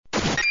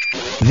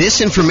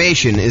This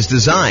information is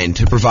designed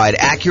to provide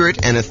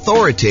accurate and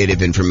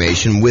authoritative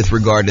information with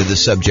regard to the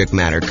subject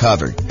matter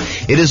covered.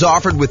 It is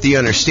offered with the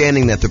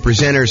understanding that the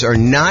presenters are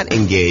not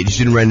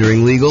engaged in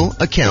rendering legal,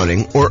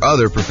 accounting, or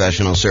other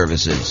professional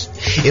services.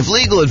 If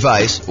legal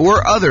advice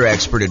or other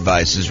expert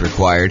advice is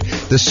required,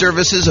 the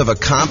services of a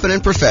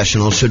competent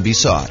professional should be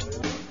sought.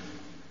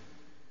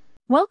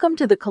 Welcome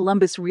to the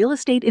Columbus Real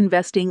Estate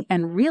Investing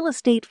and Real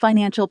Estate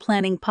Financial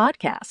Planning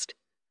Podcast.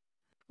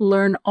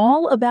 Learn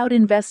all about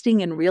investing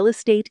in real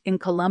estate in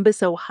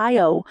Columbus,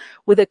 Ohio,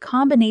 with a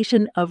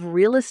combination of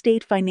real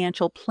estate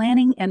financial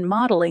planning and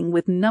modeling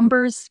with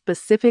numbers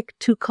specific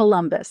to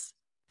Columbus,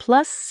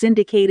 plus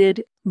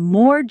syndicated,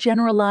 more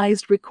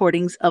generalized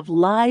recordings of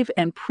live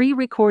and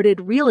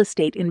pre-recorded real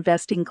estate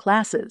investing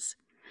classes,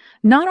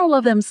 not all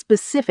of them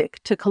specific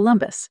to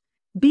Columbus.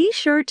 Be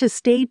sure to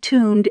stay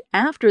tuned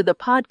after the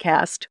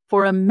podcast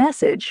for a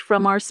message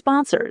from our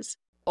sponsors.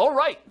 All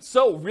right,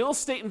 so real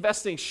estate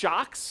investing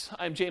shocks.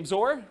 I'm James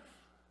Orr.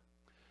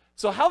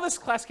 So how this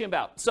class came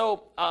about.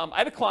 So I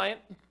had a client,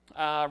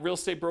 real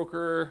estate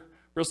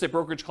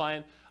brokerage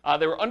client.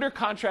 They were under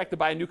contract to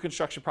buy a new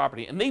construction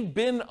property, and they've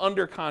been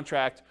under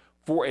contract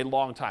for a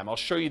long time. I'll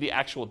show you the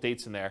actual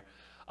dates in there.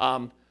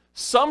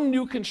 Some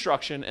new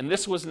construction, and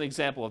this was an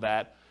example of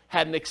that,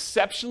 had an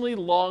exceptionally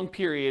long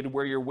period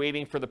where you're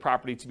waiting for the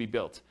property to be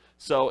built.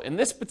 So in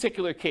this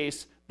particular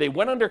case, they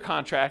went under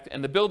contract,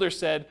 and the builder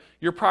said,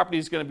 your property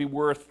is going to be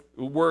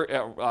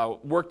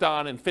worked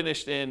on and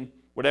finished in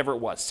whatever it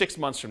was, 6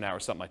 months from now or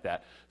something like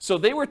that. So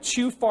they were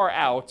too far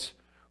out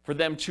for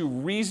them to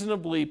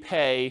reasonably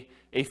pay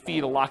a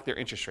fee to lock their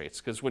interest rates.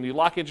 Because when you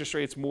lock interest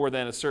rates more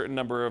than a certain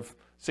number of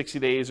 60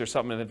 days or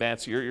something in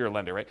advance, you're a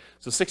lender, right?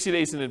 So 60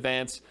 days in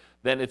advance,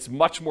 then it's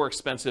much more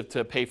expensive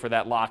to pay for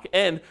that lock.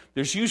 And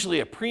there's usually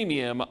a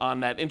premium on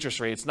that interest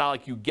rate. It's not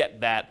like you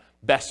get that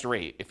best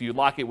rate. If you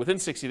lock it within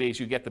 60 days,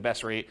 you get the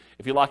best rate.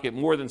 If you lock it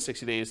more than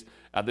 60 days,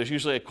 there's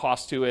usually a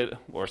cost to it,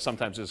 or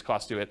sometimes there's a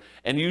cost to it,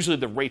 and usually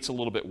the rate's a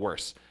little bit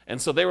worse.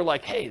 And so they were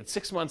like, hey, it's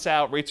 6 months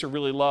out, rates are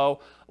really low.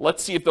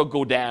 Let's see if they'll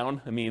go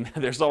down. I mean,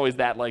 there's always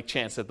that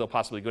chance that they'll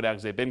possibly go down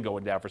because they've been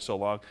going down for so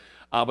long.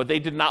 But they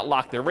did not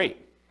lock their rate.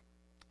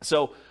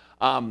 So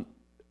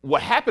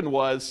what happened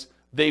was,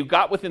 they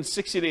got within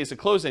 60 days of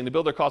closing. The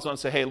builder calls on and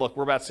says, hey, look,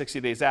 we're about 60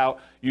 days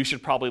out. You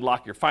should probably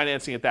lock your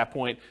financing at that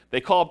point.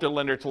 They call up their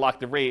lender to lock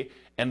the rate,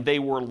 and they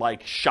were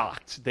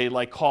shocked. They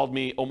called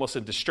me almost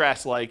in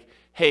distress,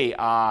 hey,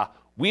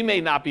 we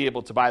may not be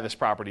able to buy this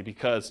property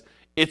because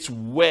it's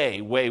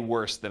way, way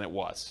worse than it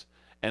was.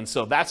 And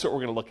so that's what we're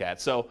going to look at.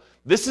 So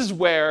this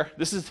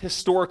is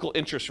historical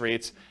interest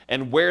rates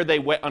and where they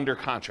went under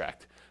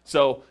contract.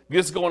 So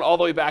this is going all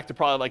the way back to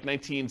probably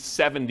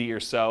 1970 or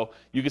so.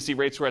 You can see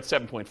rates were at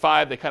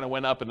 7.5. They kind of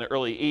went up in the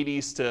early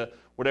 80s to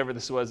whatever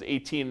this was,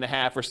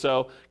 18.5 or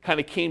so. Kind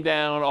of came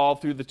down all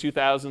through the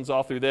 2000s,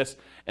 all through this.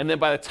 And then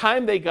by the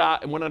time they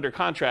got and went under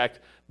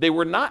contract, they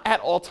were not at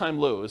all-time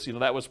lows.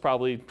 That was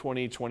probably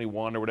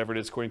 2021 or whatever it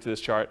is according to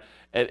this chart.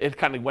 It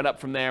kind of went up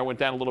from there, went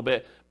down a little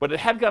bit, but it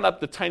had gone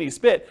up the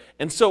tiniest bit.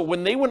 And so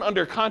when they went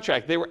under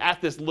contract, they were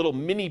at this little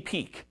mini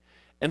peak.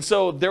 And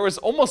so there was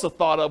almost a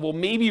thought of, well,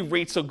 maybe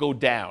rates will go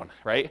down,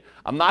 right?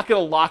 I'm not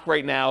going to lock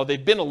right now.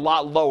 They've been a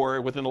lot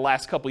lower within the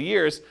last couple of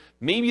years.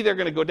 Maybe they're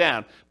going to go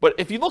down. But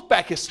if you look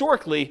back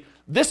historically,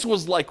 this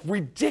was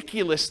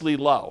ridiculously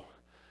low.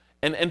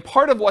 And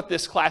part of what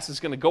this class is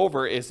going to go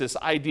over is this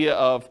idea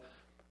of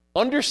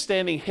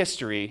understanding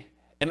history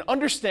and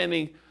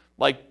understanding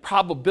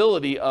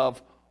probability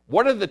of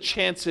what are the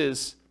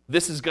chances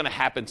this is going to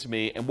happen to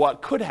me and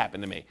what could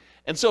happen to me.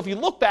 And so if you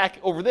look back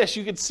over this,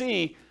 you can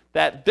see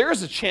that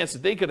there's a chance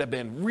that they could have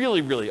been really,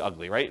 really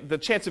ugly, right? The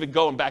chance of it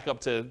going back up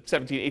to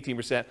 17,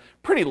 18%,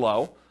 pretty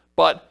low.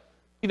 But,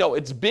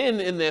 it's been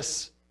in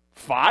this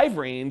 5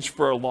 range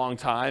for a long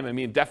time. I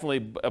mean,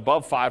 definitely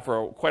above 5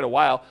 for quite a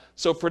while.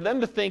 So for them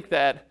to think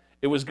that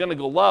it was going to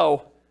go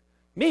low,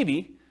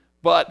 maybe,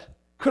 but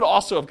could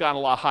also have gone a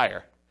lot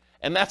higher.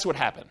 And that's what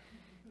happened.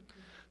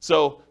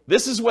 So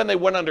this is when they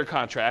went under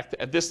contract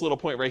at this little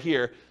point right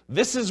here.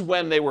 This is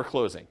when they were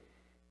closing.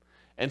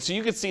 And so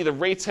you can see the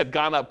rates had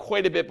gone up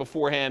quite a bit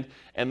beforehand,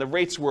 and the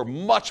rates were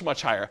much,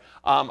 much higher.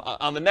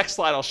 On the next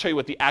slide, I'll show you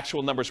what the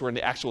actual numbers were and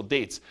the actual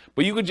dates.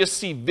 But you could just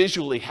see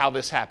visually how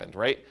this happened,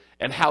 right?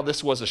 And how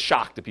this was a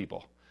shock to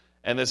people.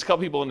 And there's a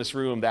couple people in this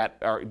room that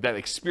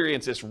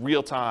experienced this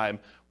real time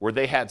where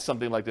they had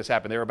something like this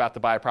happen. They were about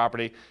to buy a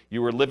property.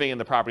 You were living in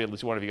the property, at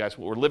least one of you guys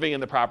were living in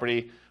the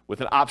property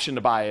with an option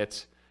to buy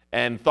it.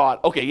 And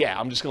thought, okay, yeah,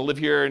 I'm just going to live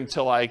here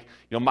until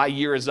my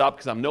year is up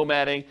because I'm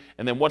nomading.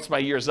 And then once my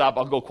year is up,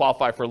 I'll go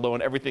qualify for a loan.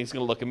 Everything's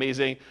going to look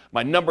amazing.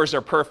 My numbers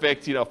are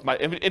perfect. If my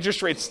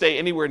interest rates stay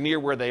anywhere near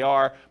where they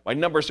are, my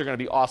numbers are going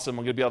to be awesome.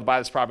 I'm going to be able to buy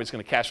this property. It's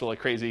going to cash flow like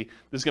crazy.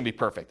 This is going to be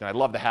perfect. And I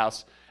love the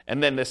house.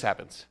 And then this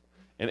happens.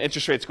 And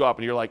interest rates go up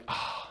and you're like,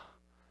 oh,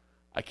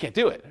 I can't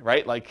do it,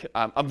 right?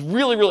 I'm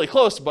really, really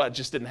close, but it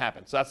just didn't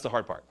happen. So that's the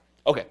hard part.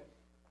 Okay.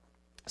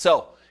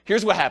 So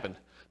here's what happened.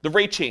 the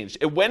rate changed.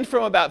 It went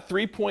from about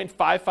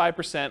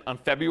 3.55% on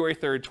February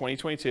 3rd,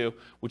 2022,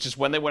 which is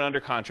when they went under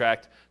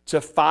contract, to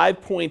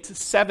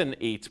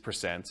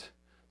 5.78%.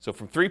 So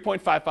from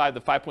 3.55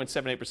 to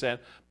 5.78%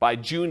 by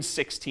June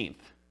 16th,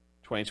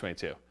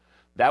 2022.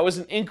 That was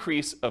an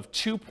increase of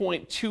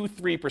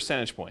 2.23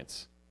 percentage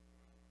points.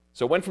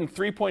 So it went from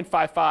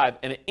 3.55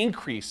 and it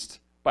increased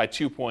by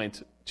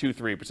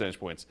 2.23 percentage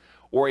points,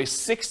 or a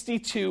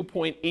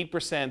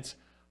 62.8%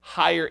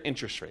 higher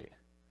interest rate.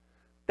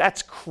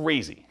 That's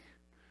crazy.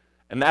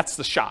 And that's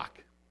the shock.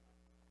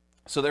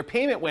 So their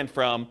payment went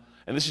from,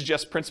 and this is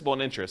just principal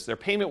and interest, their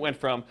payment went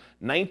from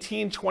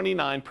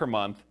 $1,929 per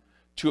month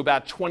to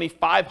about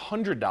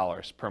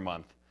 $2,500 per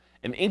month,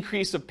 an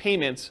increase of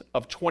payments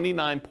of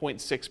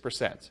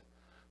 29.6%.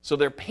 So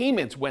their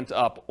payments went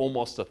up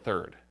almost a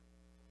third.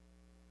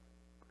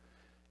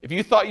 If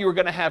you thought you were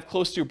going to have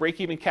close to a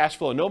break-even cash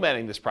flow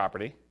nomading this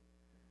property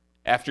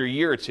after a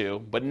year or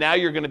two, but now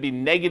you're going to be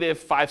negative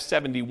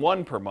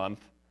 $571 per month,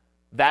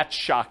 that's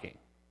shocking,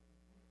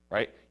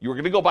 right? You were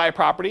going to go buy a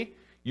property.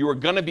 You were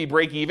going to be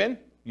break-even.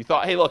 You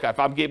thought, hey, look, if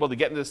I'm able to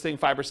get into this thing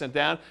 5%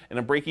 down and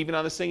I'm break-even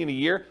on this thing in a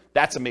year,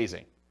 that's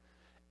amazing.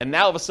 And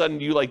now all of a sudden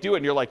you do it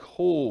and you're like,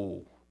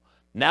 oh,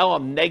 now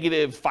I'm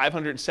negative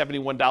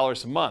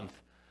 $571 a month,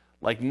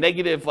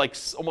 negative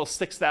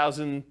almost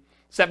 $6,000,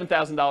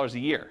 $7,000 a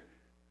year.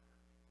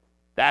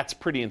 That's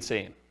pretty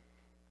insane.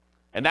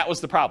 And that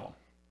was the problem.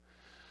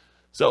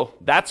 So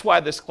that's why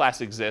this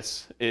class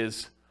exists,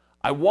 is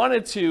I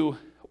wanted to,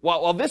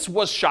 while this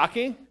was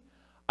shocking,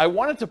 I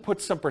wanted to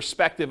put some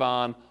perspective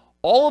on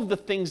all of the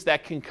things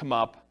that can come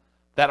up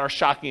that are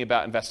shocking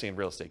about investing in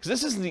real estate. Because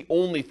this isn't the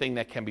only thing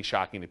that can be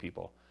shocking to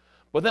people.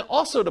 But then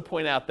also to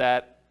point out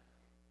that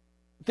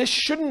this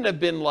shouldn't have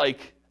been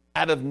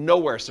out of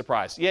nowhere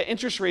surprise. Yeah,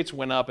 interest rates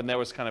went up and that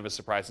was kind of a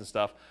surprise and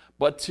stuff.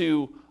 But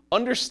to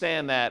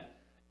understand that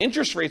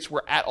interest rates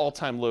were at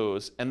all-time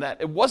lows and that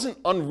it wasn't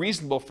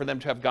unreasonable for them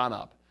to have gone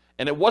up.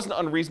 And it wasn't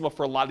unreasonable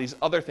for a lot of these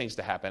other things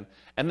to happen.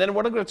 And then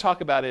what I'm going to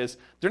talk about is,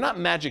 they're not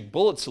magic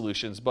bullet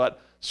solutions,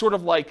 but sort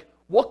of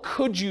what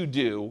could you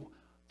do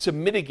to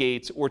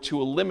mitigate or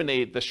to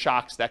eliminate the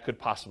shocks that could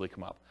possibly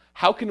come up?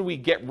 How can we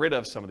get rid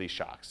of some of these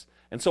shocks?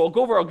 And so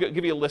I'll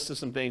give you a list of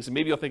some things, and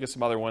maybe you'll think of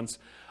some other ones.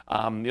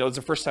 It's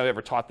the first time I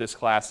ever taught this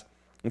class,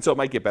 and so it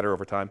might get better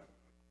over time.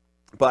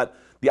 But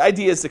the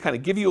idea is to kind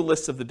of give you a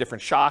list of the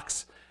different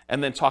shocks,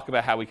 and then talk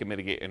about how we can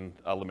mitigate and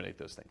eliminate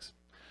those things.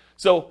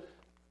 So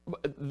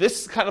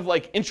this kind of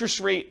interest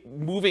rate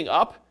moving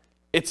up,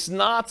 it's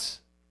not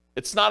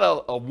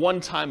a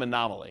one-time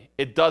anomaly.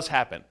 It does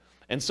happen.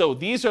 And so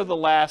these are the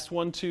last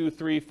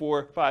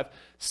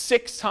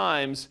 6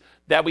 times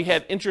that we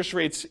had interest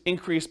rates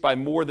increase by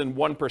more than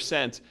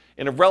 1%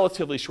 in a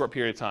relatively short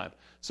period of time.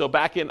 So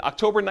back in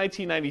October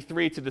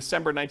 1993 to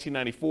December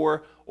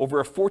 1994,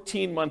 over a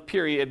 14-month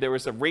period, there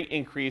was a rate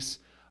increase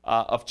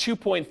of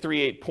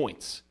 2.38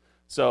 points.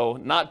 So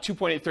not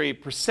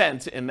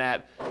 2.83% in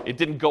that it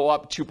didn't go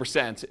up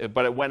 2%,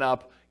 but it went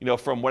up,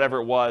 from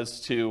whatever it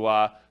was to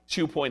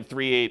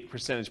 2.38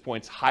 percentage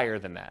points higher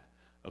than that.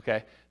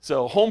 Okay,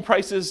 so home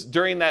prices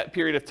during that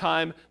period of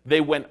time,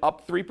 they went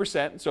up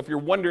 3%. So if you're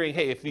wondering,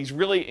 hey, if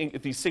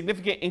these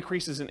significant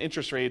increases in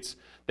interest rates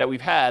that we've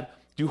had,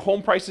 do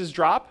home prices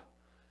drop?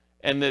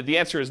 And the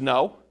answer is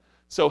no.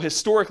 So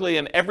historically,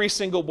 in every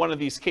single one of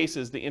these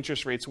cases, the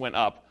interest rates went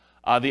up.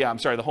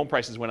 The home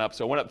prices went up.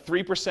 So it went up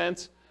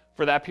 3%.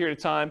 For that period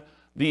of time.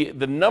 The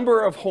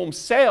number of home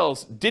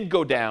sales did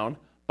go down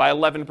by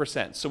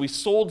 11%. So we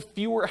sold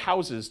fewer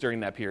houses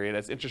during that period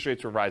as interest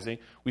rates were rising.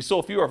 We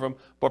sold fewer of them,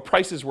 but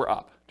prices were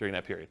up during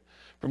that period.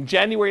 From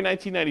January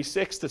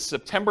 1996 to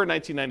September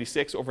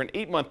 1996, over an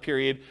 8-month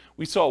period,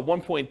 we saw a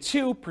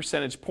 1.2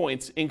 percentage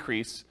points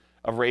increase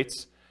of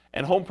rates,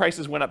 and home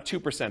prices went up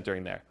 2%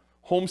 during there.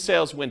 Home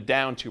sales went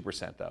down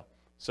 2%, though.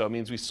 So it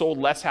means we sold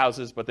less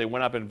houses, but they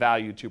went up in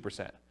value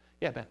 2%.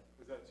 Yeah, Ben?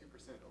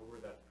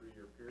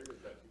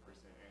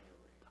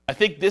 I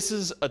think this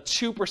is a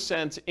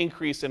 2%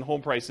 increase in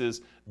home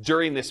prices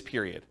during this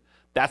period.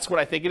 That's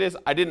what I think it is.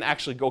 I didn't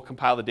actually go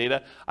compile the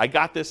data. I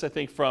got this, I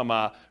think, from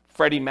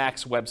Freddie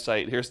Mac's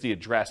website. Here's the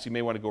address. You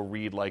may want to go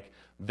read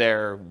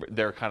their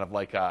kind of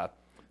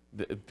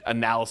the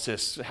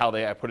analysis, how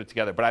they put it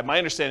together. But my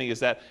understanding is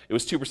that it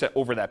was 2%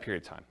 over that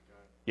period of time.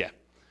 Yeah.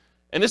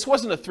 And this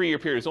wasn't a 3-year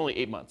period. It was only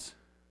 8 months.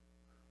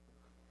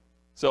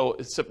 So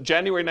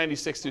January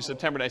 96 through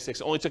September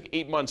 96, it only took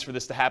 8 months for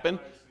this to happen.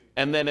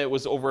 And then it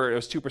was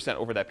 2%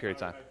 over that period of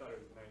time. I thought it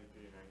was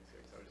 93 and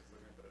 96. I was just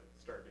looking at the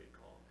start date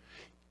column.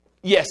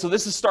 Yeah, so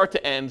this is start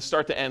to end,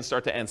 start to end,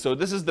 start to end. So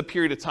this is the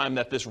period of time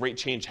that this rate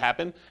change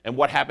happened and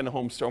what happened to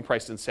home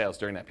prices and sales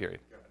during that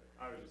period. Got it.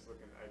 I was just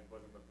looking, I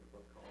wasn't looking at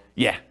both columns.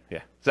 Yeah.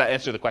 Does that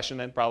answer the question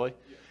then, probably?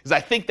 Because I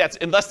think that's,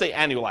 unless they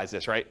annualize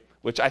this, right?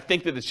 Which I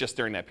think that it's just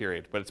during that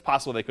period. But it's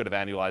possible they could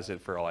have annualized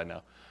it for all I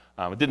know.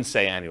 It didn't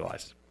say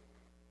annualized.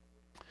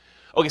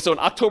 Okay, so in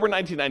October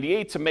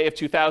 1998 to May of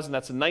 2000,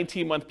 that's a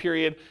 19-month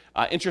period,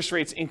 interest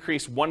rates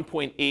increased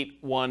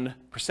 1.81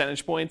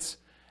 percentage points,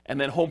 and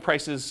then home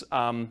prices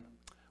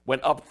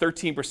went up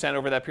 13%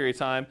 over that period of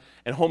time,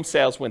 and home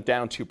sales went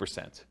down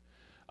 2%.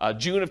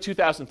 June of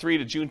 2003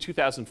 to June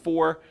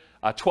 2004,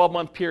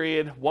 12-month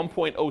period,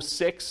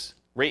 1.06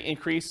 rate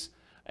increase,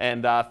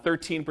 and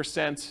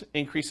 13%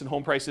 increase in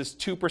home prices,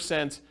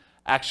 2%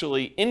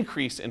 actually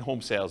increase in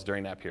home sales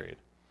during that period.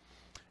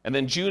 And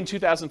then June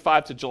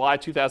 2005 to July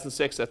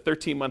 2006, a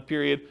 13-month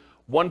period,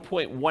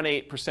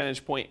 1.18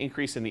 percentage point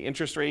increase in the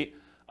interest rate.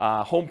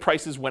 Home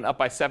prices went up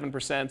by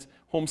 7%.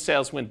 Home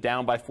sales went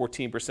down by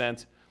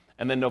 14%.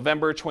 And then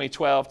November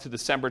 2012 to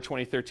December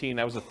 2013,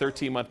 that was a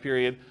 13-month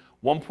period,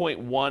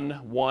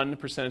 1.11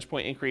 percentage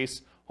point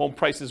increase. Home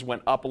prices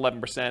went up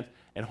 11%,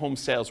 and home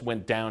sales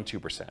went down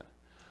 2%.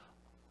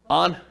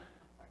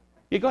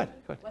 Yeah, go ahead.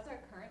 What's our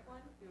current one?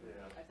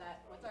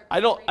 I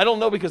don't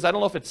know because I don't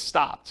know if it's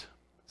stopped.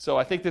 So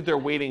I think that they're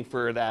waiting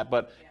for that,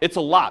 but it's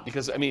a lot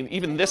because, I mean,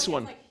 even this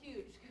one. It's like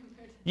huge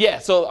compared to Yeah,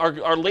 so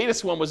our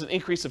latest one was an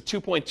increase of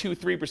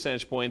 2.23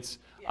 percentage points,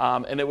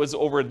 and it was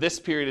over this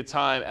period of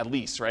time at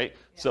least, right?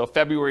 So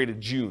February to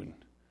June.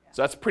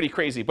 So that's pretty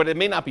crazy, but it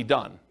may not be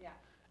done,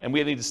 and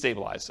we need to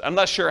stabilize. I'm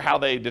not sure how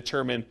they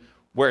determine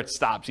where it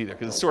stops either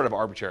because it's sort of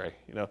arbitrary,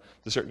 to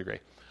a certain degree.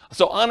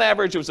 So on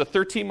average, it was a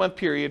 13-month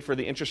period for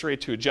the interest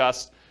rate to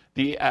adjust.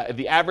 The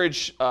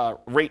average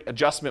rate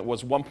adjustment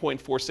was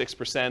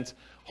 1.46%.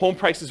 Home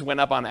prices went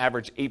up on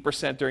average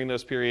 8% during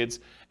those periods,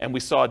 and we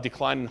saw a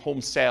decline in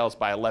home sales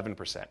by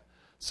 11%.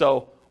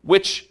 So,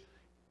 which,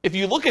 if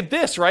you look at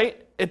this,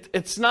 right,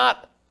 it's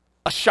not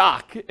a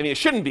shock. I mean, it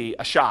shouldn't be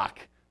a shock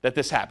that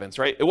this happens,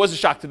 right? It was a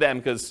shock to them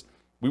because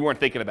we weren't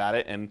thinking about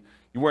it, and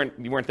you weren't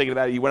thinking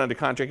about it. You went under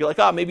contract. You're like,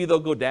 oh, maybe they'll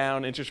go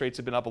down. Interest rates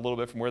have been up a little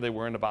bit from where they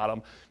were in the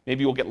bottom.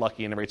 Maybe we'll get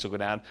lucky and the rates will go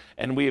down.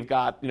 And we've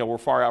got, we're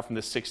far out from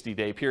this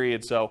 60-day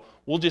period, so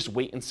we'll just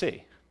wait and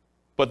see.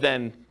 But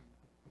then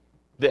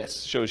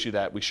this shows you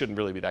that we shouldn't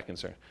really be that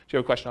concerned. Do you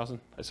have a question,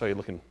 Austin? I saw you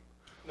looking.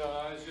 No,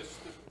 I was just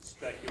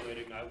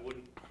speculating.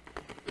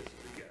 This is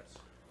a guess.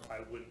 I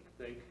wouldn't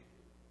think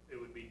it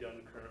would be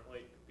done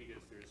currently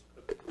because there's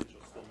a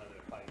potential still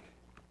another hike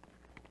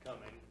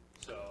coming.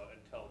 So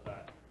until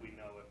that, we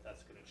know if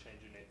that's going to change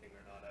anything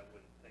or not. I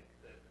wouldn't think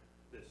that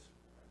this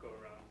go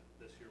around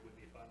this year would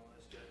be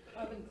finalized yet.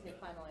 I wouldn't say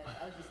finalized.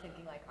 I was just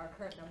thinking like our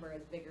current number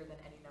is bigger than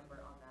any number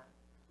on that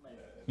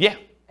list. Yeah.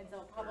 And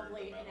so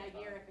probably in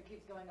a year, if it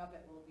keeps going up,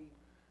 it will be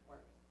worse.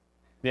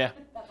 Yeah.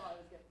 That's all I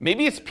was getting.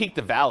 Maybe it's peak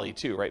to valley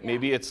too, right? Yeah.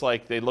 Maybe it's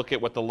like they look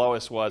at what the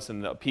lowest was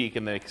and the peak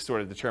and they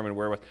sort of determine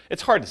where it was.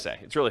 It's hard to say.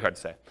 It's really hard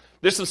to say.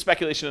 There's some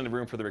speculation in the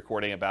room for the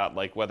recording about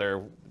like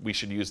whether we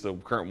should use the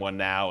current one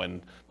now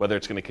and whether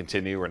it's going to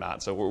continue or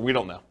not. So we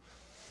don't know.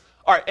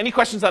 All right, any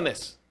questions on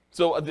this?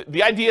 So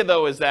the idea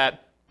though is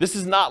that this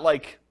is not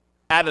like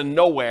out of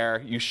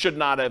nowhere. You should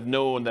not have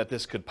known that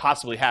this could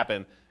possibly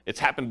happen. It's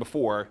happened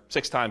before,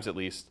 6 times at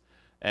least,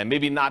 and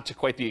maybe not to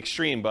quite the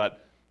extreme,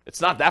 but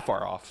it's not that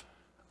far off.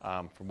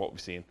 From what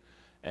we've seen,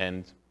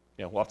 and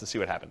we'll have to see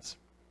what happens.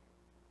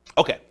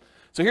 Okay,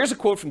 so here's a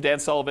quote from Dan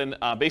Sullivan.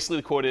 Basically,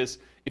 the quote is: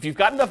 "If you've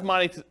got enough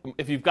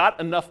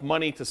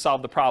money to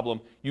solve the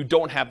problem, you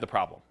don't have the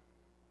problem."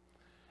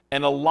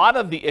 And a lot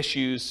of the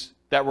issues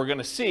that we're going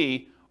to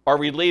see are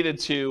related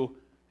to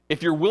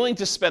if you're willing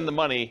to spend the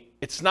money,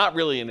 it's not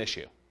really an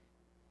issue,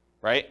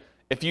 right?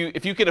 If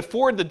you can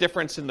afford the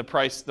difference in the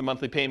price, the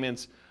monthly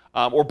payments,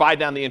 or buy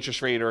down the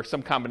interest rate, or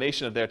some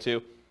combination of their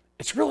two,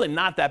 it's really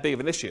not that big of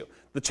an issue.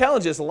 The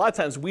challenge is a lot of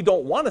times we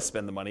don't want to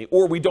spend the money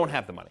or we don't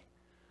have the money.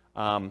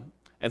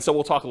 And so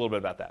we'll talk a little bit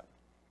about that.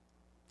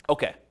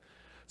 Okay,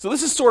 so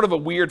this is sort of a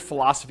weird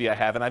philosophy I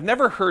have, and I've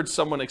never heard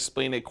someone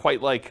explain it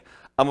quite like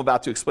I'm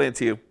about to explain it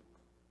to you.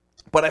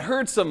 But I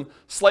heard some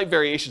slight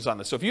variations on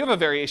this. So if you have a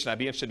variation, I'd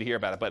be interested to hear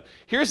about it. But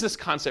here's this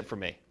concept for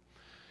me.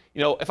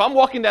 If I'm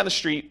walking down the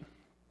street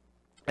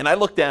and I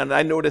look down and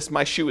I notice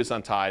my shoe is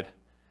untied,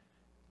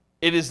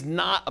 it is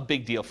not a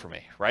big deal for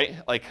me, right?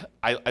 Like,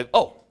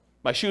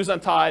 my shoe's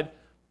untied.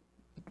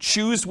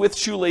 Shoes with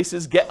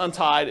shoelaces get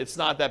untied. It's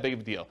not that big of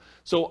a deal.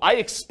 So I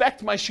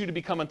expect my shoe to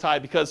become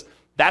untied because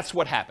that's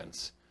what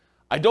happens.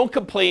 I don't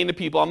complain to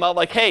people. I'm not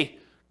like, hey,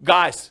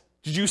 guys,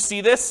 did you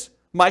see this?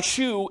 My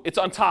shoe, it's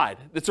untied.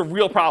 It's a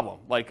real problem.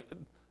 Like,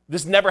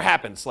 this never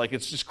happens. Like,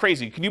 it's just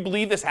crazy. Can you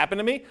believe this happened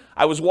to me?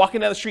 I was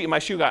walking down the street and my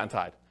shoe got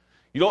untied.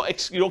 You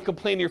don't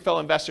complain to your fellow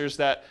investors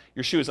that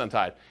your shoe is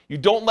untied. You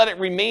don't let it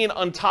remain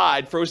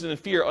untied, frozen in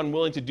fear,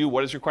 unwilling to do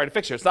what is required to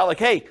fix it. It's not like,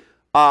 hey,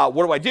 what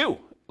do I do?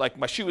 Like,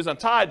 my shoe is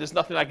untied. There's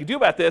nothing I can do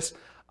about this.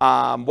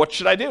 What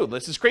should I do?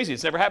 This is crazy.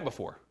 It's never happened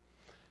before.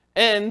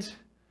 And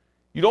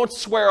you don't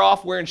swear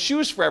off wearing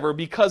shoes forever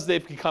because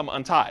they've become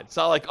untied. It's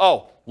not like,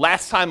 oh,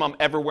 last time I'm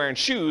ever wearing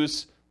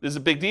shoes, this is a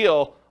big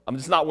deal. I'm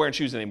just not wearing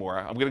shoes anymore.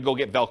 I'm going to go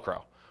get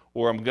Velcro.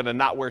 Or I'm going to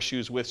not wear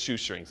shoes with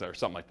shoestrings or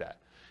something like that.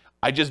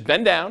 I just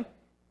bend down,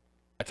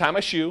 I tie my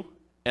shoe,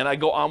 and I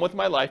go on with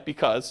my life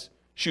because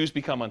shoes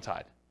become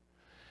untied.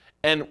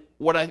 And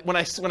when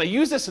I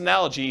use this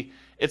analogy,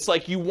 it's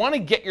like you want to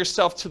get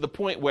yourself to the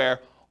point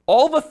where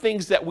all the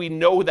things that we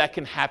know that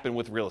can happen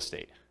with real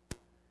estate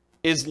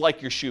is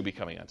like your shoe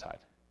becoming untied.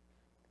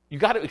 You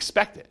got to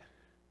expect it.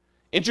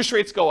 Interest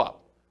rates go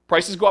up.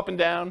 Prices go up and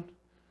down.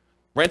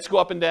 Rents go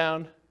up and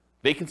down,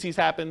 vacancies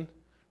happen,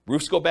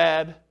 roofs go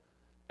bad,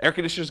 air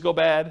conditioners go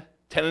bad,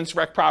 tenants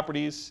wreck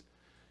properties,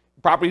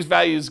 properties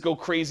values go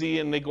crazy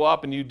and they go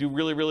up and you do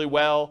really, really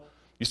well.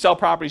 You sell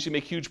properties, you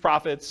make huge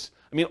profits.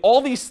 I mean,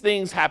 all these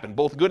things happen,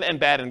 both good and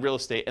bad in real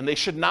estate, and they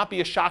should not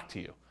be a shock to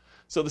you.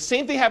 So the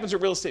same thing happens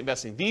with real estate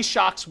investing. These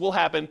shocks will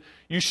happen.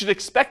 You should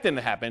expect them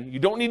to happen. You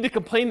don't need to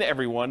complain to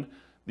everyone.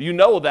 You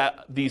know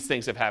that these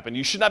things have happened.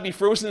 You should not be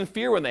frozen in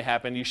fear when they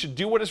happen. You should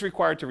do what is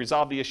required to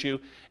resolve the issue,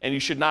 and you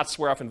should not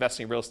swear off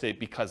investing in real estate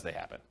because they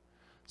happen.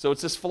 So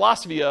it's this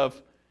philosophy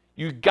of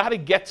you got to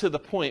get to the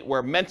point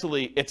where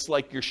mentally it's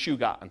like your shoe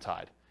got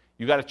untied.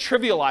 You got to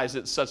trivialize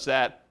it such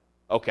that,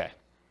 okay,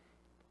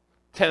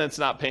 tenant's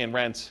not paying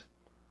rent.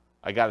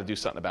 I got to do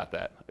something about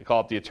that. I call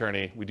up the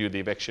attorney, we do the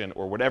eviction,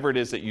 or whatever it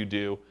is that you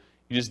do,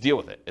 you just deal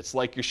with it. It's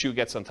like your shoe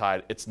gets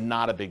untied. It's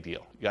not a big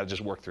deal. You got to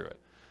just work through it.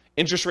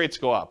 Interest rates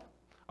go up.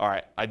 All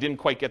right, I didn't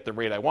quite get the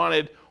rate I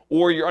wanted,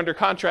 or you're under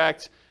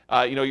contract,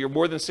 you're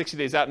more than 60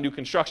 days out in new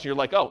construction, you're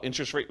like, oh,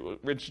 interest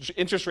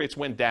rates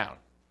went down.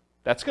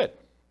 That's good.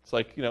 It's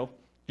like,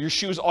 your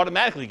shoe's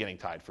automatically getting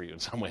tied for you in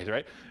some ways,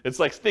 right? It's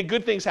like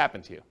good things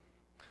happen to you.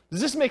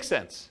 Does this make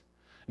sense?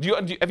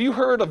 Have you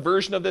heard a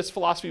version of this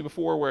philosophy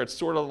before where it's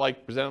sort of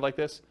like presented like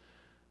this?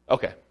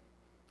 Okay.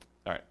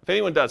 All right. If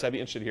anyone does, I'd be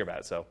interested to hear about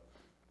it. So,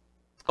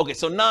 okay,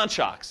 so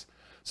non-shocks.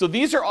 So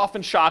these are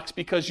often shocks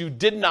because you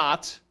did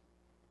not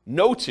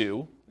know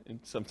to, and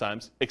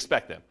sometimes,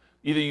 expect them.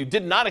 Either you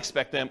did not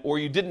expect them or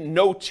you didn't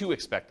know to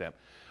expect them.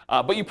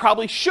 But you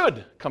probably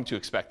should come to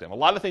expect them. A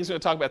lot of things we're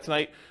going to talk about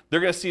tonight, they're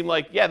going to seem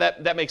like, yeah,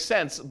 that makes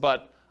sense,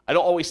 but I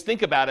don't always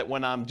think about it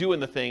when I'm doing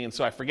the thing, and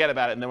so I forget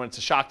about it, and then when it's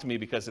a shock to me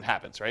because it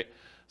happens, right?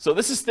 So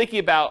this is thinking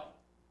about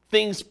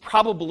things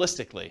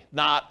probabilistically,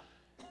 not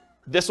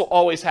this will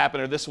always happen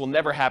or this will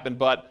never happen,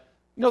 but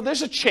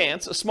there's a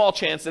chance, a small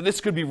chance that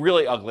this could be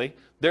really ugly.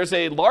 There's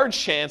a large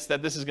chance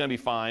that this is going to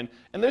be fine,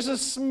 and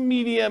there's a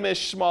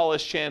medium-ish,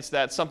 smallish chance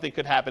that something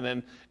could happen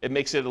and it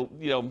makes it,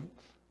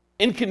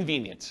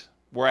 inconvenient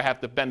where I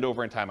have to bend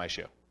over and tie my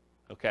shoe,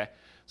 okay?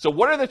 So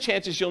what are the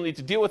chances you'll need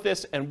to deal with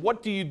this, and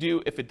what do you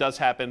do if it does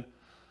happen?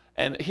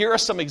 And here are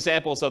some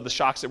examples of the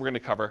shocks that we're going to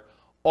cover.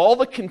 All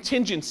the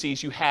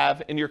contingencies you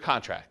have in your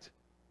contract,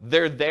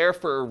 they're there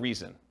for a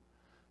reason.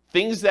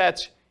 Things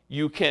that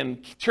you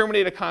can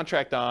terminate a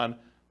contract on,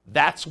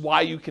 that's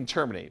why you can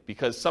terminate,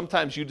 because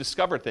sometimes you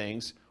discover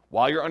things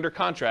while you're under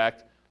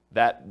contract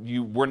that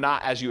you were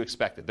not as you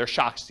expected. They're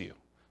shocks to you.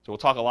 So we'll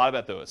talk a lot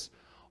about those.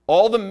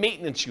 All the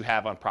maintenance you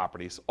have on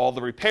properties, all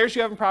the repairs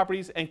you have on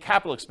properties, and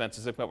capital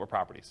expenses that come up with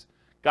properties.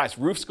 Guys,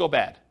 roofs go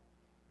bad.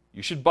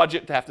 You should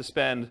budget to have to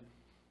spend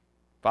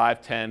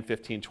 $5, $10,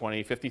 $15,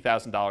 $20,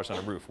 $50,000 on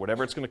a roof.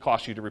 Whatever it's going to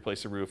cost you to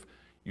replace a roof,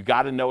 you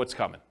got to know it's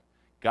coming.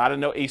 Got to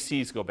know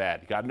ACs go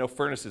bad. You got to know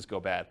furnaces go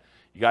bad.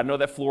 You got to know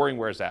that flooring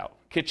wears out.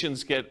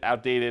 Kitchens get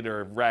outdated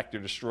or wrecked or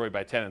destroyed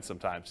by tenants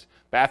sometimes.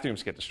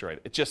 Bathrooms get destroyed.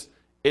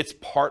 It's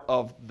part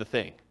of the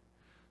thing.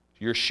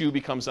 Your shoe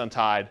becomes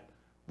untied.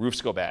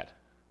 Roofs go bad,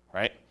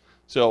 right?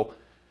 So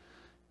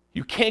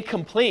you can't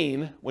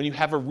complain when you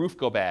have a roof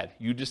go bad.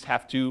 You just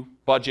have to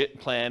budget,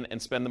 plan,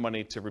 and spend the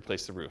money to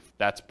replace the roof.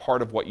 That's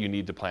part of what you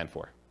need to plan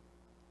for.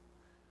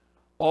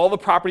 All the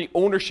property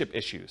ownership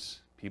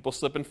issues. People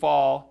slip and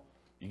fall.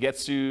 You get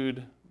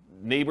sued.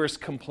 Neighbors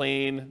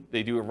complain.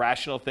 They do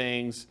irrational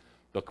things.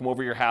 They'll come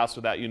over your house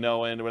without you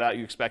knowing, without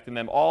you expecting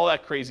them. All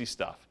that crazy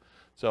stuff.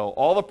 So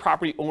all the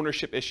property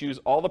ownership issues,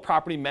 all the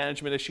property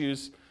management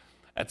issues.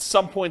 At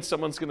some point,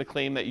 someone's going to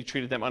claim that you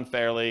treated them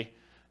unfairly.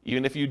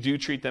 Even if you do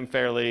treat them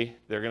fairly,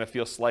 they're going to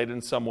feel slighted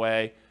in some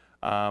way.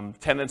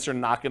 Tenants are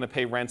not going to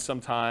pay rent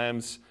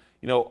sometimes.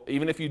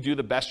 Even if you do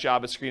the best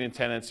job at screening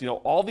tenants,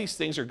 all these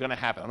things are going to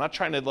happen. I'm not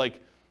trying to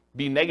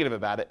be negative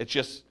about it. It's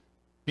just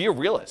be a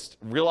realist.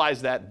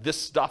 Realize that this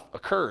stuff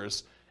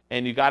occurs,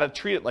 and you got to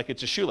treat it like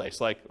it's a shoelace.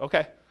 Like,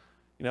 okay,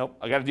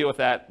 I got to deal with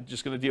that. I'm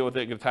just going to deal with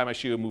it. Going to tie my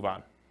shoe and move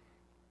on.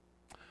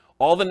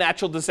 All the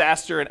natural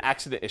disaster and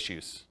accident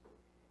issues.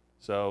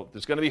 So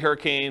there's going to be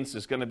hurricanes,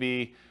 there's going to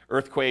be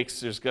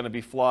earthquakes, there's going to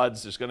be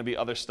floods, there's going to be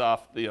other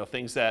stuff,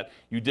 things that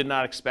you did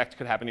not expect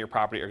could happen to your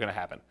property are going to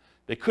happen.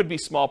 They could be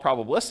small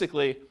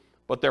probabilistically,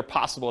 but they're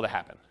possible to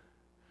happen.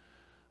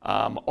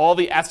 All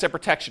the asset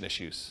protection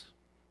issues.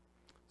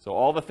 So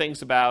all the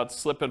things about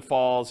slip and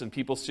falls and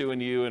people suing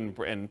you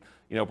and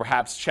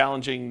perhaps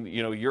challenging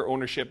your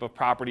ownership of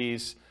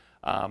properties,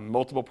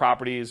 multiple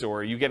properties,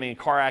 or you getting in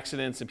car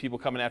accidents and people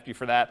coming after you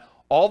for that.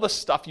 All the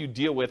stuff you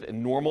deal with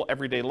in normal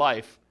everyday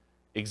life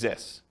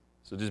exists.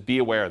 So just be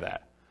aware of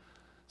that.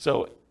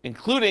 So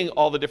including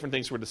all the different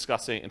things we're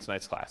discussing in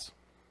tonight's class.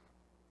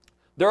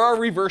 There are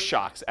reverse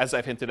shocks, as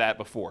I've hinted at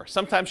before.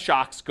 Sometimes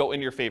shocks go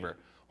in your favor.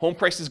 Home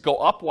prices go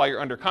up while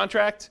you're under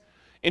contract.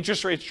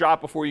 Interest rates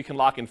drop before you can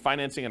lock in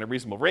financing at a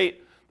reasonable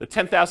rate. The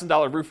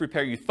 $10,000 roof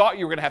repair you thought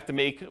you were going to have to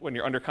make when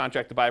you're under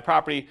contract to buy a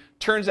property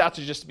turns out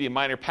to just be a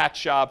minor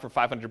patch job for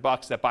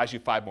 $500 that buys you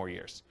 5 more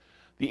years.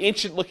 The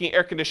ancient-looking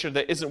air conditioner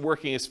that isn't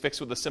working is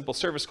fixed with a simple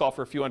service call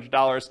for a few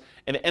 $100s,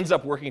 and it ends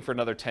up working for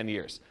another 10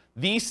 years.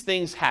 These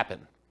things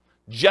happen.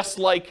 Just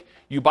like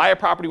you buy a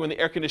property when the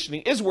air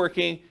conditioning is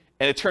working,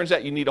 and it turns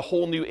out you need a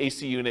whole new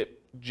AC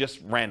unit just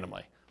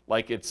randomly.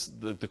 Like it's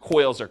the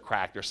coils are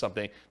cracked or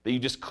something that you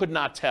just could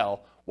not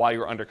tell while you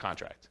were under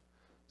contract.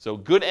 So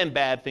good and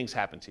bad things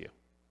happen to you.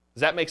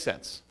 Does that make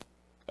sense?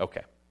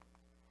 Okay.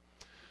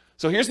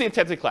 So here's the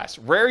intent of the class.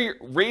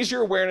 Raise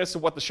your awareness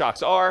of what the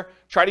shocks are.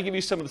 Try to give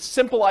you some of the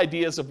simple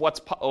ideas of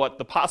what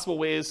the possible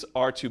ways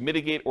are to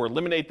mitigate or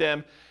eliminate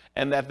them,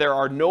 and that there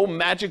are no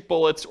magic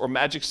bullets or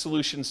magic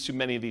solutions to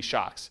many of these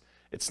shocks.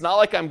 It's not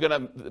like I'm going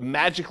to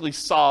magically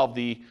solve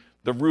the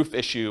roof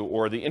issue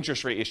or the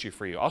interest rate issue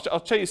for you. I'll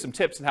tell you some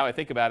tips and how I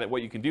think about it,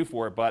 what you can do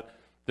for it, but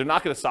they're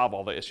not going to solve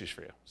all the issues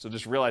for you. So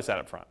just realize that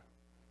up front.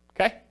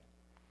 Okay?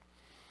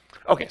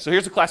 Okay, so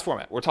here's the class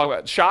format. We're talking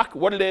about shock,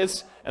 what it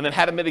is, and then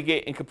how to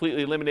mitigate and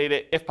completely eliminate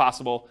it if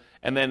possible.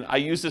 And then I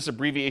use this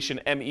abbreviation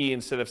ME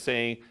instead of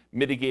saying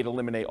mitigate,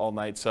 eliminate all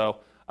night. So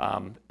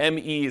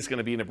ME is going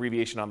to be an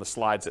abbreviation on the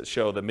slides that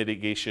show the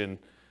mitigation,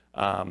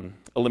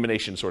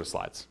 elimination sort of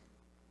slides.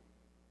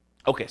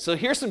 Okay, so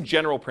here's some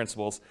general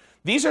principles.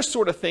 These are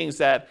sort of things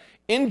that,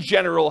 in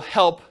general,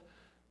 help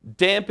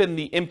dampen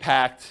the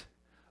impact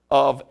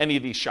of any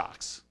of these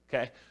shocks.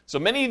 Okay, so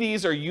many of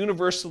these are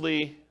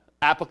universally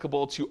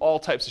applicable to all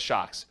types of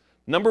shocks.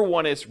 Number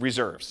one is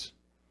reserves.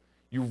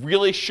 You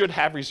really should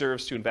have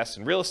reserves to invest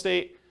in real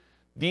estate.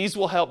 These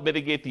will help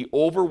mitigate the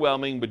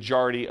overwhelming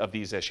majority of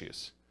these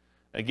issues.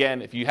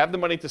 Again, if you have the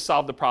money to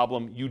solve the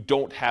problem, you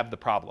don't have the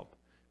problem.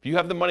 If you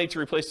have the money to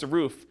replace the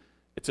roof,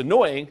 it's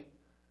annoying,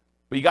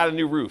 but you got a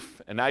new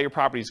roof, and now your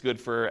property is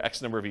good for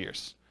X number of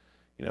years.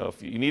 You know,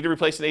 if you need to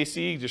replace an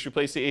AC, just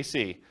replace the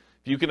AC.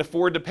 If you can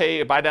afford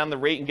to buy down the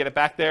rate and get it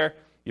back there,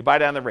 you buy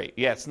down the rate.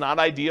 Yeah, it's not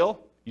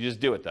ideal. You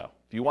just do it, though.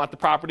 If you want the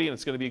property and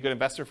it's going to be a good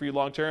investment for you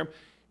long term,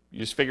 you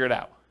just figure it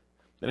out.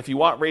 And if you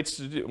want rates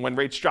when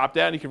rates drop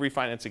down, you can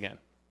refinance again.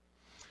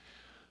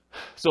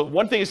 So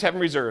one thing is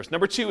having reserves.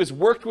 Number two is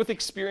worked with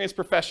experienced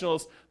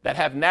professionals that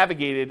have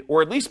navigated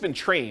or at least been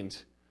trained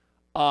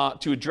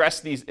to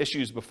address these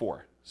issues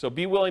before. So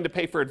be willing to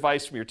pay for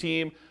advice from your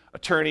team,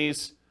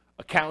 attorneys,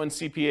 accountants,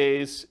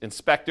 CPAs,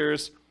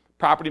 inspectors,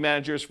 property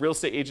managers, real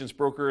estate agents,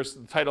 brokers,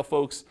 the title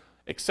folks,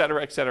 et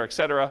cetera, et cetera, et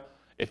cetera.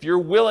 If you're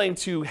willing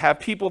to have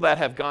people that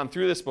have gone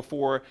through this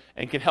before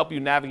and can help you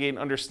navigate and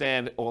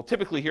understand, well,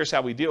 typically here's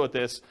how we deal with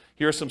this,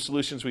 here are some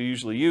solutions we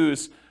usually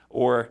use,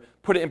 or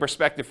put it in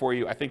perspective for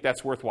you, I think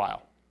that's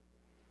worthwhile.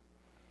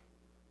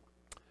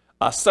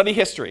 Study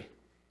history.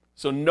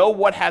 So know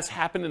what has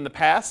happened in the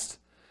past,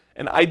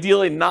 and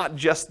ideally not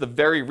just the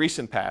very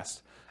recent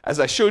past. As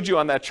I showed you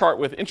on that chart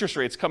with interest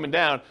rates coming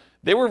down,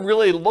 they were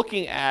really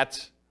looking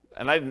at,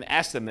 and I didn't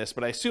ask them this,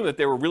 but I assume that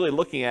they were really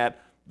looking at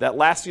that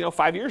last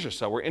 5 years or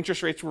so where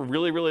interest rates were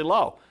really, really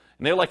low.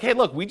 And they were like, hey,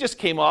 look, we just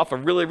came off a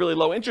really, really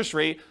low interest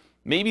rate.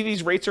 Maybe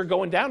these rates are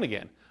going down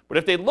again. But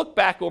if they look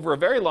back over a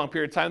very long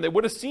period of time, they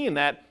would have seen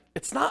that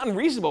it's not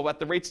unreasonable that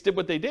the rates did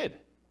what they did,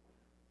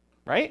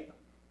 right?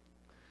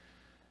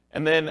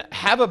 And then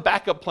have a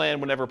backup plan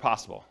whenever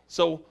possible.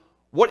 So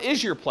what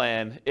is your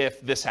plan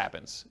if this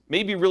happens?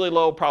 Maybe really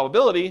low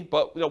probability,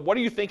 but what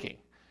are you thinking?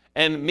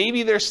 And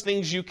maybe there's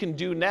things you can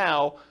do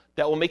now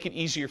that will make it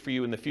easier for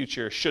you in the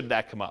future should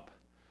that come up.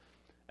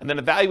 And then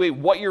evaluate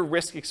what your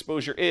risk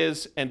exposure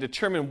is and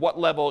determine what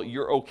level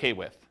you're okay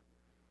with.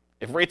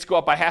 If rates go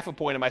up by 0.5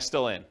 point, am I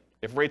still in?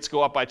 If rates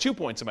go up by 2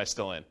 points, am I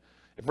still in?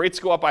 If rates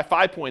go up by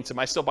 5 points, am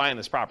I still buying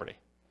this property?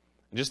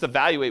 And just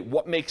evaluate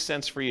what makes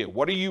sense for you.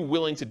 What are you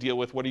willing to deal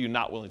with? What are you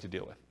not willing to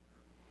deal with?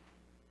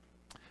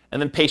 And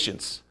then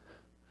patience.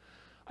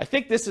 I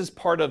think this is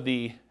part of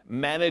the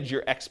manage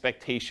your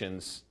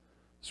expectations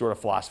sort of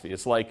philosophy.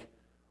 It's like,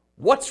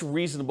 what's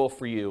reasonable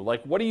for you?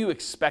 Like, what do you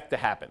expect to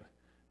happen?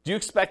 Do you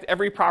expect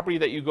every property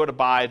that you go to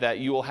buy that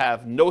you will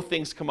have no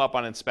things come up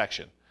on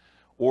inspection?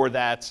 Or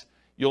that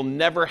you'll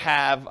never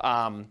have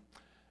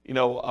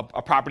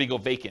a property go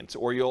vacant?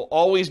 Or you'll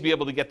always be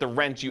able to get the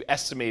rent you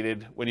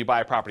estimated when you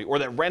buy a property? Or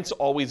that rents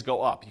always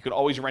go up? You can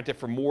always rent it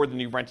for more than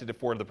you rented it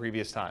for the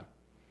previous time.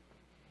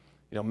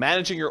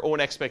 Managing your own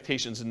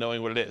expectations and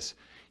knowing what it is.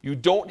 You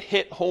don't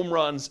hit home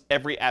runs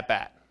every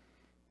at-bat.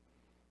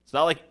 It's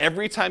not like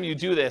every time you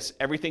do this,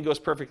 everything goes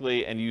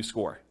perfectly and you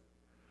score.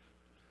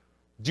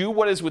 Do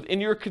what is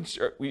within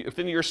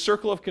your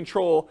circle of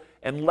control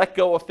and let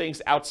go of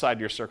things outside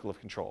your circle of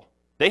control.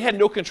 They had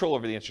no control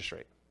over the interest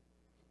rate.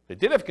 They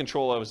did have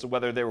control as to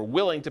whether they were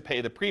willing to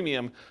pay the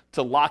premium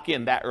to lock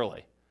in that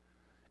early.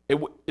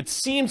 It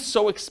seemed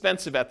so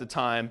expensive at the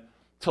time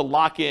to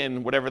lock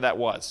in whatever that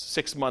was,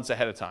 6 months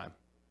ahead of time.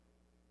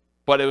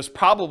 But it was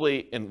probably,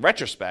 in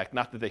retrospect,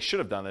 not that they should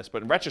have done this,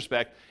 but in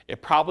retrospect,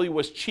 it probably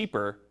was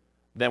cheaper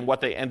than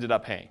what they ended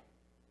up paying.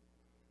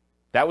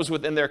 That was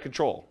within their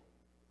control.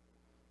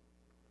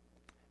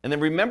 And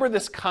then remember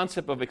this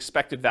concept of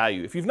expected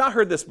value. If you've not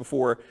heard this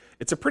before,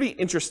 it's a pretty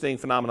interesting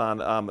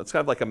phenomenon. It's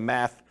kind of like a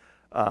math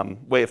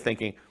way of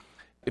thinking.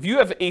 If you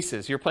have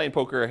aces, you're playing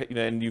poker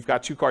and you've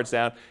got 2 cards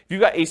down. If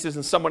you've got aces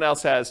and someone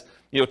else has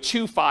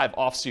 2-5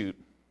 offsuit,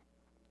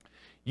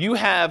 you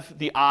have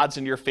the odds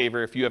in your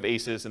favor if you have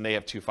aces and they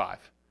have 2-5.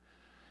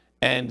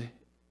 And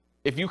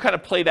if you kind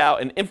of played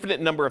out an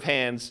infinite number of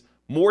hands,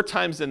 more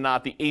times than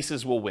not, the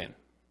aces will win.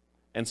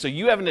 And so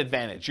you have an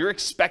advantage. Your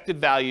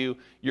expected value,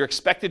 your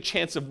expected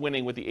chance of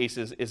winning with the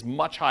aces is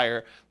much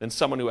higher than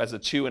someone who has a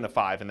 2 and a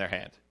 5 in their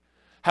hand.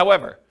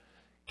 However,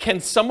 can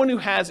someone who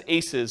has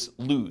aces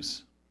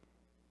lose?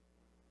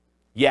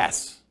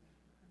 Yes.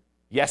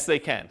 Yes, they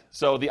can.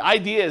 So the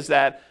idea is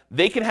that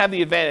they can have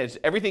the advantage.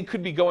 Everything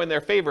could be going in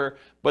their favor,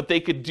 but they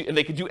could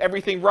do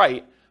everything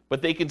right,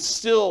 but they could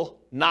still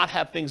not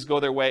have things go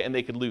their way and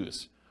they could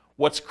lose.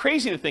 What's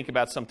crazy to think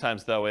about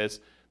sometimes, though, is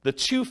the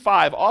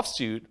 2-5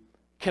 offsuit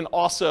can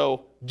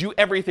also do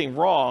everything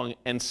wrong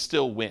and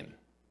still win.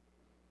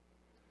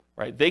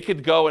 Right? They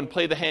could go and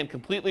play the hand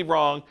completely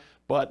wrong,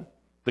 but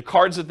the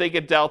cards that they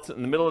get dealt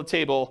in the middle of the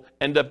table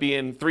end up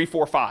being 3,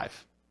 4,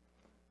 5.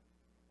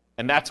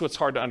 And that's what's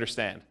hard to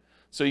understand.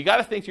 So you got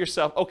to think to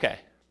yourself, okay,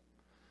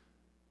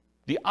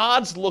 the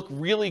odds look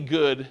really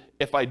good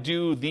if I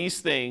do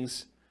these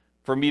things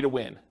for me to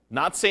win.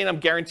 Not saying I'm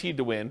guaranteed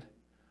to win,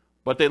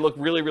 but they look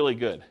really, really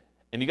good.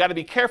 And you got to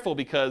be careful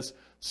because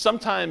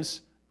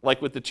sometimes,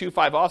 like with the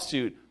 2-5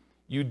 offsuit,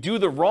 you do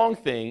the wrong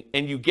thing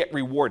and you get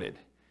rewarded.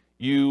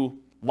 You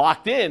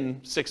locked in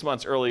 6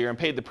 months earlier and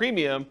paid the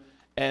premium,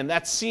 and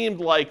that seemed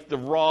like the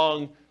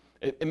wrong,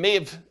 it may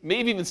have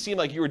even seemed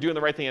like you were doing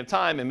the right thing at the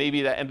time, and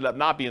maybe that ended up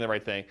not being the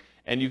right thing.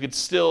 And you could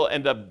still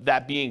end up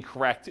that being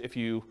correct if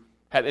you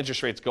had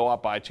interest rates go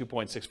up by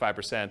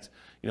 2.65%,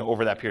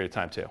 over that period of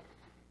time too.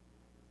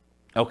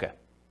 Okay.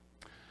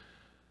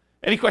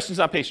 Any questions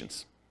on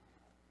patience?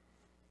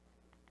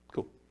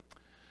 Cool.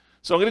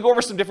 So I'm going to go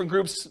over some different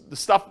groups, the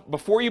stuff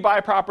before you buy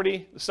a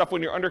property, the stuff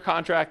when you're under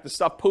contract, the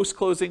stuff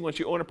post-closing once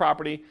you own a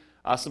property,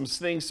 some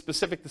things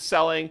specific to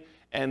selling,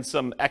 and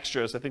some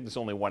extras. I think there's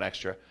only one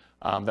extra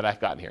that I've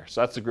gotten here.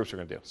 So that's the groups we're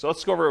going to do. So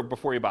let's go over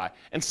before you buy.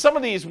 And some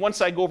of these,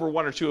 once I go over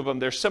one or two of them,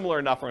 they're similar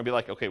enough, we're going to be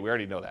like, okay, we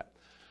already know that.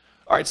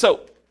 All right,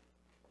 so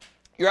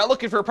you're out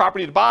looking for a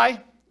property to buy.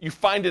 You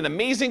find an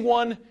amazing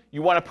one.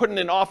 You want to put in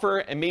an offer,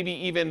 and maybe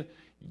even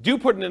do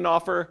put in an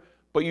offer,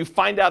 but you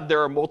find out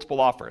there are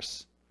multiple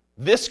offers.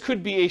 This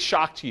could be a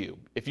shock to you.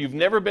 If you've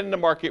never been in a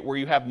market where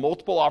you have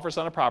multiple offers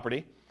on a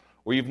property,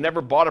 or you've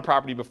never bought a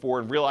property before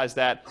and realized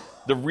that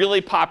the really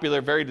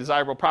popular, very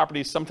desirable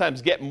properties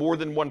sometimes get more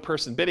than one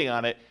person bidding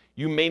on it,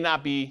 you may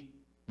not be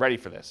ready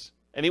for this.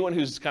 Anyone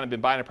who's kind of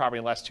been buying a property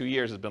in the last 2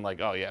 years has been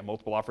like, oh yeah,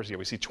 multiple offers here,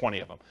 we see 20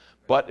 of them.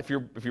 But if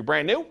you're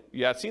brand new,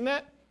 you haven't seen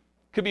that,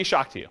 could be a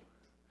shock to you.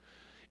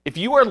 If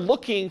you are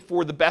looking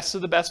for the best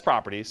of the best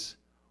properties,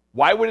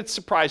 why would it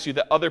surprise you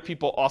that other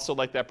people also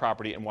like that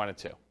property and want it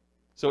too?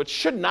 So it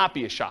should not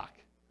be a shock.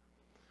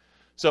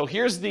 So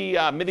here's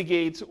the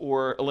mitigate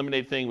or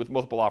eliminate thing with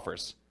multiple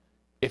offers.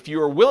 If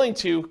you are willing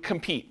to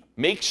compete,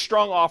 make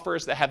strong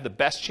offers that have the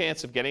best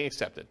chance of getting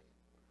accepted.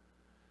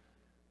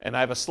 And I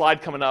have a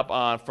slide coming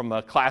up from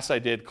a class I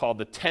did called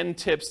the 10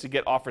 tips to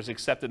get offers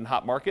accepted in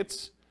hot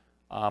markets.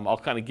 I'll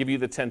kind of give you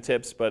the 10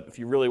 tips, but if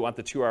you really want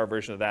the 2-hour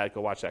version of that,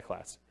 go watch that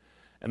class.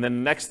 And then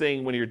the next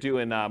thing when you're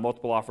doing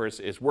multiple offers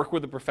is work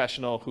with a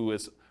professional who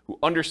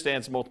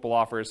understands multiple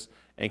offers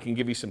and can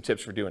give you some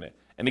tips for doing it.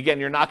 And again,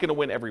 you're not going to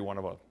win every one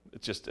of them.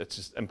 It's just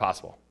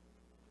impossible.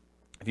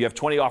 If you have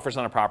 20 offers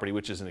on a property,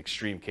 which is an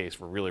extreme case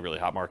for really, really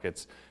hot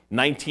markets,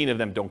 19 of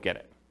them don't get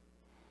it.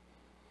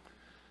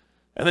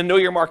 And then know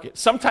your market.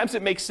 Sometimes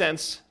it makes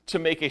sense to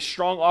make a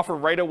strong offer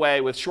right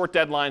away with short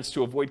deadlines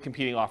to avoid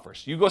competing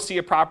offers. You go see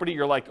a property,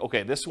 you're like,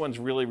 okay, this one's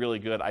really, really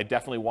good. I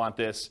definitely want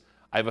this.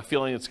 I have a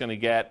feeling it's going to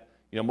get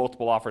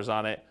multiple offers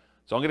on it.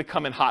 So I'm going to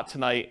come in hot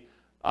tonight,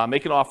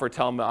 make an offer,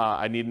 tell them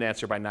I need an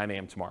answer by 9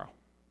 a.m. tomorrow.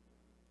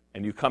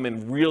 And you come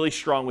in really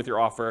strong with your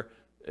offer.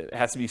 It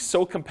has to be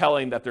so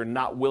compelling that they're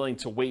not willing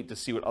to wait to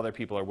see what other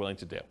people are willing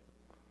to do.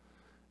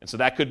 And so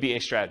that could be a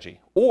strategy.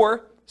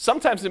 Or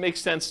sometimes it makes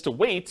sense to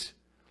wait,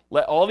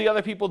 let all the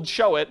other people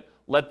show it,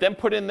 let them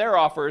put in their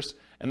offers,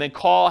 and then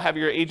have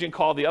your agent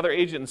call the other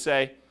agent and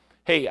say,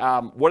 hey,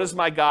 what is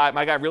my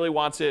guy really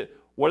wants it.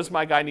 What does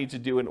my guy need to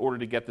do in order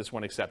to get this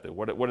one accepted?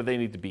 What do they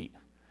need to beat?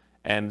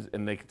 And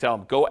they can tell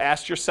them, go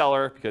ask your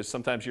seller, because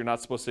sometimes you're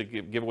not supposed to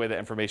give away that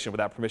information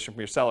without permission from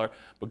your seller,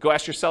 but go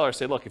ask your seller,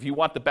 say, look, if you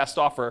want the best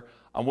offer,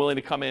 I'm willing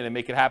to come in and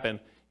make it happen.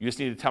 You just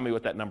need to tell me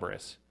what that number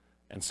is.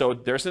 And so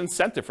there's an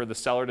incentive for the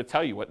seller to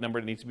tell you what number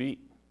it needs to be.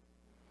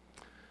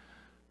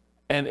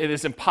 And it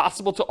is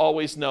impossible to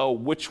always know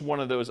which one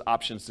of those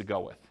options to go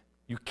with.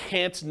 You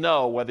can't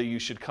know whether you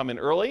should come in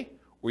early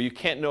or you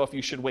can't know if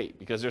you should wait,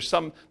 because there's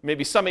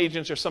maybe some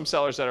agents or some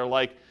sellers that are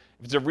like,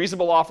 if it's a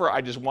reasonable offer, I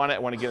just want it, I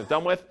want to get it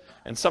done with.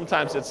 And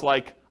sometimes it's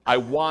like, I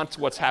want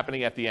what's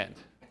happening at the end.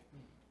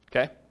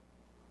 Okay?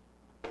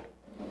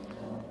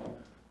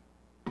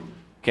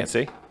 Can't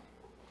see?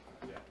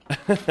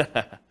 All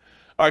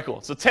right,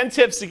 cool. So 10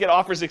 tips to get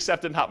offers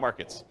accepted in hot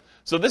markets.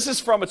 So this is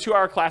from a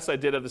 2-hour class I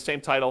did of the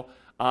same title.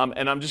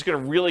 And I'm just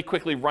going to really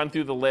quickly run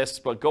through the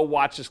list, but go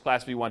watch this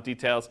class if you want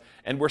details.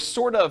 And we're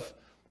sort of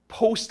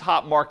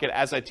post-hot market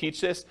as I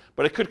teach this,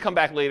 but it could come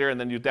back later, and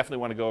then you definitely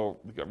want to go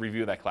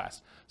review that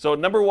class. So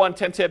number 1,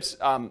 10 tips,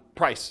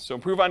 price. So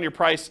improve on your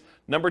price.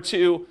 Number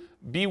 2,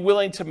 be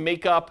willing to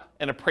make up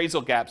an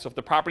appraisal gap. So if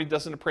the property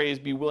doesn't appraise,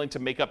 be willing to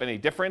make up any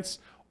difference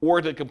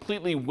or to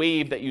completely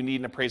waive that you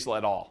need an appraisal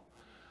at all.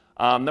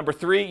 Number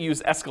 3,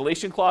 use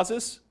escalation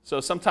clauses. So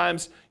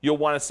sometimes you'll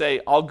want to say,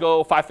 I'll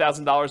go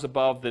 $5,000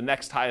 above the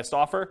next highest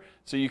offer.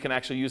 So you can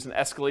actually use an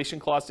escalation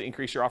clause to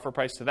increase your offer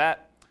price to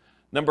that.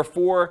 Number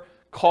 4,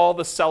 call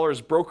the seller's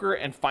broker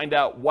and find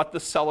out what the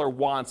seller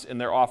wants in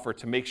their offer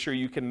to make sure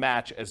you can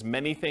match as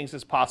many things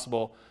as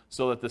possible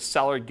so that the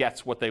seller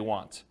gets what they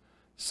want.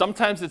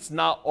 Sometimes it's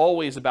not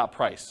always about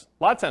price.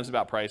 A lot of times it's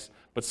about price,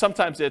 but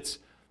sometimes it's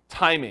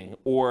timing,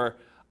 or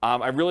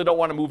I really don't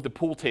want to move the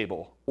pool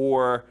table,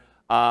 or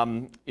I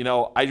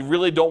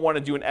really don't want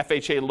to do an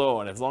FHA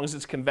loan. As long as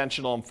it's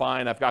conventional, I'm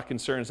fine. I've got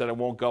concerns that it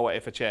won't go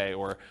FHA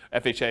or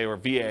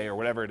VA or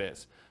whatever it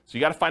is. So you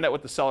got to find out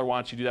what the seller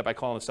wants. You do that by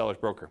calling the seller's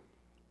broker.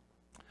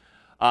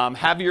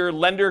 Have your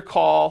lender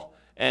call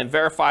and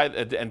verify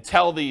and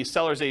tell the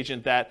seller's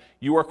agent that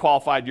you are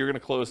qualified, you're going to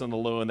close on the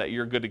loan, that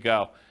you're good to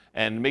go.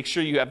 And make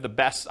sure you have the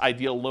best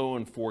ideal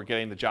loan for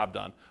getting the job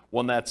done.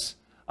 One that's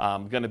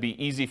going to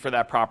be easy for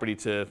that property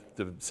to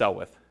sell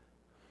with.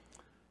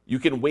 You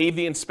can waive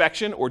the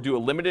inspection or do a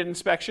limited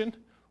inspection,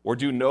 or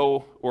do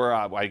no, or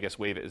I guess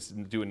waive it is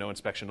do a no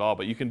inspection at all,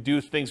 but you can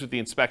do things with the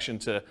inspection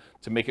to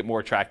make it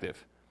more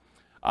attractive.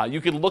 You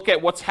can look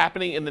at what's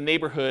happening in the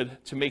neighborhood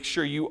to make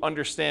sure you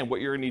understand what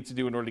you're going to need to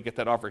do in order to get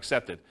that offer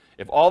accepted.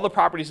 If all the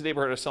properties in the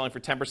neighborhood are selling for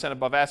 10%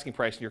 above asking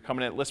price and you're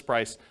coming in at list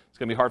price, it's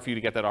going to be hard for you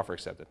to get that offer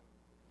accepted.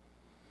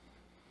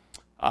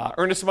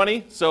 Earnest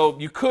money. So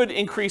you could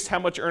increase how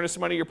much earnest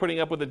money you're putting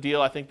up with a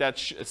deal. I think that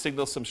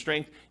signals some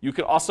strength. You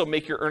could also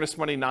make your earnest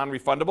money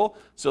non-refundable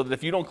so that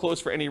if you don't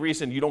close for any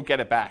reason, you don't get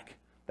it back.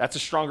 That's a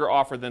stronger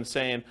offer than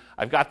saying,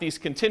 I've got these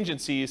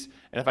contingencies,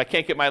 and if I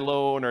can't get my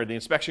loan or the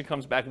inspection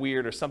comes back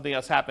weird or something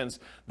else happens,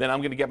 then I'm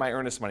going to get my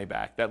earnest money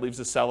back. That leaves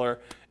the seller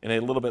in a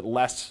little bit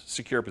less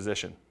secure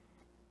position.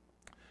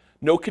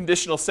 No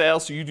conditional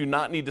sales, so you do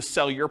not need to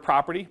sell your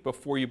property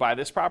before you buy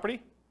this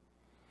property.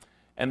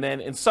 And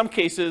then in some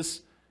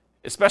cases,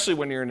 especially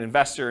when you're an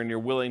investor and you're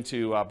willing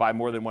to buy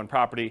more than one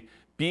property,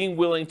 being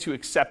willing to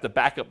accept a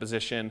backup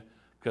position,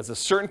 because a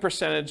certain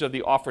percentage of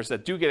the offers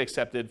that do get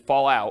accepted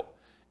fall out.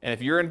 And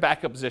if you're in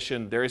backup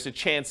position, there is a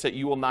chance that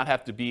you will not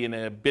have to be in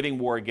a bidding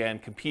war again,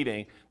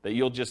 competing, that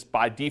you'll just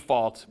by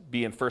default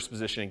be in first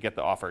position and get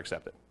the offer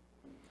accepted.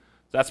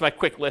 So that's my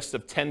quick list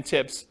of 10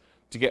 tips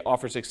to get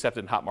offers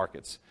accepted in hot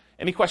markets.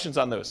 Any questions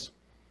on those?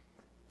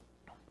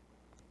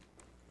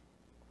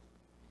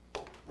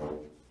 All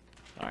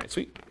right,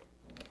 sweet.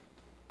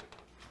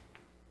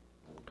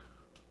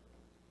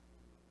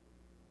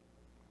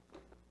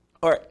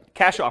 All right,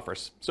 cash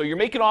offers. So you're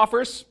making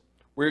offers,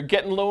 where you're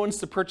getting loans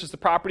to purchase the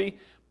property,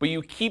 but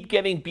you keep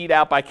getting beat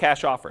out by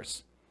cash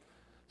offers.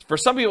 For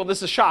some people, this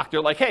is a shock. They're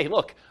like, hey,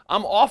 look,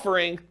 I'm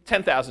offering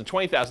 $10,000,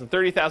 $20,000,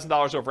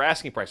 $30,000 over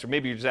asking price, or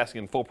maybe you're just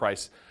asking full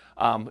price.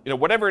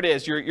 Whatever it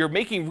is, you're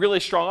making really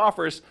strong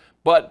offers,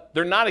 but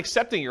they're not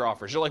accepting your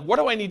offers. You're like, what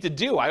do I need to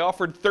do? I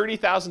offered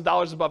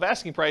 $30,000 above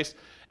asking price,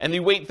 and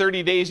you wait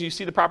 30 days and you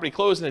see the property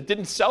close and it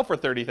didn't sell for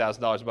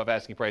 $30,000 above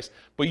asking price,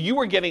 but you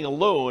were getting a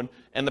loan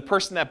and the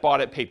person that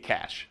bought it paid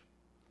cash.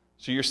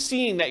 So you're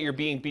seeing that you're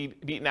being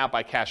beaten out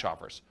by cash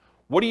offers.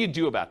 What do you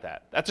do about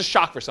that? That's a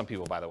shock for some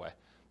people, by the way.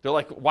 They're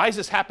like, why is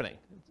this happening?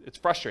 It's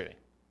frustrating.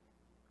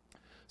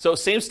 So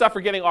same stuff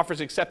for getting offers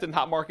accepted in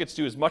hot markets.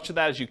 Do as much of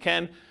that as you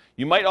can.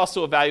 You might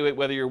also evaluate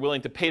whether you're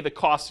willing to pay the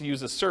cost to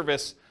use a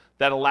service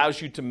that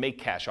allows you to make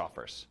cash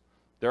offers.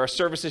 There are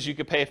services you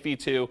could pay a fee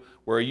to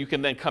where you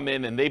can then come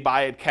in and they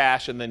buy it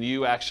cash and then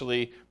you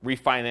actually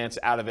refinance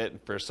out of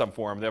it for some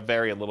form. They'll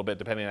vary a little bit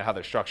depending on how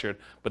they're structured,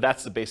 but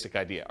that's the basic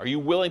idea. Are you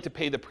willing to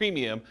pay the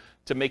premium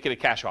to make it a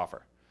cash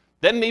offer?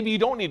 Then maybe you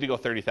don't need to go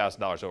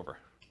 $30,000 over.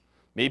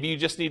 Maybe you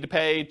just need to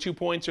pay 2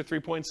 points or 3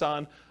 points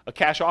on a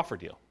cash offer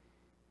deal.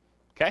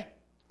 Okay?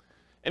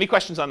 Any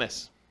questions on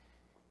this?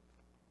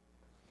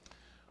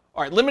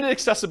 All right, limited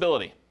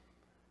accessibility.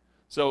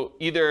 So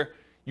either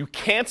you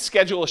can't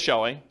schedule a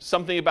showing,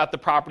 something about the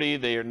property,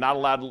 they're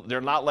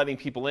not letting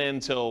people in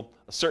until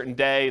a certain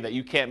day that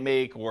you can't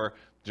make, or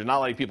they're not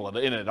letting people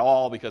in at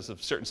all because of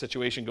a certain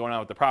situation going on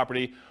with the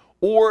property,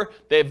 or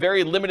they have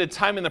very limited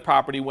time in the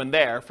property when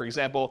there. For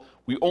example,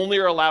 we only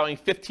are allowing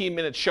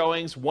 15-minute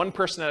showings, one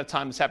person at a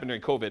time. This happened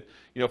during COVID.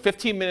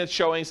 15-minute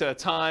showings at a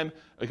time.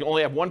 We can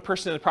only have one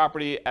person in the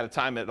property at a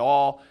time at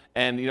all.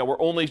 And we're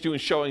only doing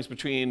showings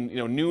between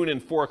noon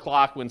and 4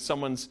 o'clock when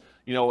someone's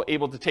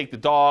able to take the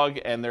dog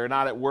and they're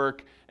not at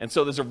work. And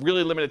so there's a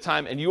really limited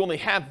time, and you only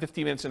have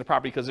 15 minutes in the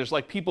property because there's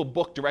like people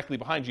booked directly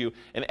behind you,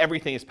 and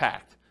everything is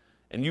packed.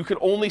 And you can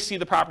only see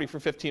the property for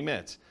 15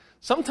 minutes.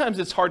 Sometimes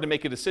it's hard to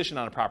make a decision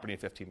on a property in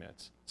 15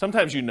 minutes.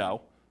 Sometimes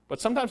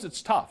but sometimes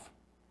it's tough.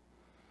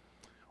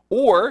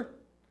 Or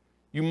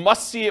you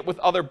must see it with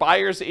other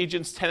buyers,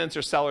 agents, tenants,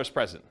 or sellers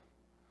present.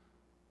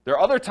 There are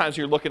other times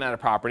you're looking at a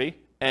property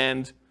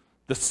and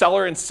the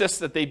seller insists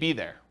that they be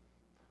there.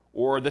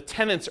 Or the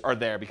tenants are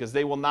there because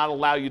they will not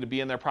allow you to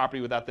be in their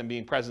property without them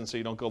being present, so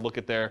you don't go look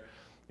at their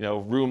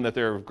room that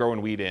they're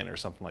growing weed in or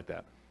something like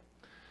that.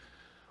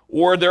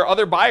 Or there are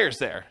other buyers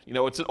there.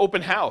 It's an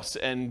open house,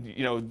 and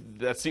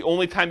that's the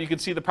only time you can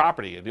see the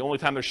property, the only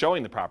time they're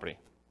showing the property.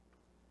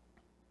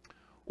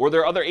 Or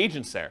there are other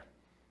agents there.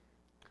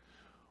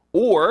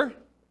 Or,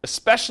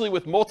 especially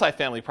with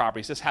multifamily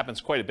properties, this happens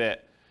quite a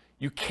bit,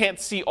 you can't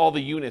see all the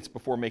units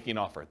before making an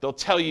offer. They'll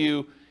tell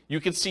you, you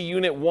can see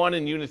unit 1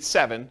 and unit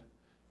 7.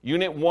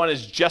 Unit 1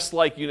 is just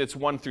like units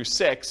 1 through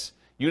 6.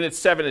 Unit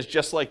 7 is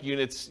just like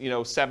units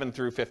 7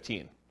 through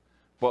 15.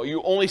 But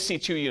you only see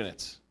 2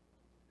 units.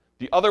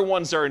 The other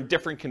ones are in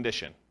different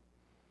condition.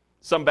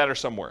 Some better,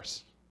 some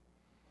worse.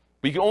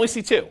 But you can only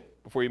see 2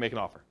 before you make an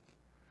offer.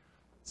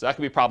 So that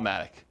can be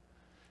problematic.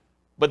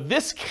 But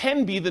this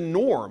can be the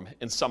norm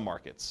in some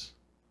markets,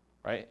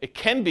 right? It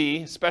can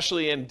be,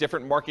 especially in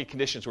different market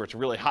conditions where it's a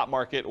really hot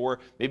market, or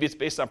maybe it's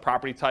based on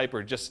property type,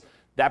 or just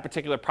that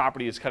particular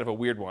property is kind of a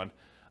weird one.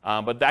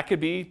 But that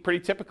could be pretty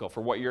typical for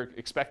what you're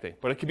expecting.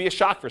 But it could be a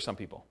shock for some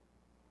people.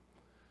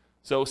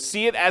 So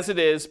see it as it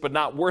is, but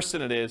not worse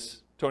than it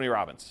is, Tony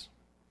Robbins.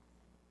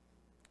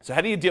 So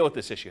how do you deal with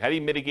this issue? How do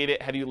you mitigate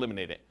it? How do you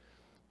eliminate it?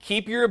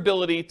 Keep your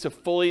ability to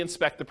fully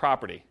inspect the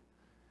property.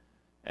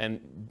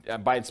 And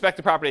by inspect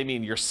the property, I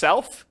mean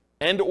yourself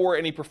and or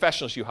any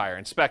professionals you hire,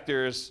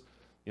 inspectors,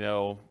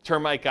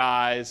 termite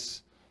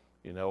guys,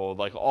 radon,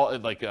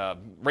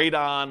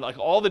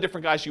 all the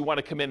different guys you want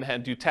to come in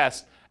and do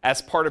tests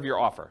as part of your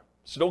offer.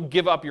 So don't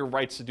give up your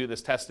rights to do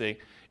this testing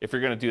if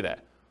you're going to do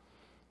that.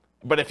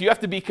 But if you have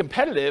to be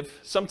competitive,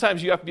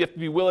 sometimes you have to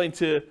be willing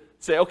to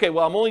say, okay,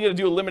 well, I'm only going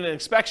to do a limited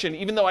inspection,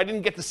 even though I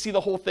didn't get to see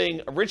the whole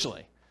thing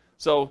originally.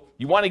 So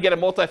you want to get a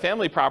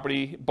multifamily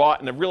property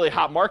bought in a really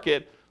hot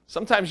market.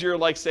 Sometimes you're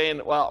like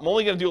saying, well, I'm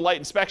only going to do a light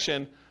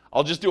inspection.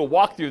 I'll just do a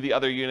walkthrough of the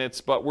other units,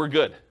 but we're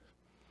good.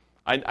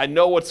 I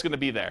know what's going to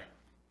be there.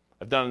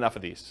 I've done enough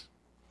of these.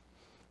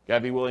 You got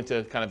to be willing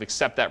to kind of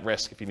accept that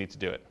risk if you need to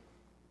do it.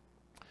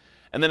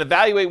 And then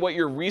evaluate what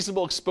your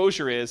reasonable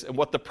exposure is and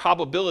what the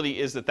probability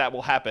is that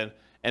will happen,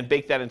 and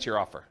bake that into your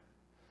offer.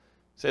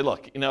 Say,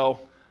 look,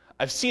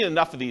 I've seen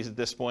enough of these at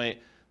this point.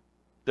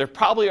 There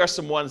probably are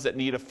some ones that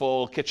need a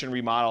full kitchen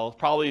remodel,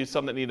 probably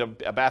some that need a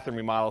bathroom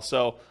remodel.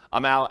 So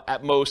I'm out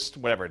at most,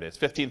 whatever it is,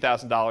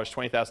 $15,000,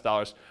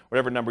 $20,000,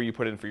 whatever number you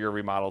put in for your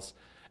remodels.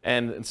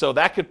 And so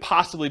that could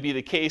possibly be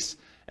the case.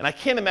 And I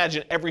can't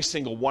imagine every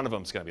single one of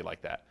them is going to be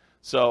like that.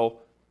 So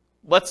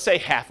let's say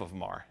half of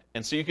them are.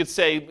 And so you could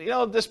say,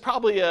 there's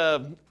probably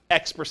a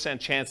X%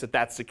 chance that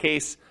that's the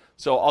case.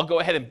 So I'll go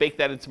ahead and bake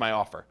that into my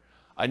offer.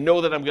 I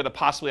know that I'm going to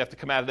possibly have to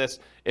come out of this.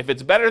 If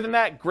it's better than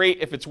that, great.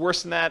 If it's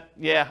worse than that,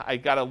 yeah, I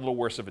got a little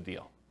worse of a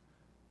deal.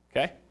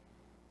 Okay?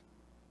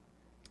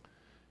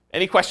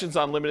 Any questions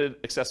on limited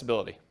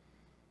accessibility?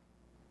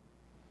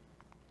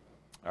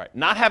 All right,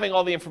 not having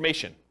all the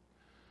information.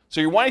 So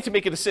you're wanting to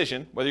make a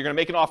decision, whether you're going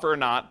to make an offer or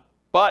not,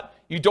 but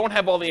you don't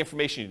have all the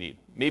information you need.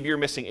 Maybe you're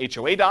missing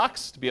HOA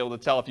docs to be able to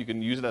tell if you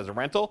can use it as a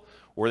rental,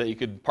 or that you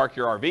could park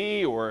your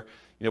RV, or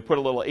put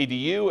a little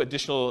ADU,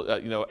 additional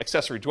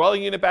accessory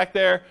dwelling unit back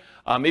there.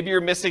 Maybe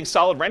you're missing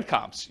solid rent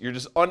comps. You're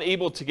just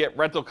unable to get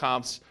rental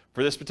comps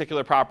for this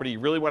particular property. You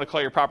really want to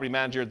call your property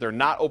manager. They're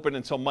not open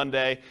until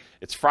Monday.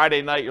 It's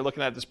Friday night. You're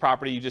looking at this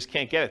property. You just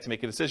can't get it to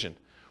make a decision.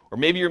 Or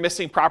maybe you're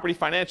missing property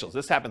financials.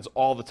 This happens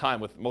all the time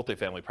with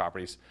multifamily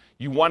properties.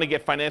 You want to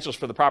get financials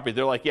for the property.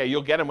 They're like, yeah,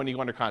 you'll get them when you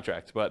go under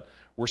contract, but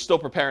we're still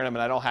preparing them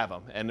and I don't have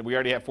them. And we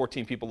already have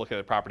 14 people looking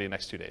at the property in the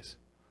next 2 days.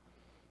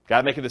 Got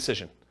to make a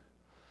decision.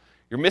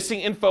 You're missing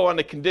info on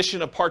the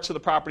condition of parts of the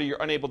property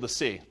you're unable to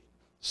see.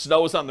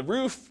 Snow is on the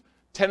roof,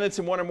 tenants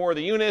in one or more of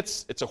the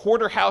units. It's a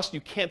hoarder house.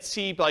 You can't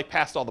see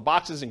past all the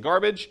boxes and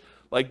garbage.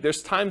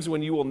 There's times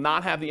when you will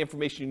not have the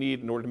information you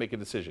need in order to make a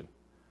decision.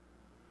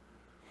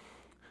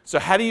 So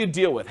how do you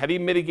deal with, how do you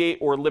mitigate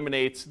or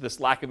eliminate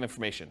this lack of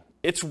information?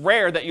 It's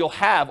rare that you'll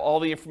have all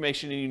the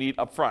information you need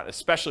up front,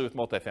 especially with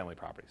multifamily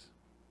properties.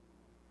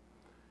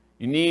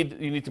 You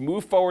need to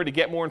move forward to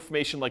get more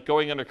information, like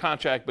going under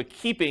contract, but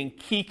keeping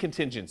key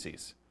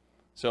contingencies.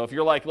 So if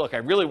you're like, look, I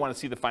really want to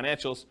see the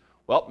financials,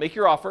 well, make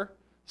your offer,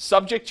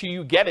 subject to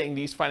you getting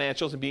these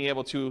financials and being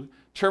able to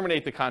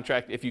terminate the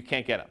contract if you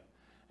can't get them.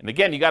 And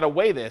again, you got to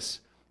weigh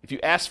this. If you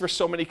ask for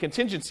so many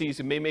contingencies,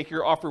 it may make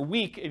your offer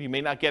weak and you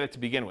may not get it to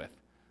begin with.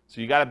 So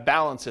you got to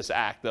balance this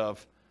act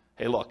of,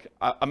 hey, look,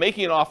 I'm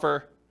making an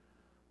offer.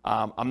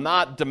 I'm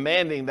not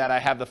demanding that I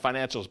have the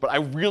financials, but I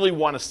really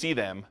want to see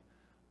them.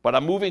 But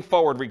I'm moving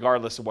forward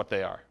regardless of what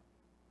they are.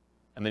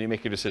 And then you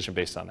make your decision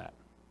based on that.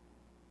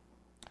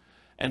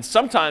 And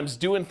sometimes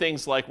doing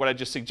things like what I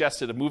just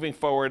suggested of moving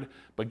forward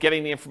but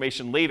getting the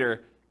information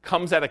later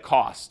comes at a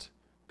cost.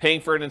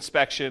 Paying for an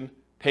inspection,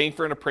 paying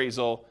for an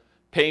appraisal,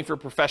 paying for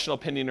professional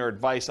opinion or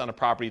advice on a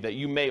property that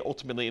you may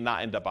ultimately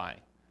not end up buying.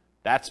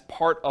 That's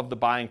part of the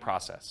buying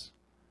process.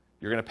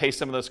 You're going to pay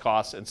some of those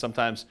costs, and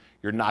sometimes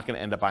you're not going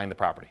to end up buying the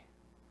property.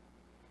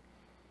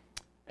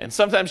 And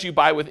sometimes you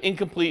buy with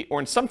incomplete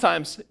or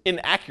sometimes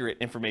inaccurate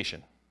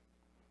information.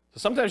 So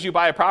sometimes you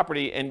buy a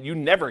property and you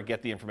never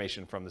get the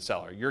information from the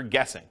seller. You're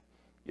guessing.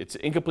 It's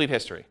incomplete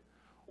history.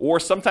 Or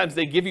sometimes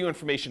they give you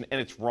information and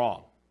it's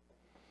wrong.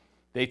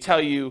 They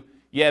tell you,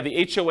 yeah,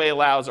 the HOA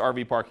allows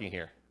RV parking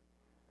here.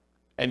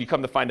 and you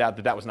come to find out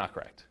that that was not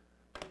correct.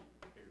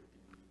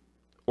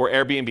 Or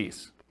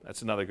Airbnbs.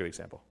 That's another good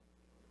example.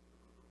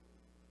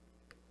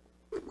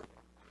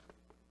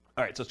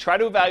 All right, so try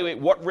to evaluate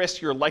what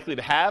risk you're likely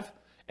to have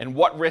and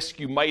what risk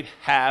you might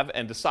have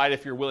and decide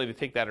if you're willing to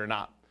take that or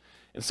not.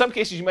 In some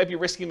cases, you might be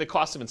risking the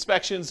cost of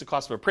inspections, the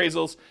cost of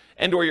appraisals,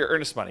 and or your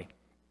earnest money.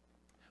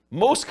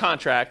 Most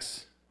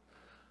contracts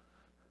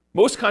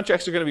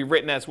are going to be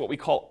written as what we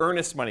call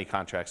earnest money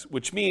contracts,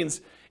 which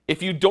means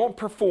if you don't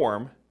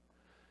perform,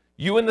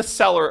 you and the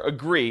seller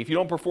agree, if you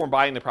don't perform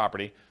buying the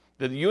property,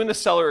 that you and the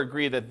seller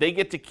agree that they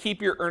get to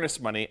keep your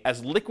earnest money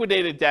as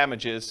liquidated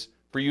damages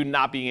for you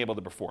not being able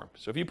to perform.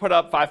 So if you put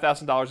up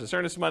 $5,000 as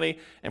earnest money,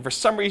 and for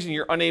some reason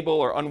you're unable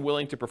or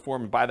unwilling to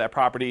perform and buy that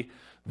property,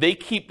 they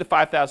keep the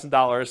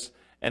 $5,000,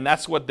 and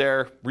that's what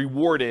their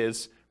reward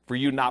is for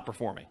you not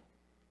performing.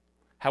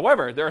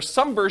 However, there are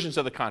some versions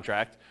of the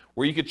contract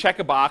where you could check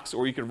a box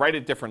or you could write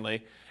it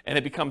differently, and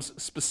it becomes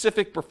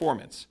specific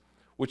performance,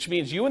 which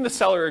means you and the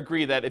seller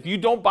agree that if you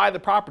don't buy the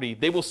property,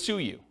 they will sue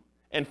you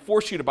and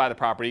force you to buy the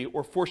property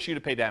or force you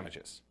to pay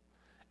damages.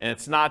 And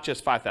it's not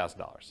just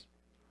 $5,000.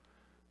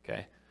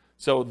 Okay?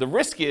 So the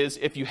risk is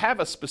if you have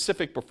a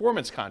specific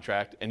performance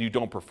contract and you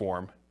don't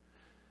perform,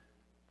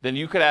 then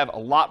you could have a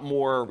lot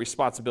more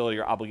responsibility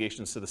or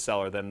obligations to the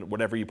seller than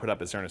whatever you put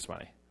up as earnest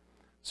money.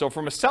 So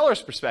from a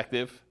seller's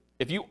perspective,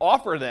 if you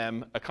offer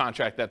them a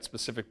contract that's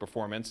specific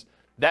performance,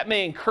 that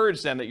may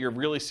encourage them that you're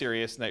really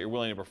serious and that you're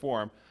willing to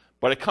perform,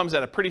 but it comes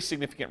at a pretty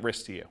significant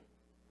risk to you.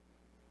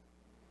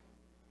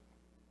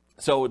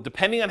 So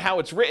depending on how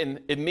it's written,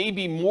 it may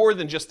be more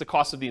than just the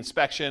cost of the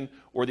inspection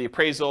or the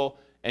appraisal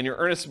and your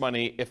earnest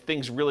money if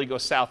things really go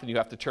south and you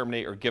have to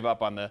terminate or give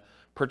up on the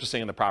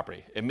purchasing of the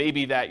property. It may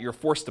be that you're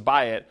forced to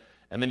buy it,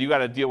 and then you got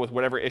to deal with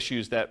whatever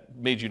issues that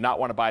made you not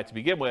want to buy it to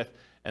begin with,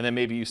 and then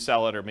maybe you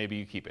sell it or maybe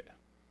you keep it.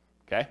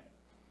 Okay?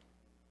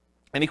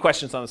 Any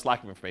questions on this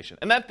lack of information?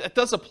 And that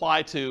does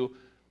apply to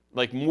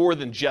like more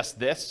than just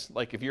this.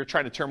 Like if you're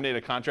trying to terminate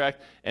a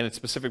contract and it's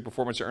specific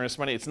performance or earnest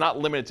money, it's not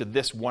limited to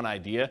this one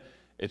idea.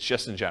 It's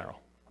just in general.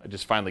 I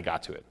just finally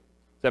got to it.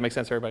 Does that make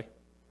sense, everybody?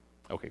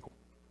 Okay, cool.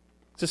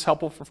 Is this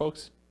helpful for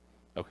folks?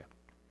 Okay.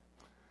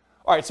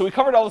 All right, so we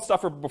covered all the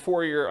stuff for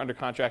before you're under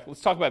contract.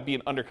 Let's talk about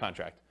being under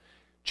contract.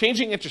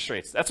 Changing interest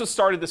rates. That's what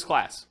started this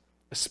class,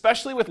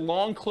 especially with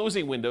long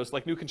closing windows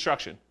like new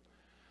construction.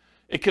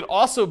 It could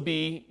also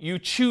be you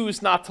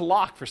choose not to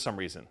lock for some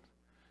reason.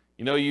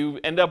 You know, you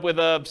end up with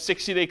a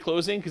 60-day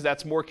closing because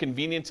that's more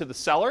convenient to the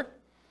seller.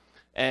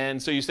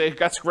 And so you say,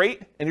 that's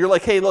great. And you're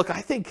like, hey, look,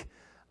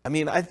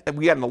 we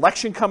got an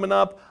election coming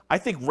up. I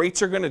think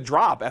rates are going to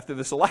drop after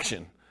this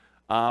election.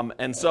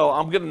 And so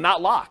I'm going to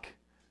not lock.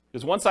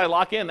 Because once I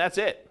lock in, that's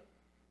it.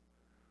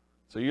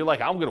 So you're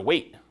like, I'm going to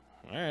wait.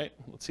 All right,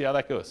 let's see how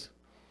that goes.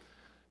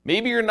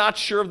 Maybe you're not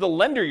sure of the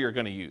lender you're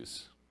going to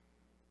use.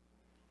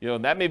 You know,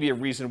 that may be a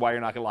reason why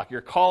you're not going to lock. You're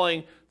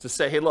calling to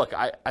say, hey, look,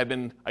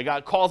 I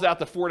got calls out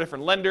to 4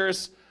 different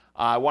lenders.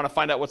 I want to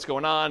find out what's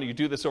going on. You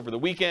do this over the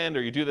weekend,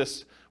 or you do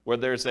this where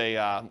there's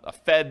a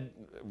Fed,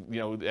 you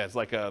know, as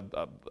like a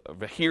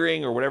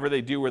hearing or whatever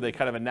they do where they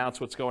kind of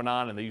announce what's going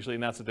on, and they usually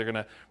announce that they're going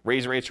to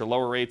raise rates or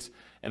lower rates,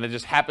 and it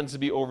just happens to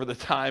be over the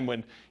time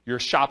when you're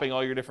shopping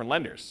all your different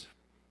lenders.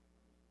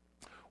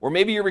 Or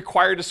maybe you're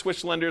required to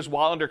switch lenders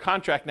while under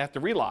contract and have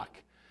to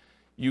relock.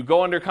 You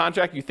go under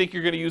contract, you think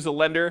you're going to use a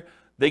lender,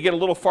 they get a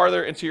little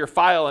farther into your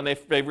file and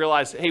they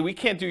realize, hey, we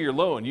can't do your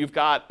loan. You've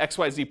got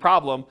XYZ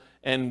problem,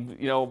 and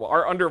you know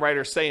our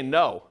underwriter's saying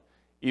no,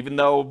 even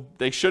though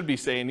they should be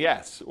saying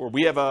yes. Or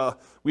we have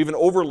an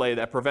overlay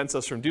that prevents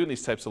us from doing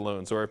these types of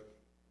loans. Or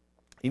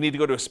you need to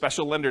go to a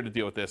special lender to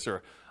deal with this.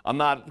 Or I'm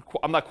not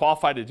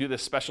qualified to do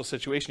this special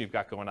situation you've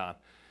got going on.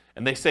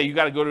 And they say you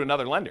got to go to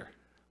another lender.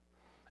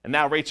 And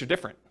now rates are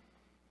different.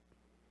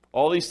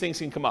 All these things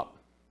can come up.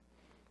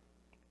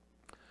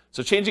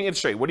 So changing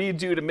interest rate, what do you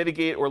do to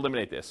mitigate or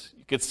eliminate this?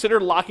 You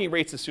consider locking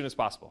rates as soon as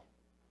possible.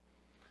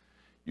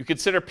 You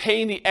consider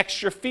paying the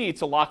extra fee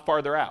to lock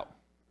farther out.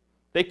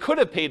 They could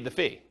have paid the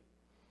fee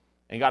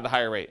and got a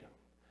higher rate.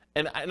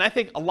 And I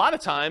think a lot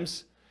of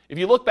times, if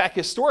you look back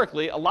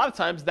historically, a lot of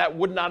times that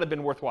would not have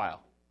been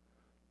worthwhile.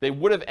 They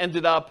would have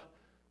ended up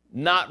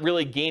not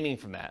really gaining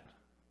from that.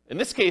 In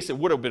this case, it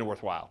would have been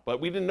worthwhile,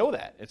 but we didn't know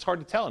that. It's hard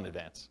to tell in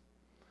advance.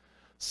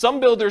 Some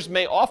builders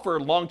may offer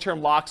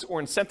long-term locks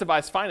or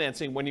incentivized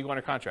financing when you go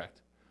under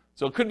contract.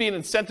 So it could be an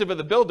incentive of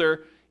the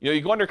builder. You know,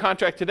 you go under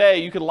contract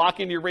today, you can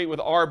lock in your rate with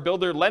our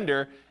builder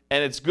lender,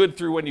 and it's good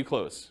through when you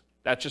close.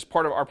 That's just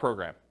part of our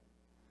program.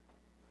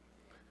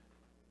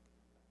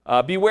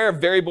 Beware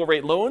of variable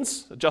rate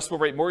loans, adjustable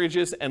rate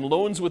mortgages, and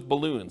loans with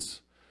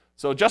balloons.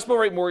 So adjustable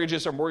rate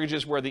mortgages are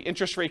mortgages where the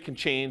interest rate can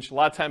change. A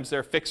lot of times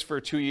they're fixed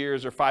for 2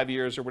 years or 5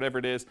 years or whatever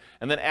it is.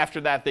 And then after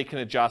that, they can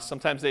adjust.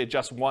 Sometimes they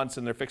adjust once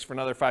and they're fixed for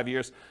another 5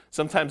 years.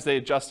 Sometimes they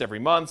adjust every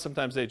month.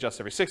 Sometimes they adjust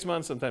every 6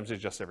 months. Sometimes they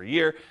adjust every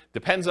year.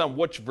 Depends on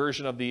which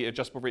version of the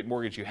adjustable rate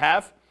mortgage you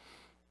have.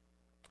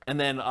 And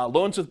then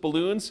loans with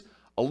balloons.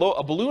 A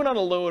balloon on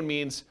a loan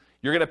means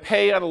you're going to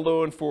pay on a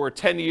loan for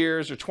 10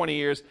 years or 20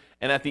 years.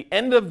 And at the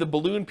end of the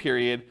balloon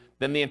period,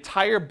 then the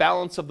entire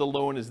balance of the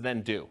loan is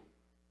then due.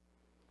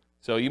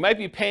 So you might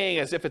be paying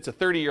as if it's a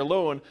 30-year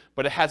loan,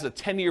 but it has a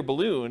 10-year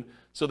balloon,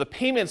 so the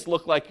payments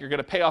look like you're going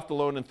to pay off the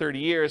loan in 30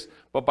 years,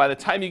 but by the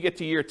time you get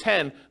to year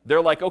 10,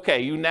 they're like,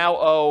 okay, you now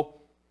owe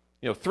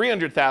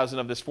 $300,000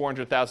 of this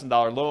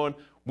 $400,000 loan.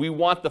 We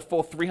want the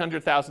full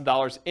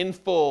 $300,000 in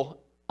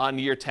full on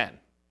year 10.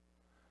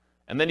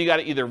 And then you got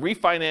to either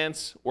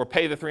refinance or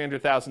pay the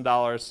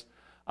 $300,000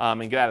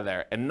 and get out of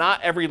there. And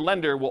not every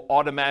lender will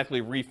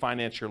automatically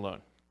refinance your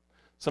loan.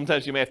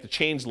 Sometimes you may have to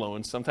change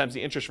loans. Sometimes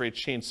the interest rates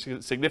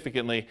change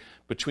significantly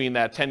between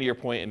that 10-year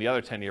point and the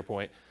other 10-year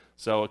point.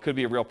 So it could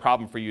be a real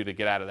problem for you to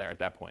get out of there at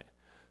that point.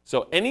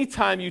 So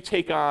anytime you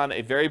take on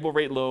a variable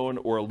rate loan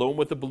or a loan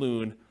with a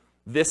balloon,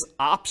 this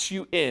opts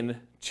you in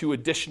to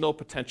additional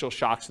potential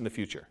shocks in the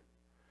future.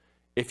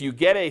 If you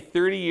get a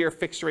 30-year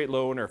fixed rate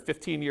loan or a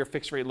 15-year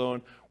fixed rate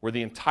loan where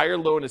the entire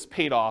loan is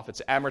paid off,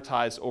 it's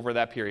amortized over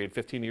that period,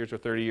 15 years or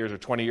 30 years or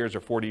 20 years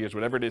or 40 years,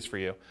 whatever it is for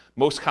you.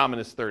 Most common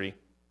is 30.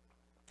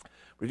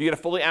 But if you get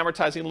a fully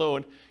amortizing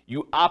loan,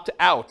 you opt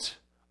out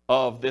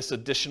of this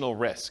additional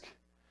risk.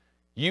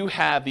 You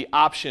have the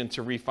option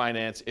to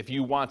refinance if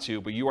you want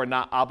to, but you are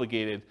not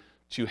obligated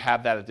to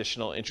have that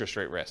additional interest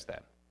rate risk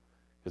then.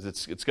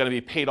 Because it's going to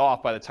be paid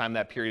off by the time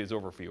that period is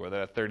over for you, whether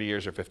that's 30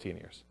 years or 15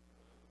 years.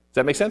 Does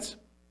that make sense?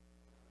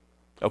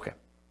 Okay.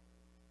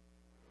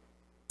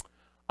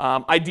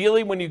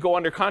 Ideally, when you go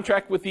under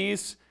contract with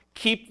these,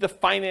 keep the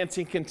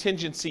financing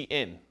contingency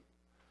in.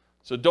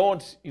 So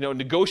don't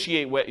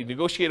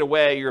negotiate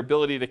away your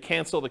ability to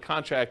cancel the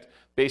contract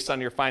based on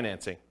your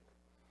financing.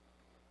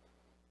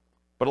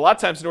 But a lot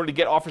of times, in order to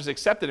get offers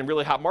accepted in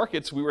really hot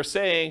markets, we were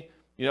saying,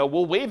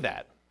 we'll waive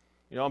that.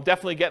 I'm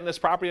definitely getting this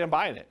property and I'm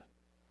buying it.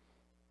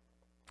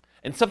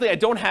 And something I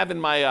don't have in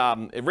my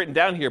written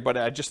down here, but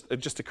it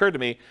just occurred to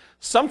me,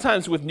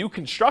 sometimes with new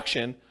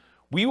construction,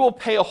 we will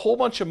pay a whole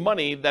bunch of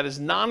money that is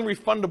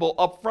non-refundable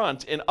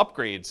upfront in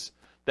upgrades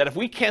that if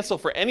we cancel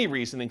for any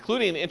reason,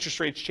 including the interest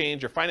rates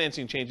change or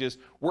financing changes,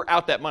 we're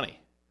out that money.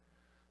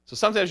 So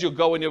sometimes you'll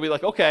go and you'll be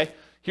like, okay,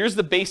 here's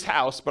the base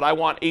house, but I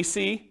want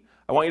AC.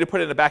 I want you to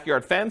put in a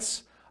backyard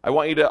fence. I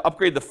want you to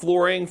upgrade the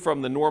flooring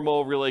from the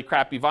normal, really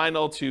crappy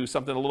vinyl to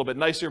something a little bit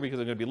nicer because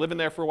I'm going to be living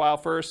there for a while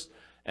first.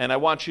 And I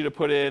want you to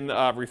put in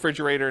a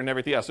refrigerator and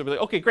everything else. So we'll be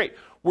like, okay, great.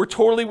 We're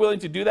totally willing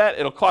to do that.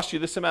 It'll cost you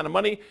this amount of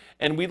money,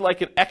 and we'd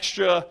like an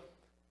extra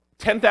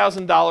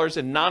 $10,000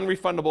 in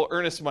non-refundable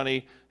earnest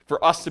money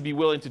for us to be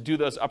willing to do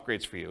those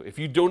upgrades for you. If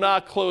you do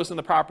not close on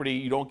the property,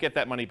 you don't get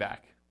that money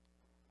back.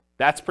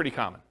 That's pretty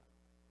common.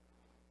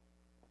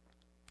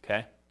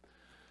 Okay?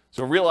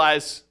 So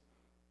realize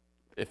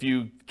if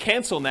you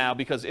cancel now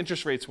because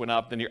interest rates went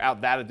up, then you're out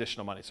that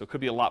additional money. So it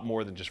could be a lot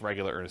more than just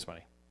regular earnest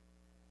money.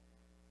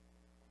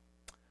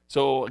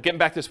 So getting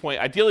back to this point,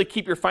 ideally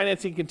keep your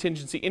financing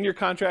contingency in your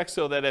contract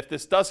so that if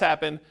this does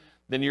happen,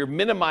 then you're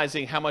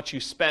minimizing how much you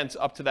spent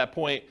up to that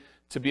point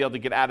to be able to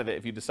get out of it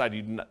if you decide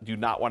you do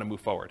not want to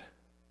move forward.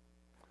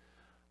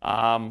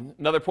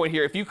 Another point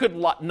here, if you could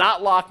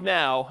not lock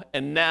now,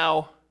 and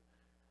now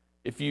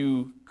if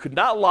you could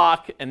not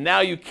lock and now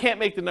you can't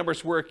make the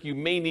numbers work, you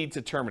may need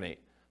to terminate.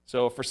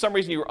 So if for some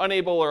reason you were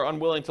unable or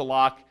unwilling to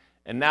lock,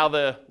 and now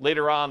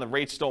later on the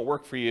rates don't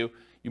work for you,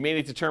 you may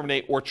need to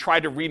terminate or try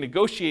to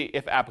renegotiate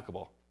if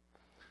applicable.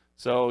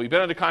 So you've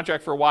been under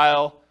contract for a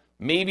while.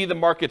 Maybe the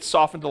market's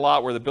softened a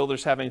lot where the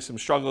builder's having some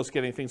struggles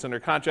getting things under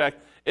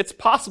contract. It's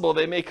possible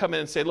they may come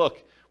in and say,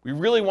 look, we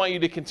really want you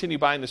to continue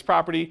buying this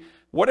property.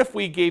 What if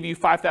we gave you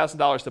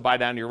 $5,000 to buy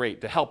down your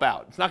rate to help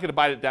out? It's not going to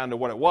buy it down to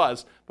what it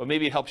was, but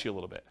maybe it helps you a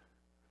little bit.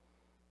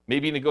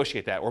 Maybe you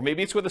negotiate that. Or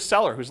maybe it's with a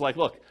seller who's like,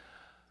 look,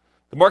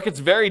 the market's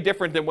very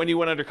different than when you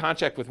went under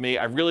contract with me.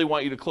 I really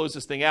want you to close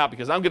this thing out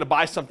because I'm going to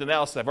buy something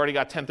else. I've already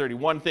got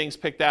 1031 things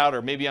picked out,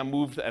 or maybe I'm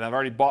moved and I've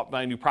already bought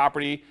my new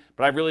property,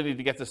 but I really need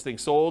to get this thing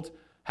sold.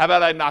 How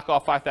about I knock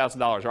off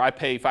 $5,000, or I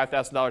pay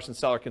 $5,000 in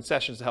seller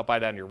concessions to help buy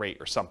down your rate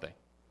or something?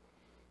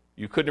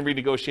 You couldn't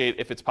renegotiate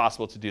if it's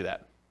possible to do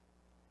that.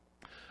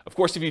 Of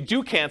course, if you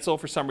do cancel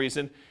for some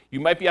reason, you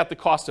might be at the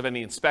cost of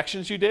any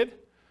inspections you did,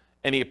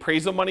 any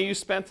appraisal money you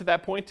spent at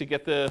that point to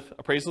get the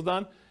appraisal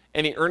done,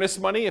 any earnest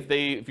money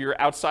if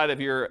you're outside of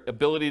your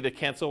ability to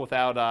cancel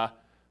without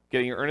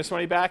getting your earnest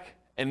money back,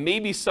 and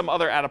maybe some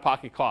other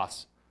out-of-pocket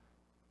costs.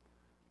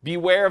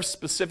 Beware of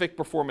specific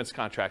performance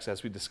contracts,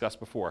 as we discussed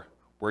before,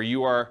 where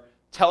you are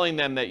telling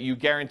them that you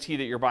guarantee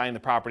that you're buying the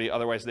property,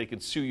 otherwise they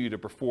could sue you to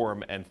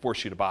perform and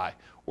force you to buy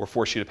or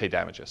force you to pay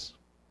damages.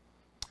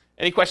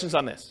 Any questions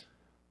on this?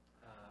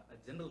 A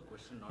general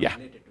question not Yeah.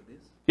 related to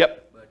this.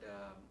 Yep. But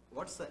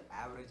what's the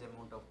average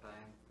amount of time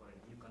for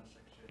a new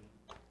construction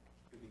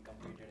to be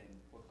completed in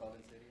Fort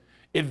Collins area?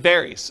 It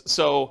varies.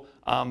 So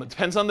it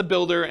depends on the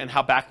builder and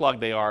how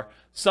backlogged they are.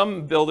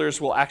 Some builders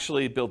will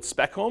actually build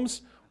spec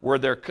homes where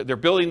they're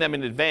building them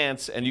in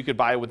advance and you could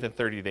buy it within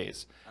 30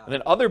 days. And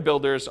then other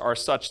builders are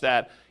such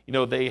that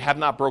they have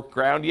not broke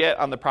ground yet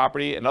on the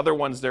property, and other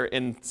ones they're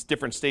in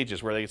different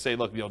stages where they say,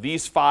 look,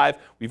 these 5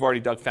 we've already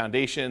dug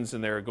foundations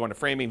and they're going to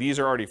framing. These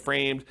are already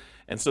framed,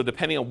 and so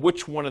depending on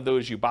which one of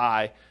those you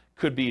buy,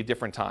 could be a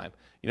different time.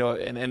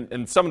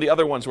 and some of the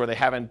other ones where they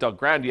haven't dug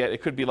ground yet,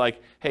 it could be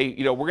like, hey,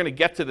 we're going to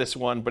get to this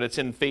one, but it's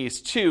in phase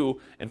 2,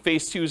 and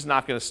phase 2 is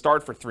not going to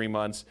start for 3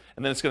 months,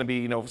 and then it's going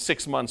to be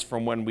 6 months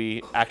from when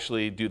we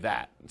actually do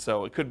that.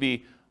 So it could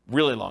be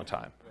really long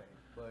time.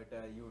 Right,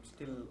 but you would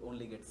still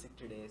only get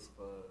 60 days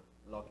for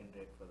lock-in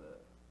rate for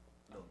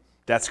the loans.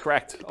 That's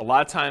correct. A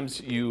lot of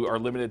times you are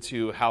limited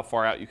to how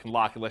far out you can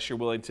lock unless you're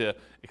willing to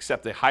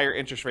accept a higher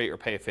interest rate or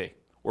pay a fee,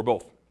 or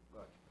both.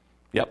 Got it.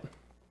 Yep.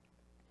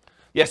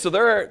 Yeah, so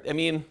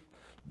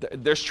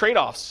there's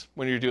trade-offs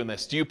when you're doing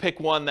this. Do you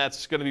pick one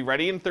that's going to be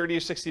ready in 30 or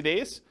 60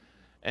 days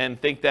and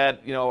think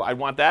that, I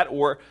want that?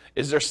 Or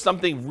is there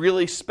something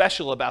really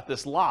special about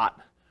this lot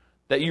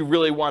that you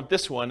really want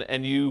this one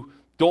and you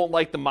don't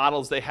like the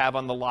models they have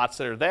on the lots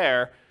that are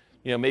there?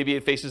 Maybe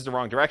it faces the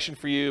wrong direction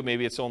for you.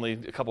 Maybe it's only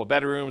a couple of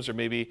bedrooms, or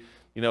maybe,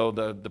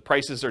 the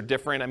prices are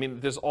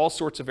different. There's all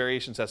sorts of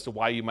variations as to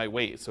why you might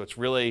wait. So it's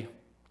really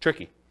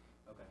tricky.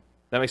 Okay.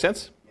 That make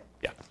sense?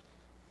 Yeah.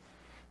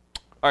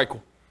 All right,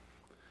 cool.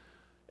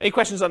 Any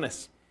questions on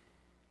this?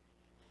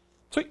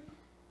 Sweet.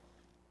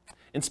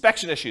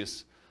 Inspection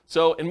issues.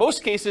 So in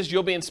most cases,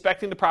 you'll be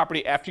inspecting the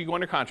property after you go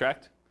under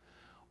contract,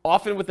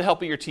 often with the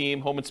help of your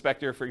team, home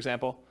inspector, for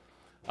example.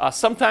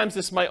 Sometimes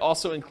this might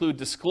also include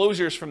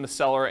disclosures from the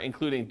seller,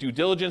 including due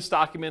diligence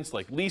documents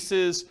like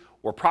leases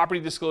or property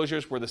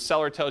disclosures where the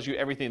seller tells you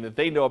everything that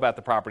they know about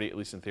the property, at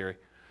least in theory.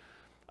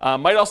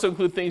 Might also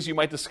include things you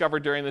might discover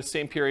during the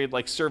same period,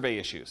 like survey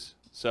issues.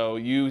 So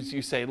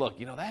you say, look,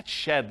 that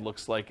shed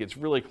looks like it's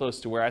really close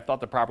to where I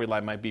thought the property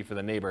line might be for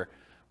the neighbor.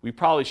 We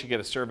probably should get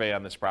a survey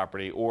on this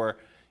property. Or,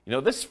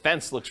 this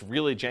fence looks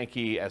really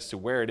janky as to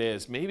where it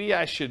is. Maybe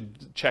I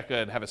should check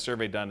and have a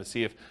survey done to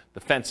see if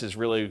the fence is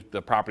really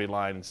the property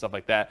line and stuff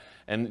like that.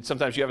 And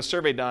sometimes you have a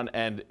survey done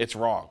and it's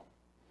wrong.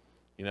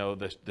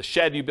 The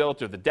shed you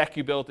built or the deck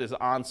you built is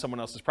on someone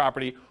else's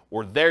property,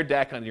 or their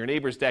deck on your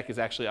neighbor's deck is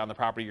actually on the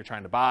property you're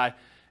trying to buy,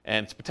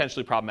 and it's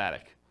potentially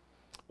problematic.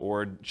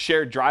 Or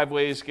shared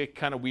driveways get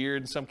kind of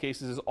weird in some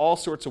cases. There's all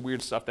sorts of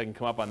weird stuff that can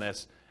come up on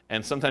this,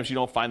 and sometimes you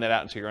don't find that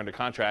out until you're under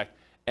contract.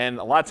 And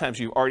a lot of times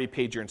you've already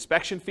paid your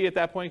inspection fee at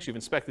that point, because you've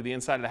inspected the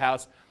inside of the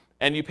house,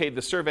 and you paid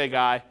the survey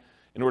guy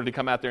in order to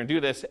come out there and do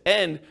this,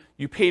 and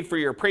you paid for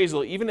your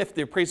appraisal, even if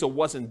the appraisal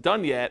wasn't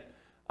done yet,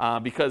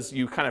 because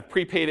you kind of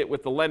prepaid it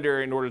with the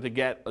lender in order to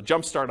get a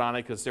jump start on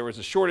it, because there was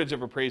a shortage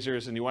of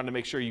appraisers and you wanted to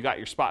make sure you got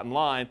your spot in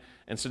line.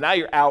 And so now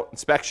you're out,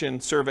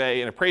 inspection,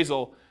 survey, and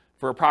appraisal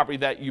for a property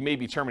that you may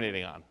be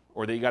terminating on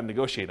or that you got to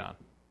negotiate on.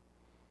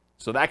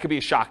 So that could be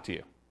a shock to you.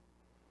 You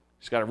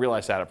just got to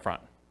realize that up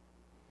front.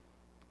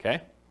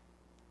 Okay?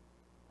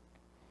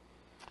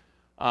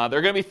 There are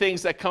going to be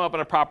things that come up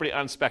on a property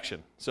on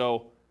inspection.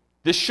 So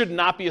this should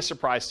not be a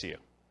surprise to you.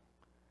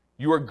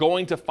 You are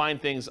going to find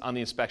things on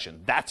the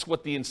inspection. That's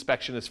what the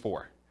inspection is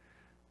for.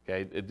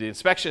 Okay? The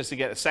inspection is to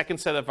get a second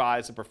set of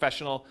eyes, a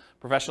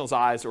professional's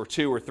eyes, or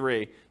 2 or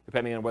 3,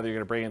 depending on whether you're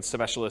going to bring in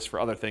specialists for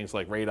other things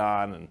like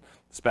radon and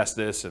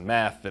asbestos and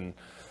meth and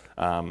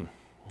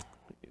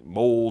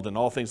mold and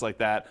all things like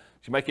that.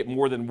 So you might get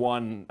more than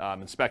one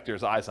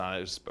inspector's eyes on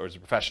it or as a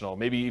professional.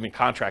 Maybe even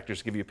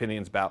contractors give you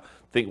opinions about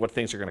what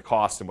things are going to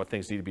cost and what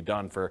things need to be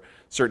done for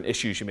certain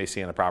issues you may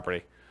see on the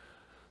property.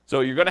 So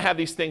you're going to have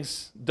these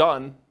things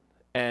done,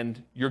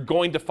 and you're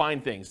going to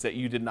find things that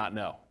you did not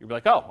know. You'll be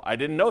like, oh, I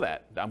didn't know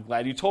that. I'm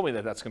glad you told me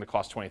that that's going to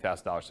cost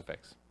 $20,000 to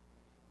fix.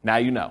 Now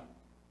you know.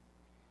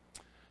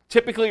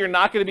 Typically, you're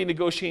not going to be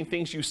negotiating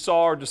things you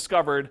saw or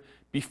discovered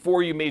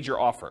before you made your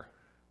offer.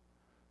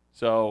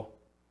 So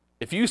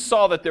if you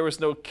saw that there was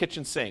no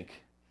kitchen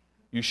sink,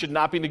 you should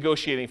not be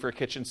negotiating for a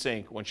kitchen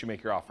sink once you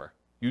make your offer.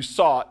 You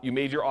saw it, you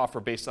made your offer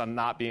based on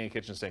not being a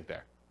kitchen sink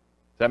there.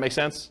 Does that make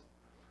sense?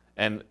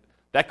 And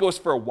that goes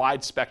for a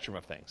wide spectrum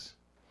of things.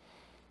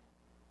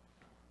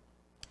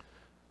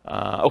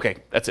 Okay,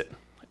 that's it.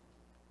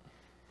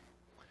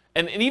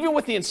 And even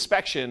with the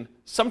inspection,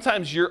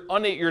 sometimes your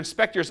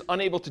inspector is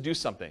unable to do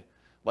something.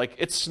 Like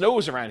it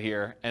snows around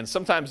here, and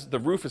sometimes the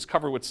roof is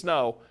covered with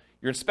snow.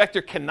 Your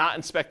inspector cannot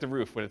inspect the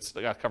roof when it's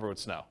got covered with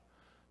snow.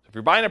 So if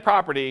you're buying a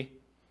property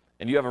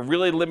and you have a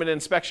really limited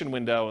inspection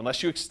window,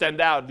 unless you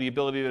extend out the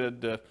ability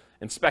to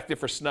inspect it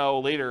for snow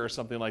later or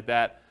something like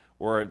that,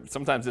 or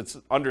sometimes it's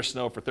under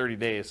snow for 30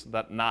 days,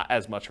 not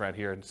as much around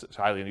here, it's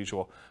highly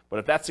unusual. But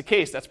if that's the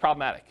case, that's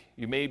problematic.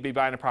 You may be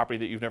buying a property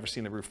that you've never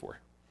seen the roof for.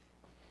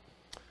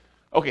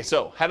 Okay,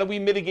 so how do we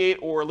mitigate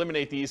or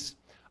eliminate these?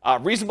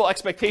 Reasonable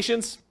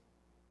expectations.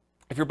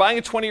 If you're buying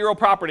a 20-year-old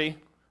property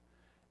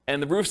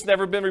and the roof's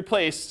never been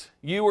replaced,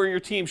 you or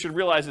your team should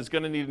realize it's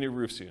going to need a new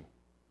roof soon.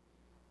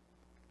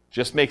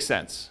 Just makes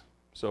sense.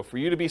 So for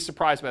you to be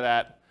surprised by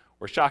that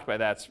or shocked by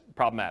that's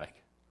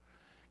problematic.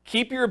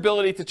 Keep your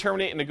ability to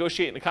terminate and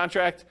negotiate in a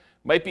contract.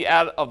 Might be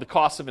out of the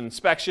cost of an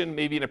inspection,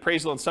 maybe an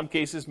appraisal in some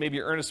cases, maybe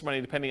your earnest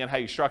money depending on how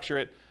you structure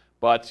it.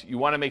 But you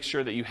want to make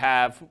sure that you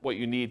have what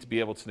you need to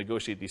be able to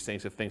negotiate these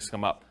things if things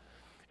come up.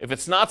 If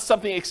it's not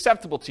something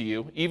acceptable to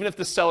you, even if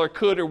the seller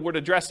could or would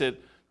address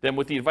it, then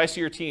with the advice of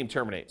your team,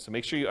 terminate. So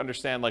make sure you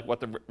understand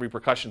what the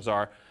repercussions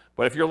are.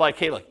 But if you're like,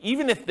 hey, look,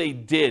 even if they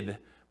did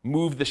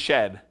move the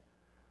shed,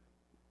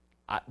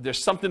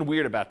 there's something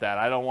weird about that.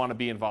 I don't want to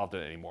be involved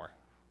in it anymore,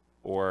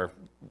 or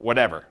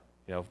whatever.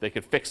 If they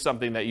could fix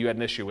something that you had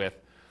an issue with,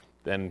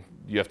 then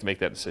you have to make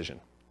that decision.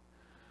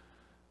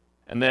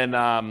 And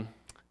then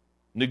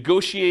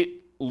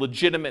negotiate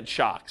legitimate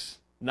shocks,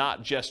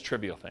 not just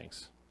trivial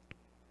things.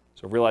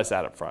 So realize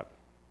that up front.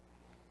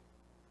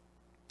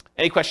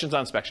 Any questions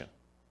on inspection?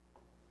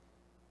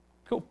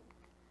 Cool.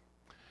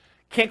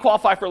 Can't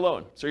qualify for a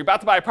loan. So you're about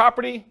to buy a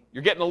property,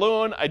 you're getting a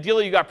loan.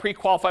 Ideally, you got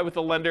pre-qualified with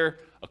a lender,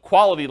 a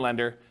quality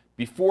lender,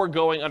 before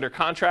going under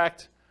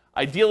contract.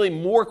 Ideally,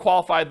 more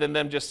qualified than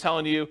them just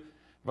telling you,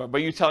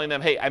 but you telling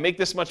them, hey, I make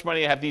this much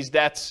money, I have these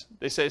debts.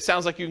 They say, it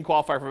sounds like you can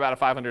qualify for about a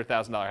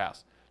 $500,000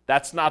 house.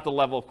 That's not the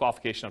level of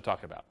qualification I'm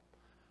talking about.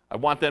 I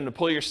want them to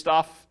pull your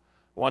stuff.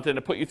 I want them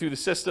to put you through the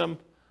system.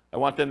 I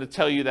want them to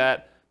tell you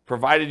that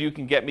provided you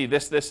can get me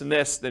this, this, and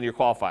this, then you're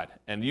qualified.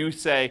 And you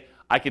say,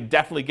 I could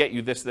definitely get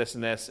you this, this,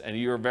 and this, and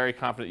you're very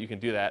confident you can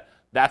do that.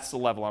 That's the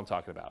level I'm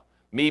talking about.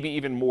 Maybe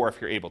even more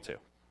if you're able to.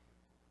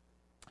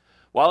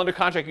 While under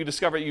contract, you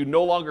discover you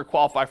no longer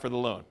qualify for the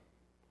loan.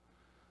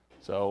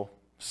 So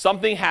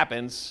something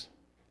happens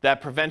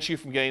that prevents you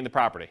from getting the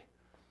property.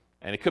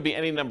 And it could be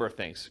any number of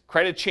things.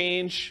 Credit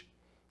change,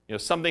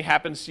 something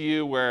happens to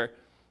you where,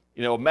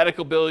 a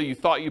medical bill you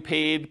thought you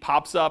paid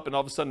pops up and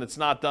all of a sudden it's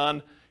not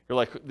done. You're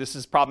like, this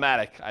is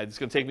problematic. It's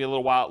going to take me a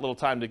little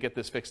time to get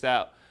this fixed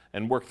out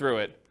and work through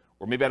it.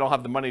 Or maybe I don't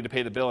have the money to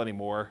pay the bill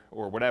anymore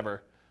or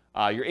whatever.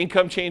 Your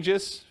income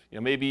changes.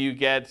 Maybe you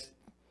get,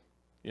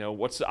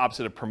 what's the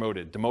opposite of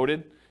promoted?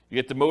 Demoted. You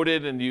get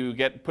demoted and you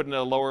get put in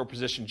a lower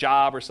position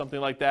job or something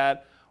like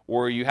that.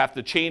 Or you have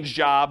to change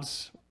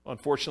jobs.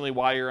 Unfortunately,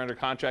 while you're under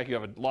contract, you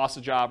have a loss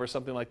of job or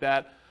something like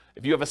that.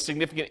 If you have a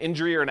significant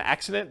injury or an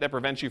accident that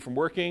prevents you from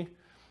working,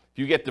 if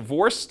you get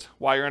divorced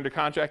while you're under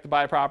contract to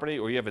buy a property,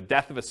 or you have a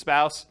death of a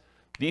spouse,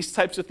 these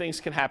types of things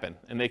can happen,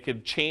 and they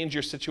could change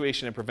your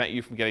situation and prevent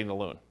you from getting the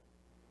loan.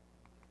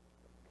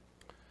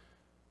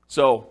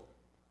 So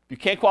if you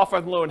can't qualify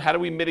for the loan, how do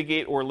we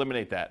mitigate or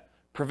eliminate that?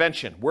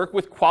 Prevention. Work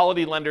with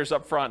quality lenders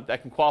up front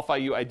that can qualify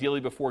you ideally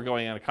before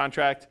going on a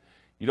contract.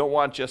 You don't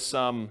want just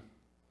some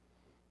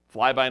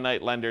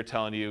fly-by-night lender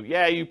telling you,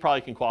 yeah, you probably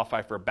can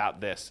qualify for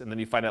about this, and then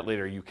you find out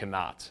later you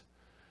cannot.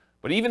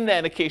 But even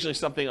then, occasionally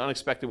something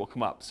unexpected will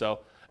come up. So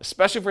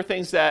especially for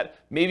things that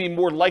may be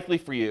more likely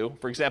for you,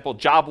 for example,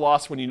 job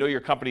loss when you know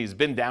your company has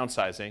been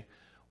downsizing,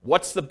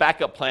 what's the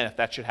backup plan if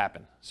that should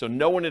happen? So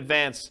know in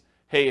advance,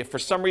 hey, if for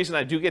some reason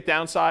I do get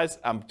downsized,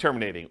 I'm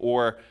terminating.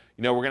 Or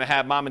we're going to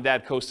have mom and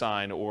dad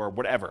co-sign or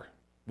whatever.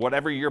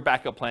 Whatever your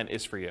backup plan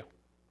is for you.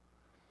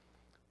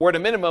 Or at a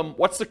minimum,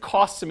 what's the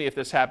cost to me if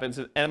this happens,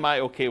 and am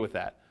I okay with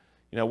that?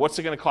 What's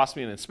it going to cost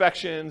me in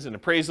inspections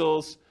and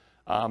appraisals?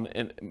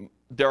 And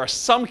there are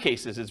some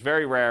cases, it's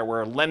very rare,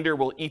 where a lender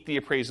will eat the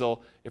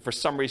appraisal if for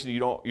some reason you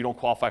don't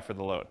qualify for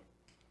the loan.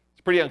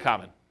 It's pretty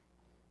uncommon,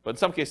 but in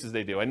some cases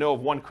they do. I know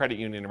of one credit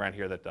union around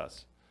here that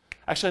does.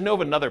 Actually, I know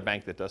of another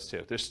bank that does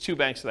too. There's 2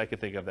 banks that I could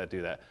think of that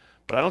do that,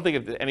 but I don't think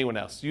of anyone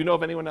else. Do you know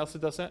of anyone else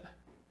that does that?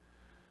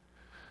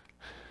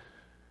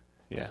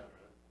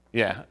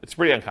 Yeah, it's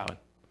pretty uncommon.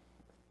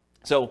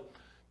 So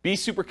be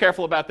super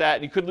careful about that,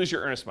 and you could lose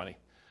your earnest money.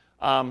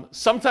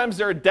 Sometimes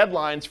there are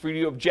deadlines for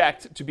you to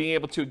object to being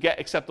able to get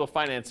acceptable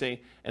financing,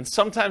 and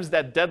sometimes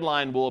that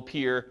deadline will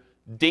appear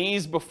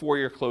days before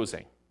your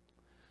closing.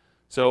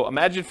 So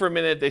imagine for a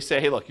minute they say,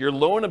 hey, look, your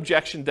loan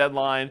objection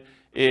deadline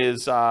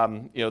is the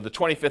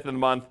 25th of the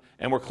month,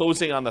 and we're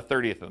closing on the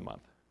 30th of the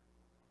month.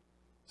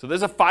 So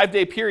there's a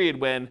 5-day period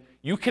when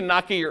you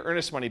cannot get your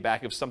earnest money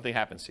back if something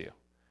happens to you.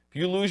 If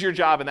you lose your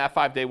job in that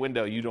 5-day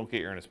window, you don't get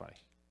your earnest money.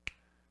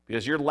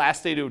 Because your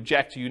last day to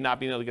object to you not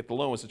being able to get the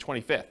loan was the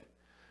 25th.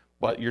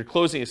 But your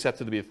closing is set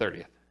to be the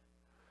 30th.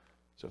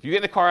 So if you get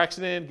in a car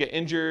accident, get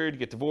injured,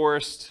 get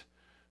divorced,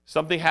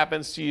 something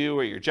happens to you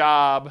or your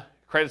job,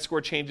 credit score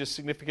changes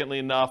significantly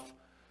enough,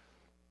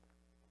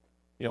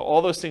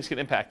 all those things can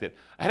impact it.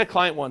 I had a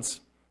client once,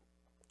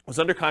 was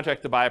under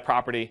contract to buy a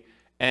property,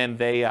 and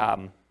they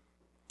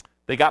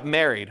got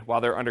married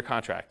while they were under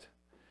contract.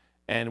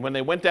 And when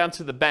they went down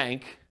to the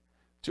bank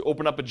to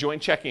open up a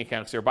joint checking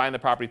account, because they were buying the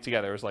property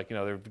together, it was like,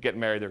 they're getting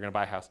married, they're going to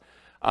buy a house.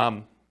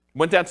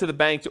 Went down to the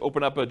bank to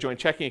open up a joint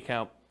checking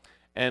account,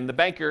 and the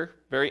banker,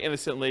 very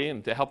innocently,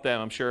 and to help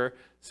them, I'm sure,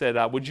 said,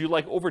 would you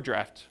like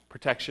overdraft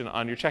protection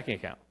on your checking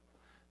account?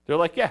 They're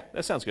like, yeah,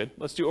 that sounds good.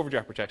 Let's do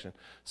overdraft protection.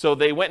 So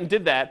they went and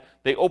did that.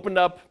 They opened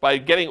up, by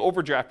getting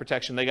overdraft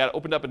protection, they got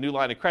opened up a new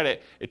line of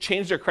credit. It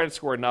changed their credit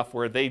score enough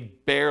where they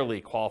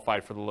barely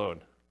qualified for the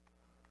loan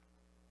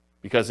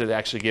because it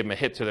actually gave them a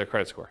hit to their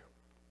credit score.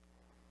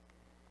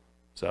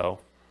 So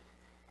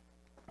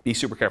be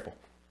super careful.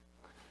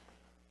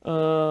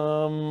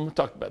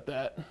 Talked about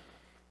that.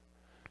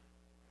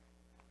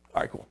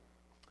 All right, cool.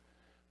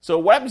 So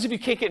what happens if you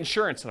can't get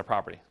insurance on a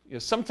property?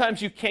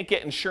 Sometimes you can't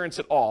get insurance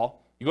at all.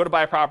 You go to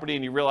buy a property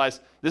and you realize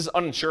this is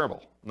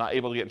uninsurable, not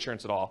able to get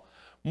insurance at all.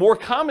 More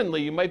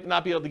commonly, you might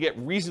not be able to get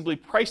reasonably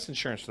priced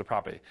insurance for the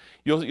property.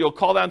 You'll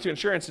call down to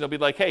insurance and they'll be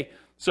like, hey,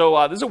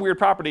 so this is a weird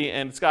property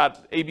and it's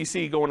got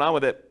ABC going on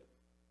with it.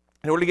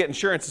 in order to get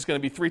insurance, it's going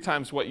to be 3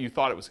 times what you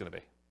thought it was going to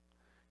be.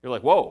 You're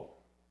like, whoa,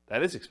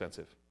 that is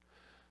expensive.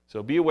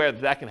 So be aware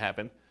that that can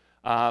happen.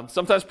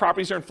 Sometimes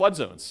properties are in flood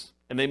zones,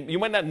 and you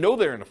might not know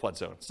they're in a flood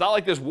zone. It's not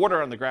like there's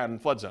water on the ground in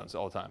flood zones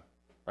all the time,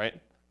 right?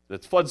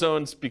 It's flood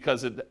zones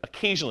because it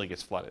occasionally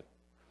gets flooded.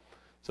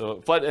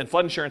 So flood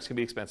insurance can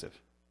be expensive.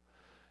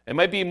 It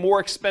might be more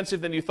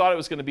expensive than you thought it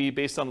was going to be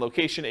based on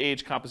location,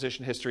 age,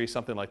 composition, history,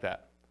 something like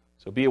that.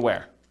 So be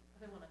aware.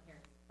 Other one on here,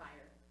 fire.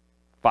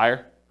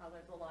 Fire?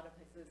 There's a lot of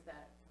places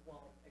that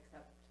won't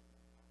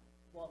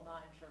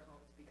not insure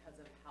homes because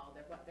of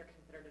what they're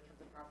considered in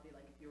terms of property.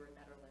 Like if you were in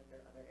Netherlands or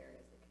other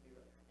areas, it can be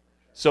really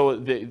hard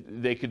to insure.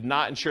 So they could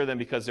not insure them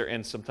because they're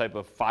in some type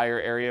of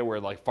fire area where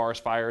like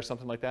forest fire or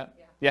something like that?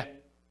 Yeah.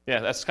 Yeah,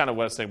 that's kind of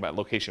what I was thinking about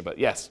location, but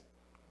yes.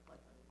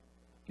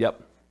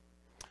 Yep.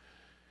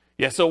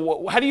 Yeah,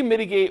 so how do you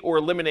mitigate or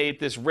eliminate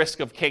this risk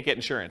of can't get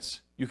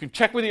insurance? You can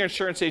check with your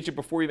insurance agent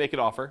before you make an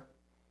offer.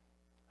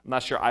 I'm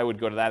not sure I would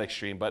go to that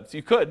extreme, but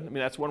you could. I mean,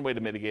 that's one way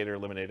to mitigate or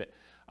eliminate it.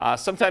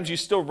 Sometimes you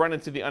still run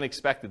into the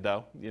unexpected,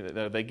 though.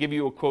 They give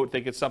you a quote,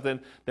 think it's something,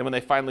 then when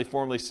they finally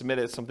formally submit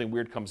it, something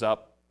weird comes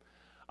up.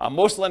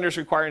 Most lenders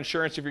require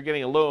insurance if you're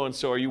getting a loan,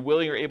 so are you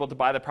willing or able to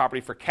buy the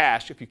property for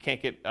cash if you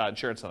can't get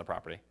insurance on the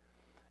property?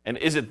 And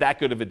is it that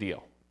good of a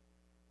deal?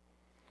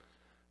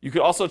 You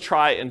could also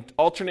try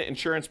alternate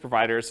insurance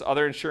providers,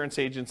 other insurance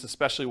agents,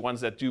 especially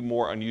ones that do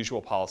more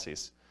unusual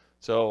policies.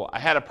 So I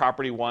had a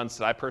property once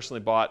that I personally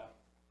bought,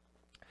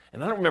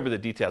 and I don't remember the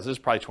details. This was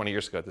probably 20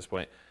 years ago at this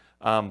point.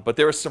 But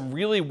there was some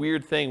really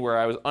weird thing where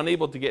I was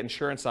unable to get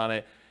insurance on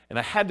it, and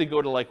I had to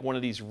go to like one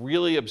of these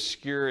really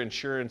obscure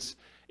insurance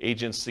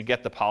agents to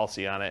get the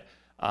policy on it.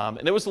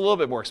 And it was a little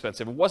bit more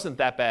expensive. It wasn't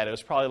that bad. It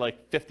was probably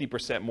like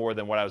 50% more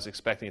than what I was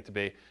expecting it to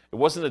be. It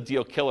wasn't a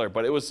deal killer,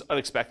 but it was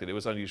unexpected. It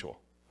was unusual.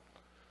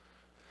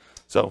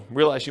 So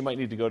realize you might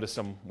need to go to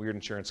some weird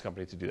insurance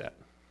company to do that.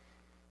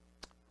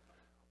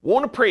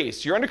 Won't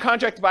appraise. You're under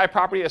contract to buy a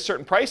property at a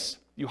certain price.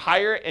 You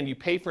hire and you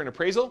pay for an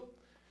appraisal.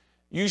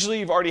 Usually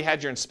you've already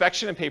had your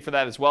inspection and pay for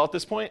that as well at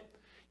this point.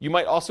 You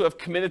might also have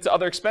committed to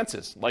other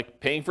expenses, like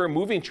paying for a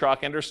moving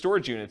truck and or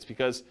storage units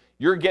because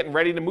you're getting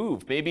ready to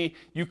move. Maybe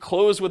you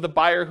close with a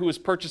buyer who is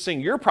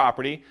purchasing your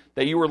property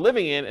that you were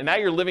living in, and now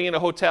you're living in a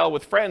hotel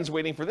with friends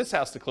waiting for this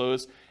house to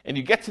close, and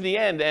you get to the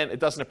end and it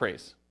doesn't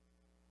appraise.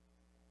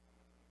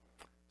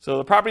 So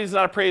the property is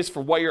not appraised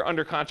for what you're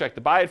under contract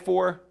to buy it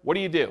for. What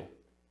do?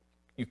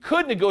 You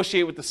could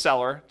negotiate with the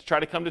seller to try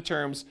to come to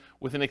terms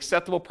with an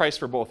acceptable price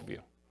for both of you.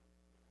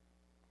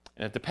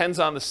 And it depends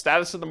on the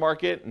status of the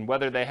market and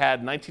whether they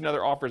had 19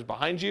 other offers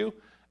behind you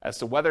as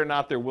to whether or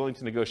not they're willing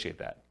to negotiate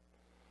that.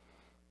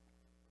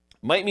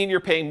 Might mean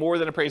you're paying more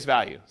than appraised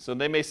value. So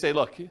they may say,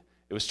 look, it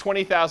was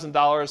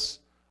 $20,000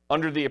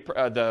 under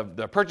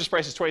the purchase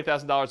price is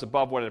 $20,000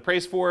 above what it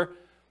appraised for.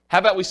 How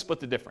about we split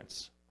the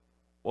difference?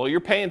 Well,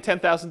 you're paying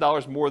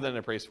 $10,000 more than it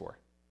appraised for.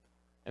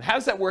 And how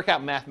does that work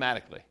out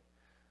mathematically,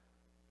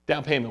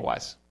 down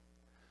payment-wise?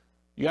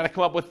 You got to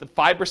come up with the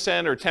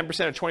 5% or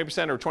 10% or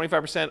 20% or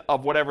 25%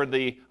 of whatever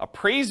the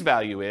appraised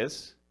value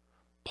is,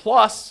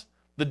 plus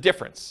the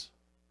difference.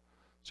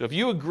 So if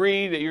you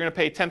agree that you're going to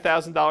pay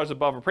 $10,000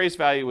 above appraised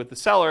value with the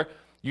seller,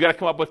 you got to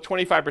come up with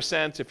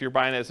 25%, if you're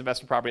buying it as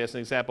investment property as an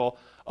example,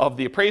 of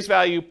the appraised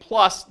value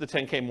plus the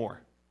 $10K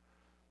more.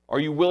 Are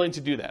you willing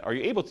to do that? Are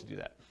you able to do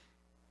that?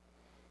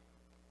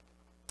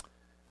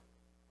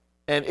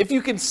 And if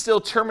you can still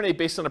terminate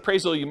based on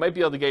appraisal, you might be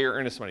able to get your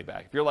earnest money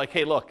back. If you're like,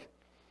 hey, look,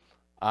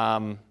 I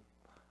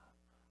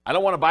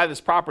don't want to buy this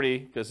property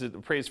because it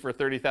appraised for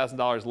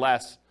 $30,000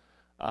 less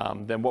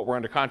than what we're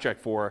under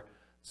contract for,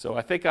 so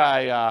I think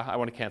I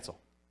want to cancel.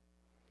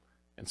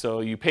 And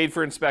so you paid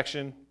for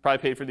inspection, probably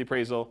paid for the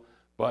appraisal,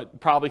 but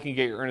probably can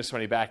get your earnest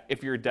money back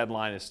if your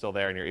deadline is still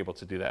there and you're able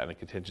to do that in a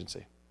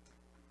contingency.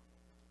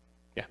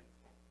 Yeah?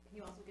 Can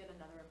you also get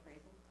another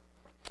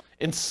appraisal?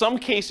 In some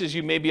cases,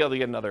 you may be able to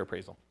get another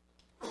appraisal.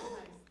 Sometimes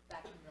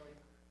that can really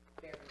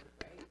vary,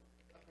 right?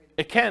 Appraisal.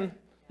 It can.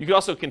 You could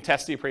also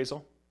contest the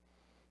appraisal.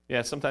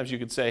 Yeah, sometimes you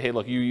could say, hey,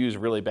 look, you use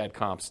really bad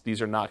comps.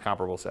 These are not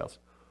comparable sales.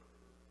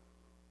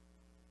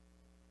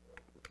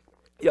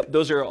 Yep,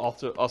 those are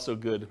also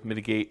good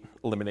mitigate,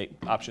 eliminate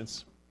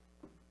options.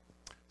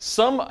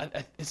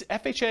 Is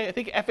FHA? I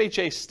think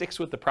FHA sticks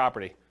with the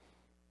property.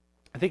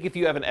 I think if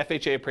you have an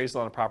FHA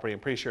appraisal on a property, I'm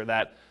pretty sure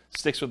that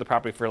sticks with the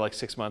property for like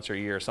 6 months or a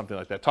year or something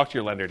like that. Talk to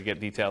your lender to get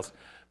details.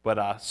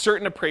 But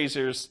certain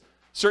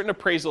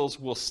appraisals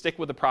will stick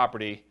with the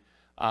property,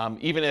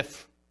 even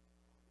if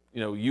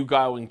you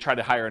go and try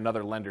to hire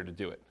another lender to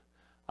do it.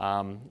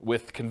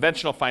 With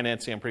conventional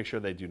financing, I'm pretty sure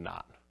they do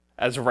not,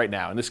 as of right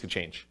now, and this could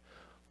change.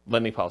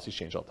 Lending policies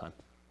change all the time.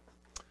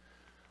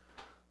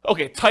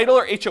 Okay, title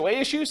or HOA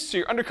issues. So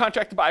you're under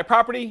contract to buy a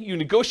property. You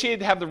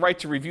negotiated to have the right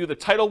to review the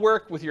title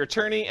work with your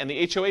attorney and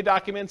the HOA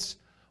documents.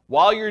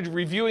 While you're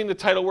reviewing the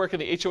title work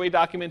and the HOA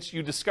documents,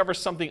 you discover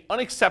something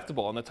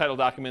unacceptable in the title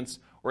documents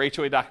or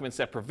HOA documents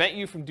that prevent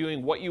you from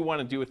doing what you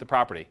want to do with the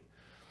property.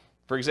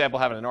 For example,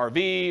 having an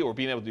RV or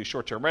being able to do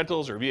short-term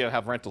rentals or being able to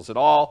have rentals at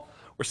all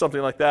or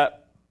something like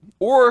that.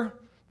 Or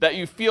that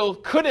you feel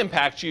could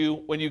impact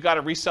you when you got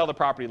to resell the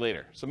property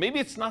later. So maybe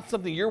it's not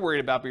something you're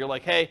worried about, but you're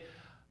like, hey,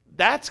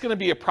 that's going to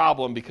be a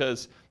problem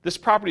because this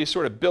property is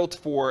sort of built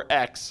for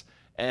X,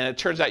 and it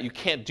turns out you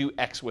can't do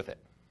X with it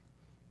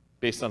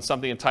based on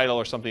something in title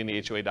or something in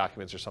the HOA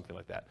documents or something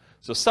like that.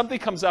 So something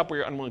comes up where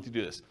you're unwilling to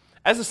do this.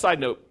 As a side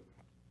note,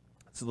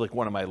 this is like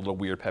one of my little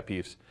weird pet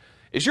peeves.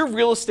 Is your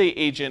real estate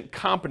agent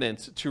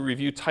competent to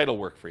review title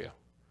work for you?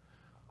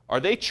 Are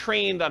they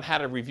trained on how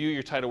to review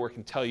your title work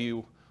and tell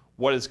you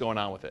what is going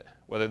on with it,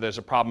 whether there's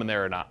a problem in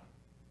there or not?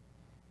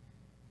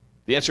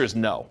 The answer is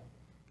no.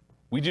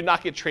 We do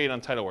not get trained on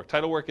title work.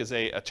 Title work is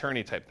an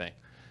attorney type thing.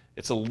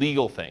 It's a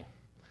legal thing.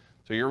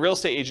 So your real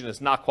estate agent is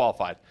not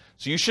qualified.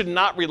 So you should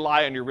not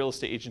rely on your real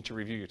estate agent to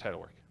review your title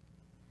work.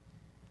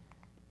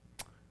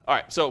 All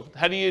right, so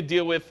how do you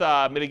deal with,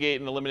 mitigate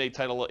and eliminate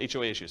title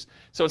HOA issues?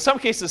 So in some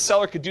cases, the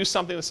seller could do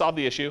something to solve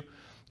the issue.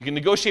 You can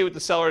negotiate with the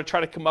seller to try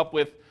to come up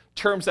with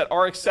terms that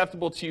are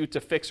acceptable to you to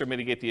fix or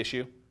mitigate the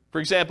issue. For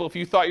example, if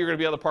you thought you were going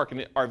to be able to park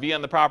an RV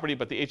on the property,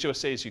 but the HOA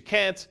says you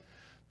can't,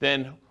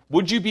 then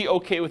would you be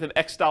okay with an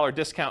X dollar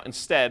discount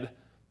instead?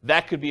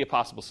 That could be a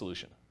possible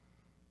solution.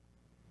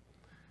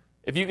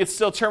 If you could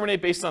still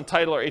terminate based on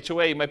title or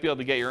HOA, you might be able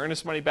to get your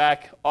earnest money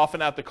back,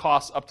 often out the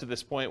costs up to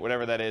this point,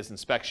 whatever that is,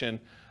 inspection,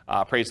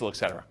 appraisal,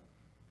 etc.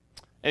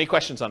 Any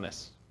questions on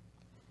this?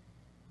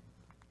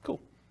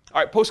 Cool.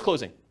 All right,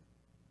 post-closing.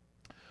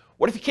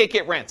 What if you can't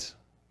get rent?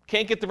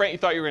 Can't get the rent you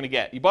thought you were going to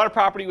get? You bought a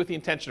property with the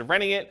intention of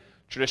renting it,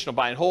 traditional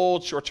buy and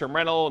hold, short-term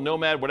rental,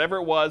 nomad, whatever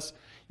it was.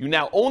 You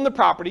now own the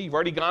property. You've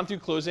already gone through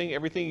closing,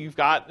 everything you've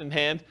got in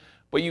hand,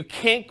 but you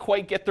can't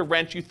quite get the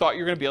rent you thought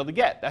you were going to be able to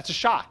get. That's a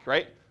shock,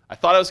 right? I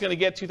thought I was going to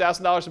get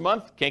 $2,000 a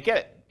month. Can't get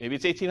it. Maybe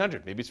it's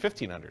 $1,800. Maybe it's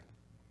 $1,500.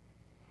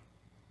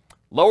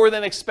 Lower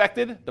than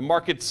expected. The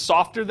market's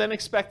softer than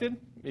expected.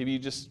 Maybe you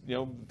just,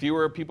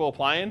 fewer people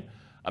applying.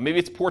 Maybe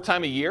it's poor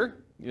time of year.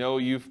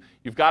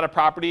 You've got a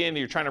property and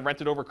you're trying to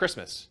rent it over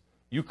Christmas.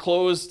 You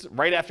closed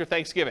right after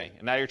Thanksgiving,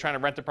 and now you're trying to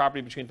rent the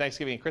property between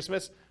Thanksgiving and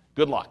Christmas.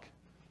 Good luck.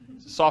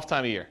 It's a soft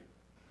time of year.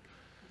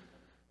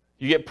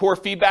 You get poor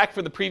feedback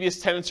from the previous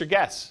tenants or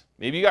guests.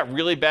 Maybe you got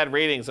really bad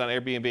ratings on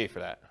Airbnb for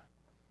that.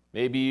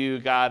 Maybe you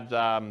got,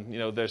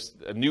 there's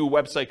a new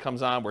website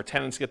comes on where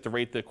tenants get to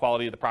rate the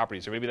quality of the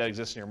properties, or maybe that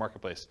exists in your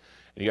marketplace,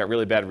 and you got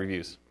really bad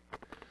reviews.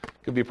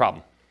 Could be a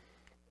problem.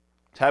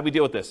 So how do we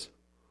deal with this?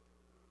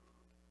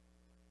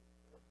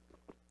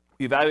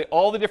 We evaluate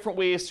all the different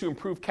ways to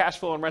improve cash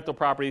flow on rental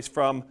properties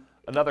from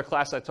another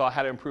class I taught,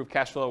 How to Improve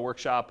Cash Flow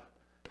Workshop,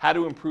 How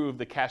to Improve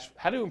Cash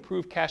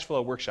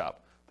Flow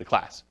Workshop, the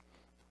class.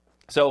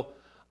 So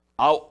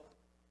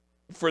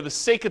for the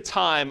sake of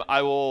time,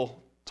 I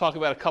will talk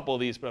about a couple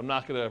of these, but I'm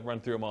not going to run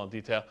through them all in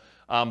detail.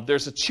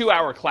 There's a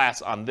 2-hour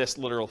class on this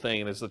literal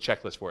thing, and there's a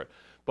checklist for it.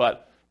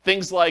 But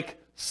things like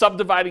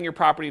subdividing your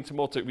property into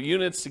multiple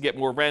units to get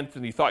more rent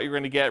than you thought you were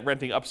going to get,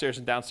 renting upstairs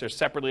and downstairs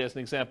separately as an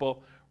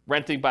example,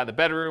 renting by the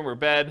bedroom or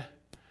bed,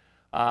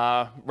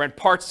 rent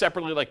parts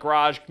separately like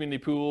garage,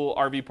 community pool,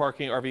 RV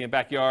parking, RV and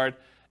backyard,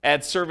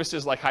 add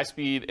services like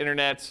high-speed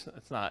internet.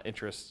 That's not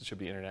interest, it should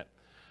be internet.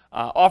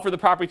 Offer the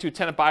property to a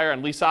tenant buyer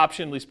on lease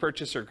option, lease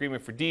purchase, or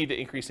agreement for deed to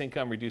increase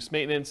income, reduce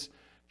maintenance,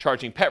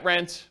 charging pet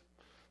rent,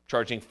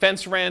 charging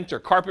fence rent or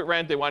carpet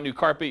rent. They want new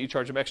carpet, you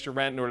charge them extra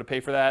rent in order to pay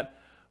for that,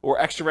 or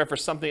extra rent for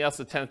something else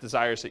the tenant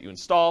desires that you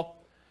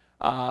install.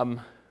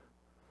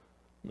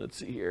 Let's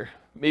see here.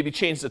 Maybe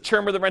change the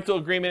term of the rental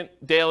agreement,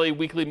 daily,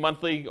 weekly,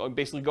 monthly, or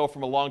basically go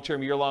from a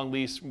long-term, year-long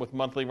lease with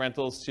monthly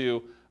rentals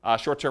to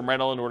short-term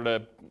rental in order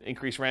to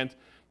increase rent.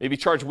 Maybe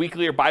charge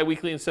weekly or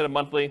bi-weekly instead of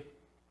monthly.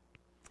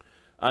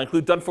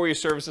 Include done-for-you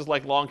services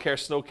like lawn care,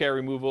 snow care,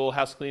 removal,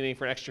 house cleaning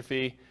for an extra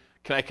fee.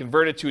 Can I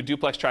convert it to a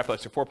duplex,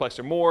 triplex, or fourplex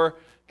or more?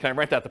 Can I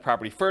rent out the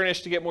property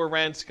furnished to get more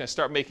rent? Can I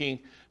start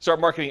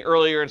marketing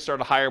earlier and start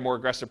to hire more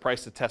aggressive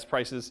price to test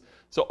prices?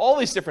 So all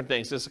these different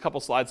things. There's a couple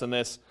slides on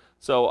this.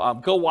 So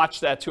go watch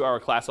that 2-hour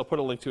class. I'll put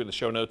a link to it in the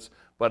show notes.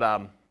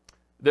 But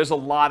there's a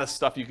lot of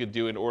stuff you could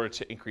do in order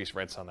to increase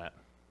rents on that.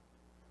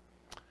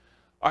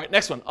 All right,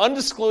 next one,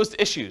 undisclosed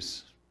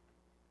issues.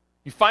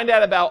 You find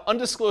out about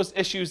undisclosed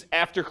issues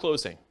after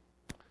closing.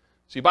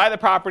 So you buy the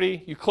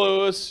property, you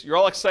close, you're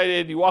all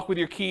excited, you walk with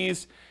your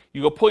keys,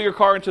 you go pull your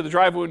car into the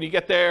driveway when you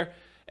get there,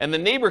 and the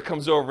neighbor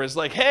comes over and is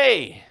like,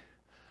 hey,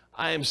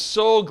 I am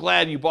so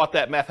glad you bought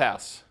that meth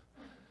house.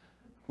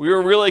 We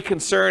were really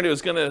concerned it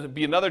was going to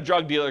be another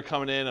drug dealer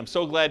coming in. I'm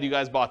so glad you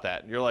guys bought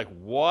that. And you're like,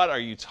 what are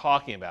you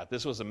talking about?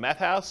 This was a meth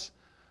house?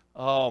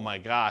 Oh my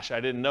gosh, I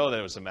didn't know that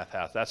it was a meth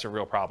house. That's a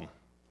real problem.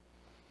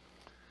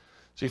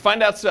 So you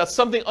find out about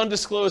something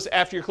undisclosed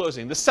after your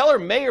closing. The seller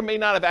may or may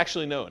not have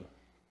actually known.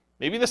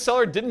 Maybe the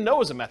seller didn't know it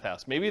was a meth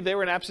house. Maybe they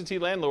were an absentee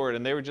landlord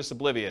and they were just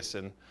oblivious,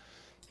 and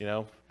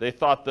they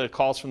thought the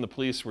calls from the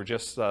police were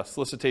just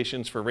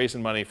solicitations for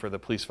raising money for the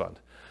police fund,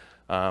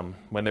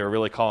 when they were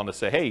really calling to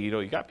say, hey,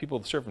 you got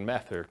people serving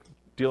meth or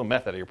dealing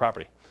meth out of your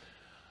property.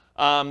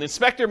 The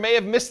inspector may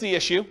have missed the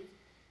issue.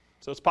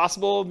 So it's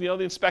possible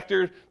the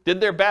inspector did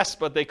their best,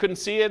 but they couldn't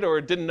see it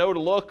or didn't know to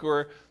look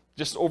or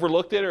just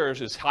overlooked it or was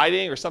just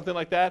hiding or something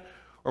like that.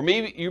 Or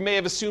maybe you may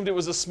have assumed it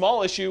was a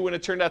small issue when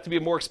it turned out to be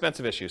a more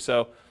expensive issue.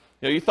 So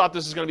you thought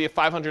this was going to be a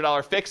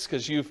 $500 fix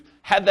because you've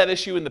had that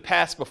issue in the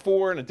past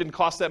before and it didn't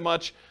cost that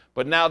much.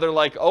 But now they're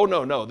like, oh,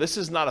 no, this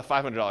is not a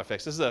 $500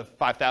 fix. This is a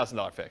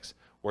 $5,000 fix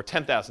or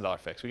 $10,000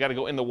 fix. We got to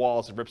go in the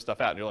walls and rip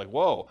stuff out. And you're like,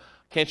 whoa,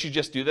 can't you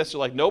just do this? They're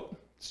like, nope,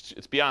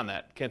 it's beyond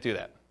that. Can't do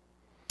that.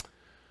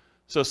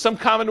 So some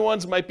common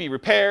ones might be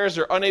repairs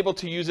or unable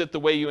to use it the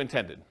way you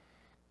intended.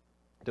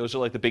 Those are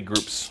like the big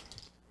groups.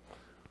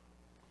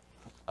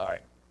 All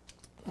right.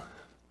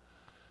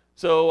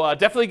 So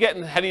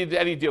definitely how do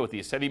you deal with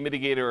these? How do you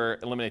mitigate or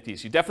eliminate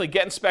these? You definitely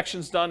get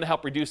inspections done to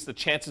help reduce the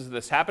chances of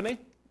this happening.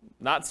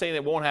 Not saying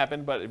it won't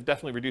happen, but it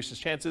definitely reduces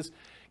chances.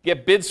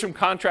 Get bids from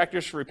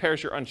contractors for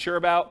repairs you're unsure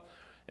about,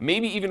 and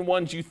maybe even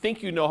ones you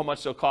think you know how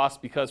much they'll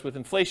cost, because with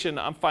inflation,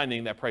 I'm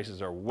finding that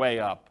prices are way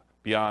up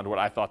beyond what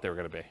I thought they were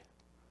going to be.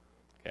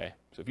 Okay,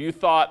 so if you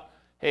thought,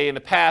 hey, in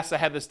the past I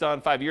had this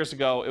done 5 years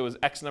ago, it was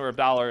X number of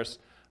dollars,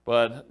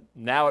 but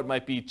now it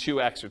might be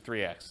 2X or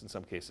 3X in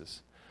some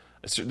cases.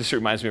 This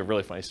reminds me of a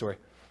really funny story.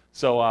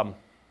 So I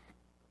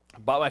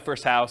bought my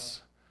first house,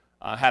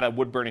 had a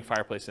wood-burning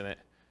fireplace in it,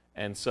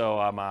 and so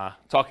I'm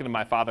talking to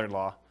my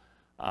father-in-law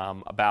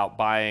about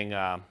buying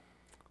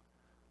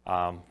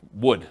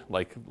wood,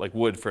 like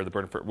wood for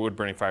the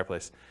wood-burning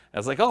fireplace. And I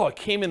was like, oh, it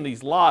came in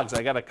these logs.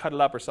 I got to cut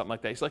it up or something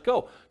like that. He's like,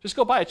 oh, just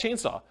go buy a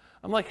chainsaw.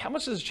 I'm like, how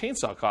much does a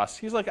chainsaw cost?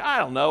 He's like, I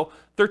don't know,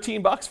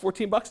 $13,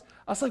 $14.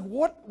 I was like,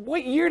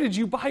 what year did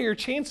you buy your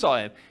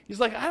chainsaw in? He's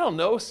like, I don't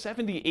know,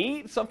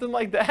 78, something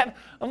like that.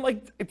 I'm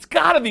like, it's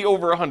got to be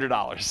over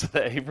 $100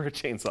 today for a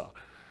chainsaw.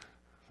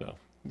 So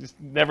you just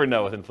never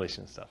know with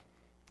inflation and stuff.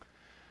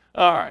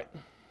 All right.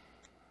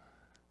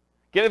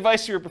 Get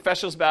advice from your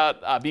professionals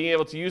about being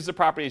able to use the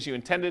property as you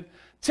intended.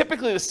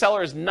 Typically, the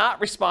seller is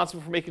not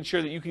responsible for making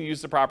sure that you can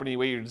use the property the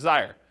way you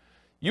desire.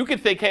 You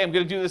could think, hey, I'm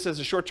going to do this as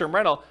a short-term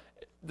rental.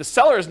 The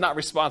seller is not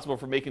responsible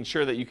for making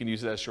sure that you can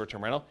use it as a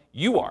short-term rental.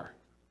 You are.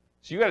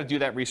 So you got to do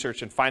that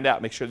research and find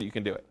out, make sure that you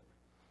can do it.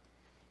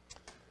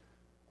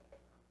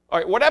 All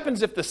right, what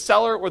happens if the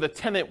seller or the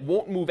tenant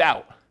won't move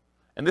out?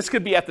 And this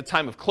could be at the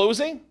time of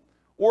closing,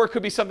 or it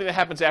could be something that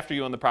happens after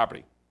you own the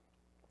property.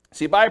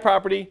 So you buy a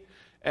property,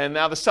 and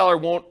now the seller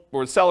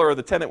or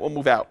the tenant won't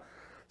move out.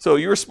 So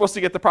you were supposed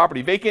to get the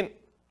property vacant.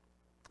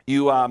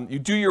 You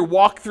do your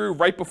walkthrough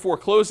right before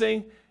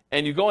closing,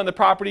 and you go in the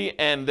property,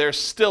 and there's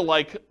still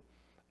like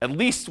at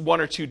least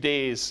 1 or 2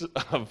 days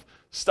of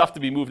stuff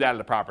to be moved out of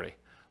the property.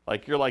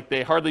 Like you're like,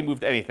 they hardly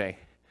moved anything.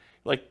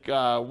 Like,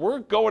 we're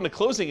going to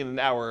closing in an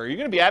hour. Are you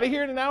going to be out of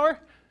here in an hour? And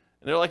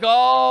they're like,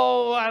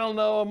 oh, I don't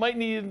know. I might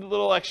need a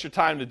little extra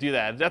time to do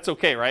that. That's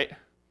okay, right?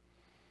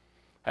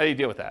 How do you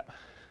deal with that?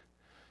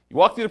 You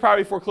walk through the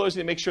property before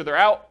closing to make sure they're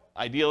out,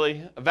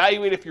 ideally.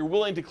 Evaluate if you're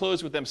willing to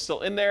close with them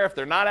still in there. If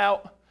they're not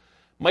out,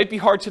 might be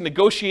hard to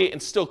negotiate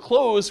and still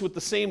close with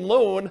the same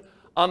loan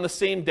on the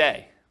same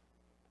day.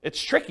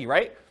 It's tricky,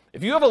 right?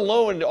 If you have a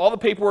loan, all the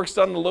paperwork's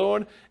done on the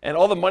loan, and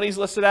all the money's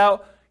listed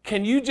out,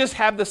 can you just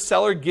have the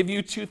seller give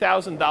you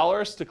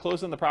 $2,000 to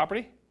close on the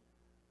property?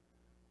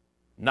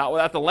 Not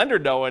without the lender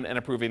knowing and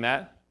approving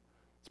that.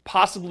 It's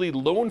possibly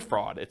loan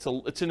fraud. It's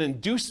an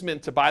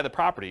inducement to buy the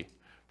property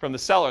from the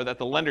seller that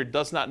the lender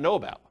does not know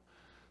about.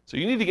 So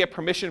you need to get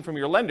permission from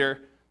your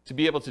lender to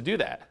be able to do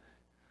that.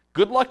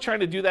 Good luck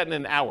trying to do that in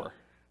an hour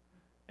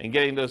and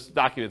getting those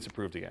documents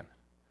approved again.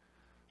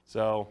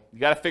 So you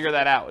got to figure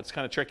that out. It's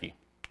kind of tricky.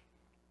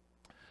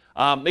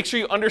 Make sure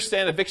you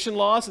understand eviction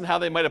laws and how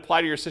they might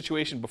apply to your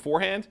situation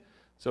beforehand.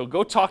 So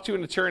go talk to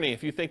an attorney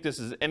if you think this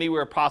is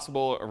anywhere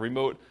possible, a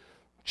remote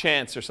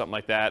chance or something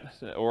like that,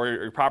 or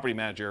your property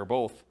manager or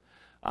both.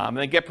 And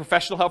then get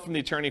professional help from the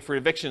attorney for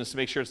evictions to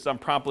make sure it's done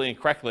promptly and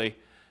correctly.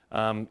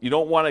 You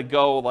don't want to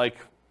go like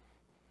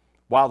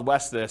Wild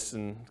West this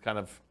and kind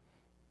of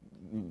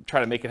try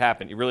to make it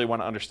happen. You really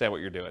want to understand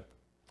what you're doing.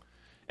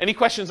 Any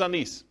questions on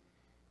these?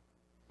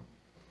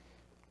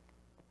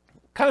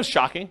 Kind of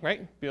shocking,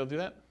 right? Be able to do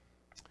that?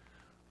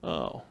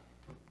 Oh.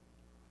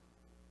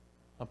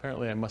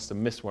 Apparently I must have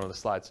missed one of the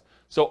slides.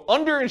 So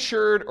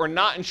underinsured or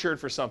not insured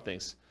for some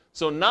things.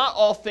 So not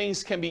all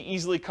things can be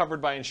easily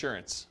covered by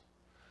insurance.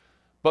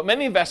 But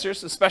many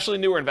investors, especially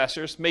newer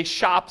investors, may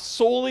shop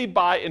solely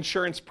by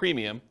insurance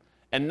premium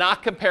and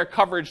not compare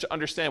coverage to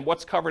understand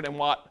what's covered and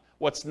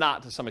what's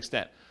not to some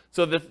extent.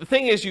 So the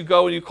thing is, you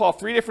go and you call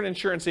 3 different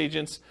insurance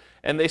agents,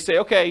 and they say,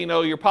 okay,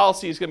 your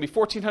policy is going to be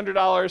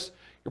 $1,400,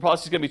 your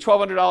policy is going to be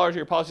 $1,200,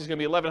 your policy is going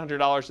to be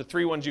 $1,100, the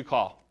 3 ones you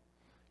call.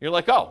 You're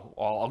like, oh,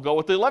 well, I'll go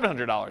with the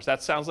 $1,100.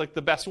 That sounds like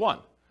the best one.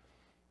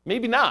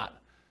 Maybe not.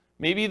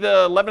 Maybe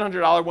the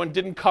 $1,100 one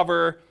didn't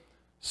cover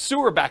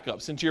sewer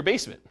backups into your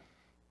basement.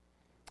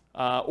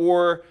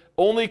 Or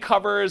only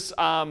covers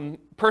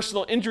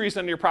personal injuries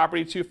on your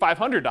property to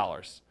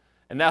 $500.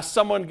 And now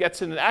someone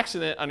gets in an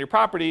accident on your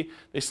property,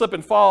 they slip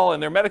and fall,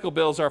 and their medical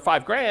bills are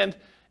 $5,000,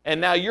 and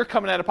now you're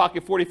coming out of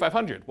pocket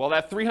 $4,500. Well,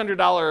 that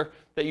 $300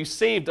 that you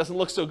saved doesn't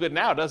look so good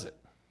now, does it?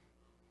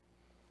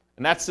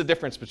 And that's the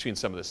difference between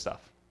some of this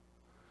stuff.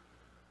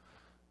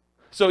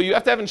 So you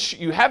have to have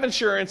you have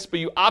insurance, but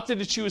you opted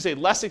to choose a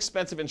less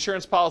expensive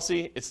insurance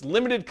policy. It's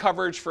limited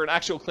coverage for an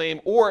actual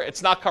claim, or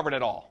it's not covered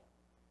at all.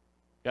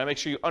 You gotta make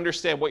sure you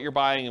understand what you're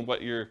buying and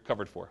what you're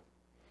covered for.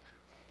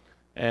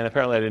 And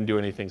apparently I didn't do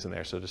any things in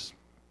there, so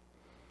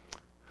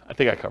I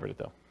think I covered it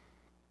though.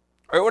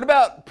 All right, what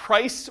about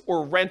price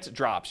or rent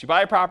drops? You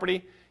buy a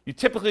property, you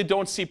typically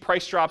don't see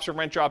price drops or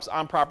rent drops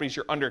on properties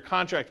you're under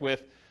contract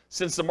with,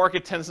 since the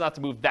market tends not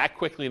to move that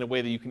quickly in a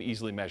way that you can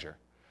easily measure.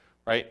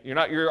 Right?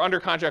 You're under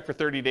contract for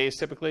 30 days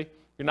typically.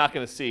 You're not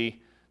going to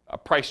see a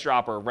price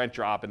drop or a rent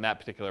drop in that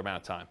particular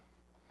amount of time.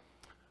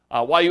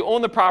 While you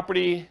own the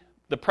property,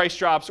 the price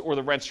drops or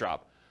the rents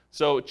drop.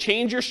 So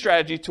change your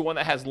strategy to one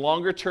that has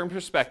longer term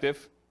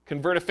perspective.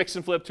 Convert a fix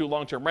and flip to a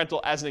long-term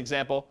rental as an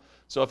example.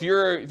 So if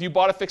you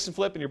bought a fix and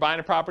flip and you're buying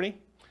a property,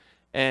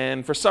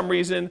 and for some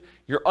reason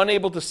you're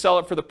unable to sell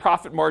it for the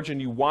profit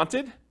margin you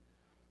wanted,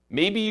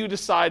 maybe you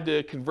decide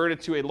to convert it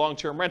to a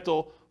long-term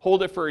rental,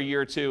 hold it for a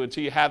year or two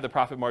until you have the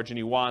profit margin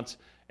you want,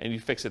 and you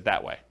fix it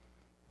that way.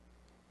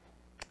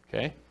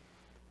 Okay.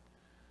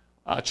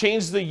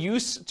 Change the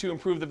use to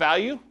improve the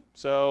value.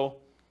 So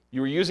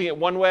you were using it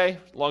one way,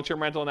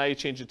 long-term rental, now you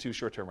change it to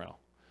short-term rental.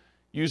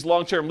 Use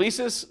long-term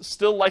leases,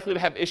 still likely to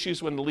have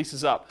issues when the lease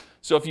is up.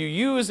 So if you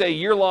use a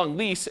year-long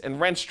lease and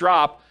rents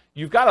drop,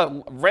 you've got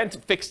a rent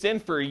fixed in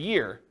for a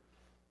year,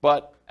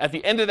 but at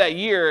the end of that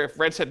year, if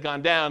rents had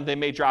gone down, they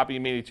may drop and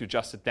you may need to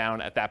adjust it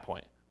down at that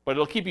point. But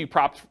it'll keep you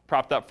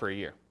propped up for a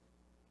year.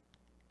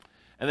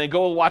 And then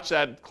go watch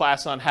that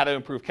class on how to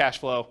improve cash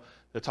flow.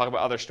 They'll talk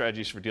about other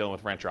strategies for dealing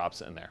with rent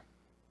drops in there.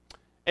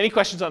 Any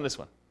questions on this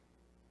one?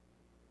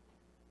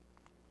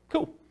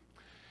 Cool.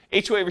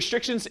 HOA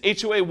restrictions.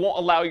 HOA won't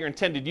allow your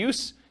intended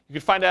use. You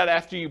can find out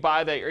after you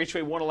buy that your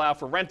HOA won't allow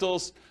for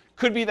rentals.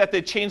 Could be that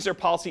they change their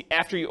policy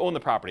after you own the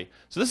property.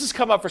 So this has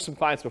come up for some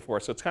clients before,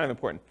 so it's kind of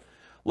important.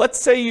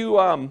 Let's say you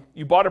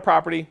bought a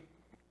property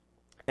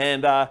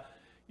and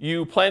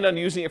you planned on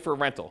using it for a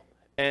rental.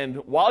 And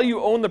while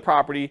you own the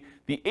property,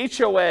 the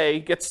HOA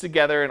gets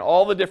together and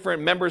all the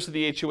different members of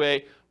the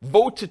HOA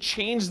vote to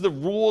change the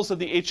rules of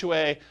the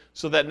HOA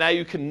so that now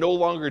you can no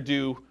longer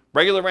do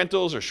regular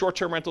rentals or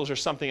short-term rentals or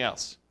something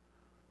else.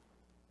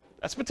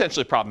 That's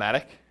potentially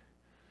problematic.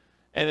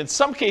 And in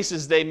some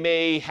cases, they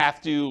may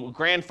have to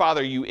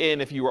grandfather you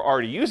in if you were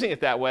already using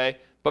it that way,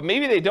 but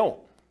maybe they don't.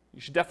 You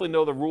should definitely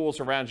know the rules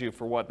around you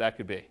for what that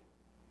could be.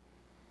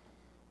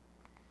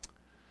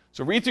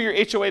 So read through your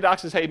HOA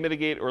docs is how you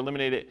mitigate or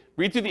eliminate it.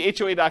 Read through the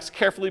HOA docs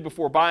carefully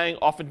before buying,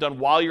 often done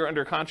while you're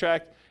under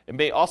contract. It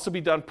may also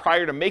be done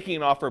prior to making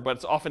an offer, but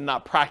it's often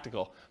not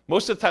practical.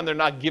 Most of the time, they're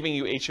not giving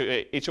you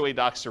HOA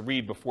docs to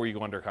read before you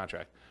go under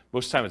contract.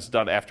 Most of the time, it's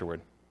done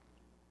afterward.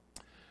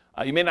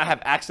 You may not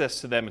have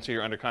access to them until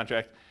you're under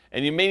contract,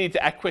 and you may need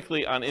to act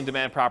quickly on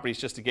in-demand properties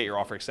just to get your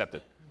offer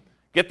accepted.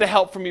 Get the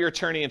help from your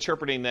attorney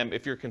interpreting them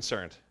if you're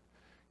concerned.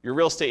 Your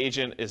real estate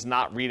agent is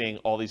not reading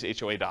all these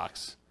HOA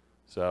docs.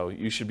 So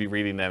you should be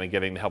reading them and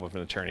getting the help of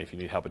an attorney if you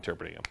need help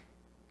interpreting them.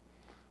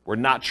 We're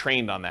not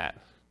trained on that.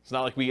 It's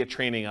not like we get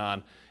training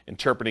on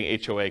interpreting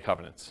HOA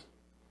covenants.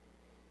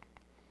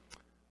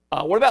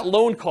 What about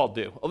loan call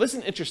due? Oh, this is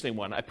an interesting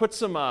one. I put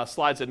some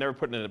slides I've never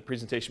put in a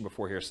presentation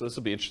before here, so this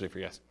will be interesting for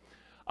you guys.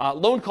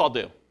 Loan call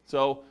due.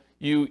 So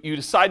you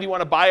decide you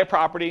want to buy a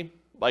property,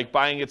 like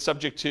buying it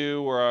subject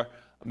to, or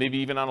maybe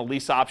even on a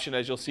lease option,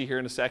 as you'll see here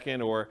in a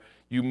second, or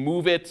you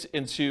move it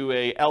into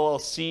a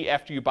LLC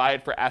after you buy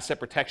it for asset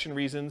protection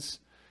reasons.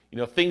 You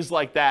know, things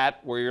like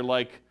that, where you're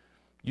like,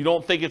 you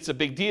don't think it's a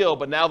big deal,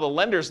 but now the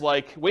lender's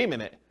like, wait a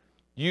minute,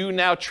 you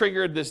now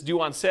triggered this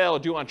due on sale or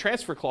due on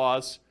transfer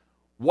clause.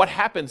 What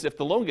happens if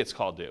the loan gets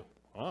called due?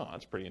 Oh,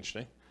 that's pretty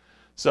interesting.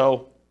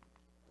 So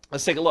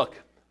let's take a look.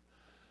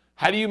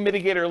 How do you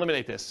mitigate or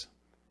eliminate this?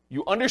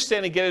 You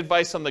understand and get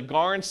advice on the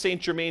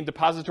Garn-St. Germain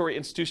Depository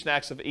Institution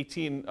Acts of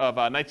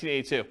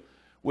 1982,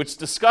 which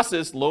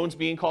discusses loans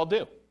being called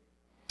due.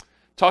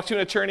 Talk to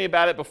an attorney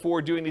about it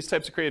before doing these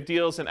types of creative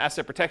deals and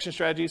asset protection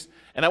strategies.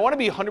 And I want to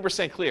be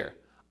 100% clear.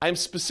 I'm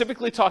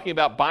specifically talking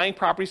about buying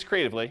properties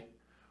creatively,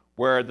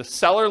 where the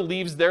seller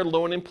leaves their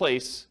loan in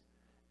place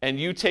and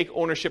you take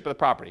ownership of the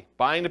property.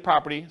 Buying the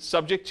property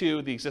subject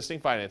to the existing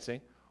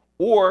financing,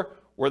 or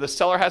where the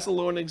seller has the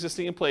loan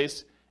existing in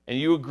place and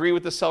you agree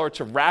with the seller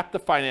to wrap the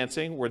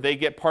financing where they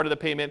get part of the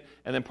payment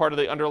and then part of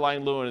the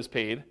underlying loan is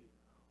paid.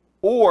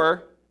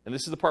 Or, and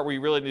this is the part where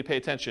you really need to pay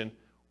attention,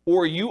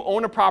 or you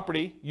own a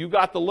property, you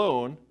got the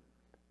loan,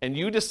 and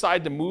you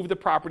decide to move the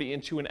property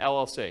into an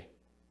LLC.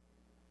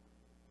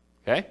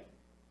 Okay?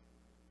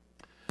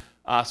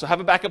 So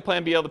have a backup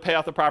plan, be able to pay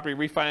off the property,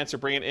 refinance, or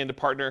bring it in to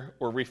partner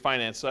or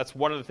refinance. So that's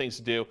one of the things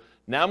to do.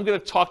 Now I'm going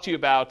to talk to you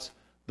about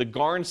the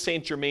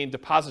Garn-St. Germain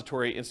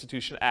Depository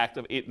Institution Act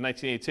of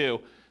 1982.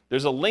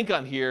 There's a link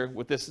on here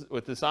with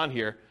this on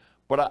here,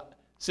 but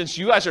since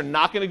you guys are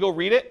not going to go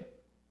read it,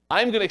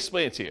 I'm going to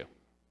explain it to you,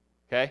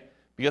 okay?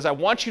 Because I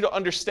want you to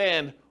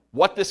understand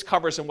what this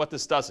covers and what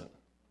this doesn't.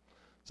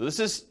 So this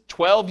is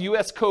 12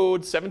 U.S. Code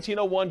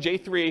 1701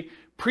 J3,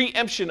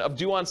 preemption of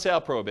due on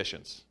sale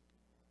prohibitions.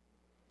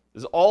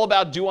 This is all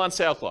about due on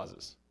sale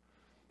clauses.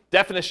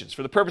 Definitions.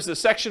 For the purposes of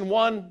Section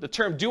 1, the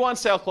term due on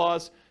sale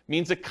clause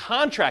means a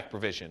contract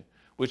provision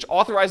which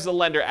authorizes the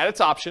lender at its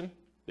option,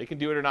 they can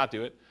do it or not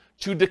do it,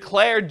 to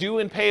declare due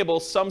and payable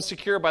sums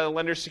secured by the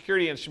lender's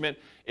security instrument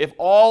if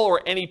all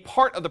or any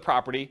part of the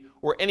property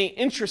or any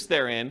interest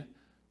therein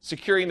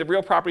securing the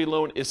real property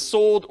loan is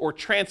sold or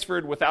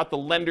transferred without the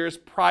lender's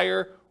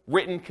prior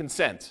written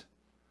consent.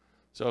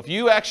 So if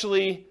you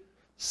actually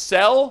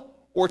sell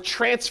or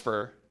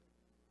transfer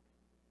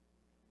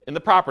in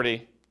the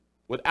property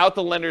without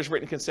the lender's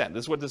written consent,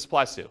 this is what this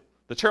applies to.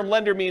 The term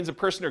lender means a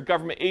person or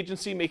government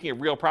agency making a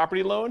real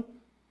property loan,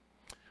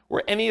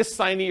 or any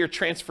assignee or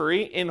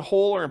transferee in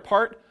whole or in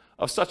part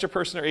of such a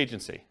person or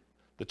agency.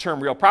 The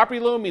term real property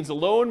loan means a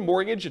loan,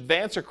 mortgage,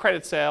 advance, or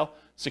credit sale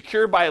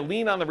secured by a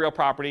lien on the real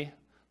property,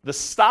 the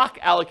stock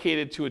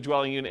allocated to a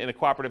dwelling unit in a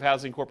cooperative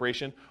housing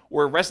corporation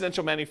or a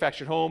residential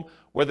manufactured home,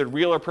 whether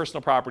real or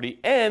personal property,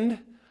 and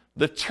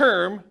the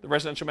term, the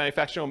residential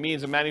manufactured home,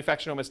 means a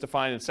manufactured home is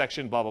defined in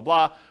section blah, blah,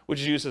 blah, which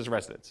is used as a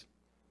residence.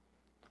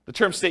 The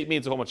term state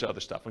means a whole bunch of other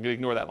stuff. I'm going to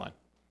ignore that line.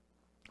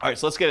 All right,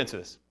 so let's get into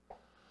this.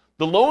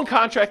 The loan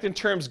contract in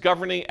terms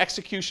governing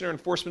execution or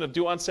enforcement of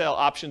due on sale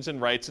options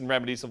and rights and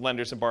remedies of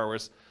lenders and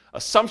borrowers,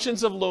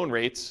 assumptions of loan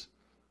rates,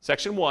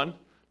 section 1,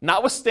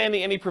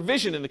 notwithstanding any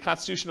provision in the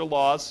constitutional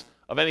laws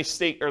of any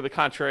state or the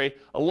contrary,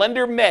 a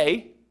lender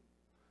may,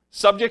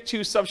 subject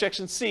to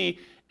subsection C,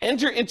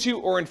 enter into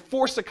or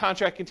enforce a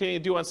contract containing a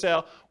due on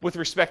sale with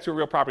respect to a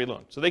real property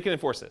loan. So they can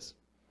enforce this.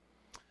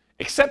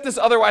 Except as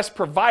otherwise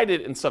provided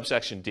in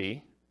subsection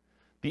D,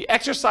 the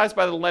exercise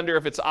by the lender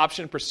of its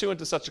option pursuant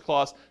to such a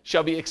clause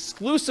shall be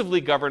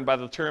exclusively governed by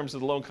the terms of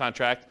the loan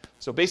contract.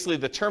 So basically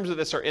the terms of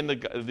this are in the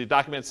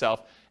document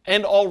itself,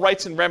 and all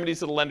rights and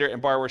remedies of the lender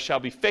and borrower shall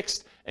be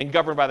fixed and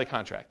governed by the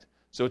contract.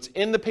 So it's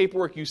in the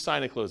paperwork you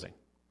sign at closing.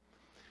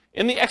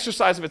 In the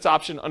exercise of its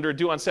option under a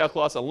due on sale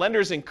clause, a lender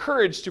is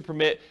encouraged to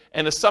permit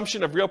an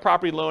assumption of real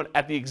property loan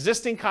at the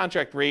existing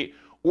contract rate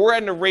or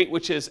at a rate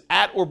which is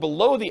at or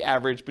below the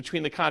average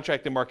between the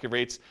contract and market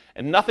rates,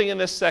 and nothing in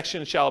this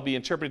section shall be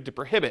interpreted to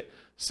prohibit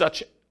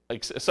such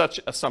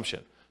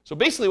assumption. So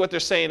basically what they're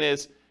saying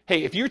is,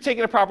 hey, if you're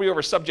taking a property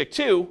over subject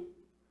to,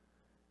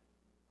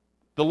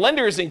 the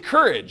lender is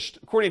encouraged,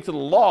 according to the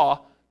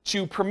law,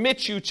 to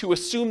permit you to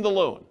assume the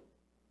loan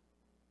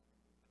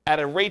at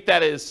a rate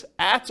that is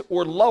at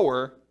or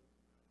lower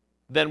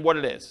than what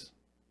it is.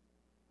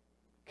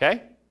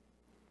 Okay?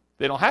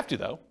 They don't have to,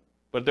 though,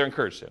 but they're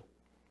encouraged to.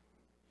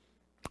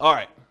 All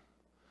right.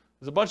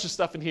 There's a bunch of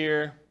stuff in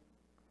here.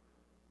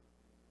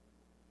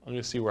 I'm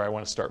going to see where I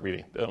want to start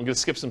reading. I'm going to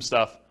skip some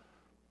stuff.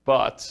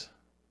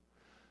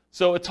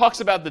 So it talks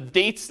about the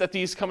dates that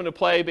these come into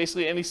play,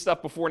 basically any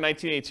stuff before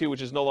 1982,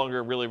 which is no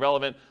longer really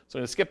relevant. So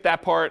I'm going to skip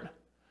that part.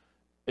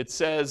 It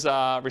says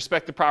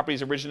respective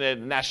properties originated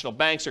in national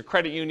banks or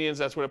credit unions.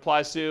 That's what it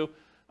applies to.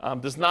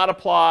 Does not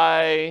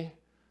apply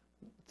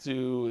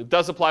to, it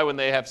does apply when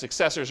they have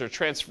successors or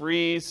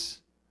transferees.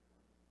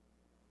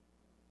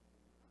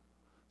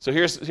 So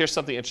here's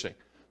something interesting.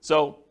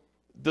 So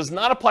does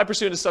not apply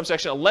pursuant to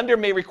subsection. A lender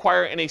may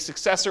require any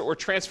successor or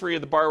transferee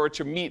of the borrower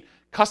to meet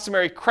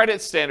customary credit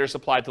standards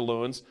applied to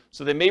loans.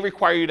 So they may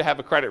require you to have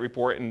a credit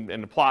report and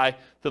apply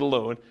to the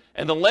loan.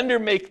 And the lender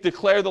may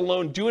declare the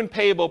loan due and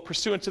payable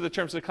pursuant to the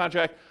terms of the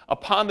contract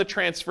upon the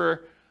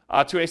transfer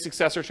to a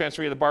successor or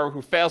transferee of the borrower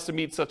who fails to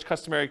meet such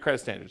customary credit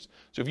standards.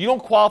 So if you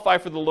don't qualify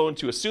for the loan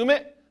to assume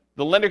it,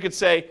 the lender could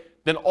say,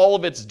 then all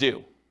of it's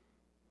due.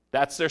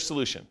 That's their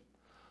solution.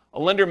 A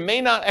lender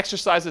may not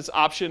exercise its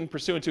option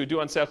pursuant to a due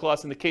on sale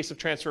clause in the case of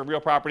transfer of real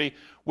property,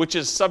 which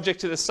is subject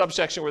to this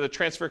subsection where the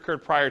transfer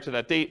occurred prior to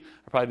that date.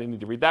 I probably didn't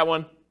need to read that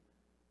one.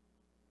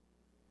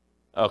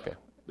 Okay,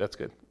 that's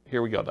good.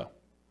 Here we go, though.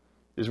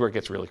 This is where it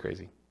gets really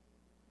crazy.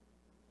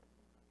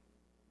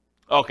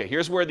 Okay,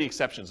 here's where the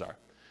exceptions are.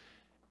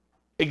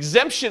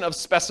 Exemption of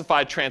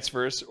specified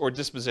transfers or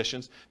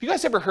dispositions. Have you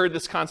guys ever heard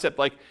this concept?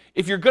 Like,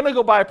 if you're going to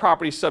go buy a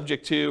property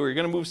subject to, or you're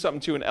going to move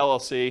something to an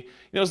LLC,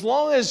 as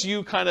long as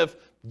you kind of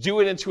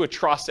do it into a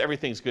trust,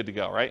 everything's good to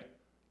go, right?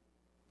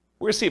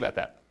 We're going to see about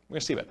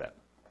that.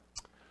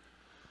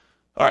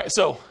 All right,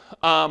 so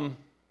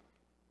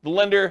the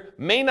lender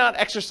may not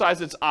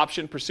exercise its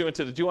option pursuant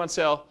to the due on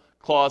sale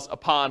clause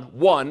upon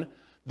 1,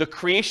 the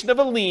creation of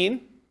a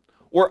lien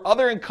or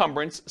other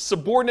encumbrance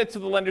subordinate to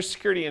the lender's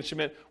security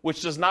instrument,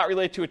 which does not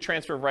relate to a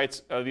transfer of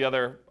rights of the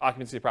other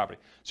occupancy of the property.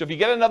 So if you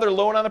get another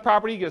loan on the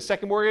property, you get a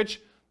second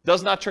mortgage,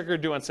 does not trigger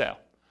due on sale.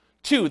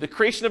 2, the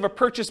creation of a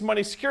purchase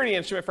money security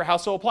instrument for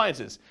household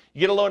appliances.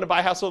 You get a loan to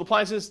buy household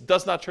appliances,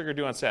 does not trigger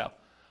due on sale.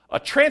 A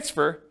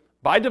transfer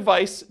by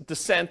device,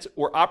 descent,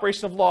 or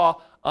operation of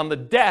law on the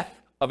death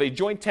of a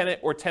joint tenant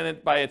or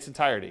tenant by its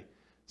entirety.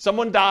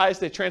 Someone dies,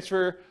 they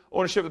transfer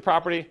ownership of the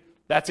property,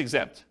 that's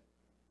exempt.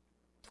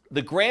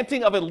 The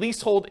granting of a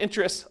leasehold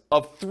interest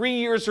of 3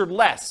 years or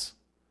less.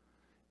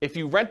 If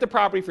you rent the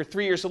property for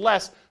 3 years or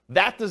less,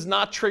 that does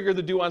not trigger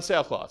the due on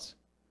sale clause.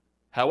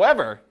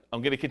 However,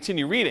 I'm going to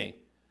continue reading.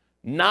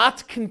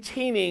 Not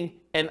containing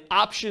an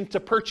option to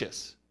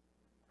purchase.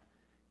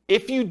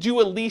 If you do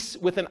a lease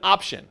with an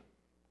option,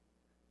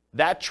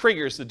 that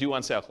triggers the due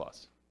on sale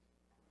clause.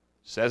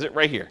 Says it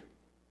right here.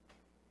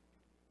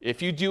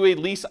 If you do a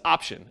lease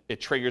option, it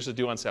triggers the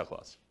due on sale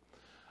clause.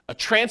 A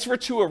transfer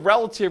to a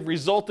relative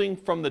resulting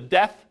from the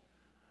death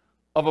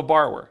of a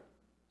borrower.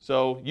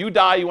 So you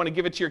die, you want to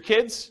give it to your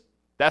kids,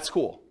 that's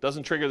cool.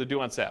 Doesn't trigger the due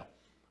on sale.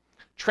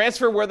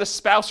 Transfer where the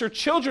spouse or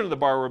children of the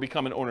borrower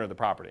become an owner of the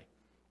property.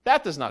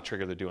 That does not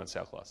trigger the due on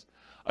sale clause.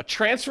 A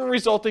transfer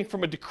resulting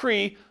from a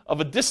decree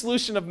of a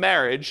dissolution of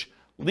marriage,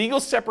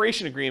 legal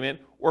separation agreement,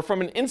 or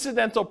from an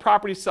incidental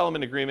property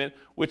settlement agreement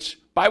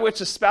by which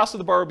the spouse of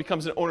the borrower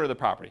becomes an owner of the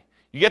property.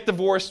 You get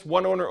divorced,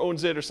 one owner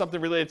owns it or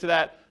something related to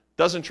that,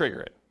 doesn't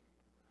trigger it.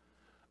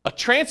 A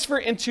transfer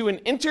into an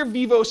inter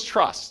vivos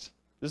trust.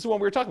 This is the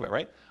one we were talking about,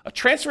 right? A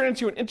transfer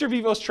into an inter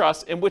vivos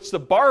trust in which the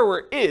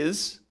borrower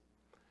is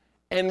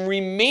and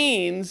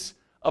remains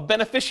a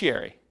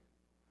beneficiary,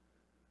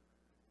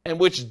 and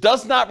which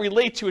does not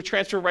relate to a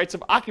transfer of rights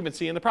of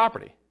occupancy in the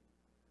property.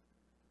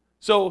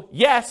 So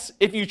yes,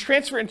 if you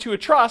transfer into a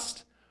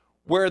trust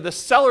where the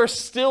seller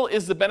still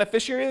is the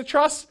beneficiary of the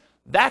trust,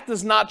 that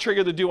does not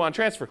trigger the due on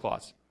transfer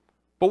clause.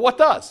 But what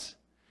does?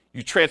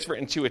 You transfer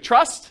into a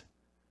trust,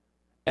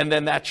 and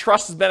then that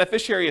trust's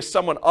beneficiary is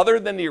someone other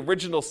than the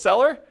original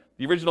seller,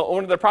 the original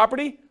owner of the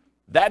property,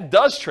 that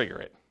does trigger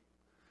it.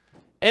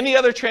 Any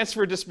other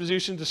transfer or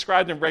disposition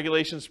described in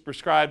regulations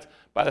prescribed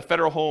by the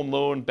Federal Home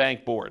Loan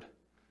Bank Board.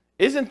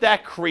 Isn't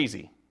that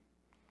crazy?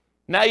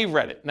 Now you've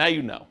read it. Now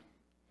you know.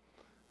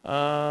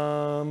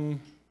 Doesn't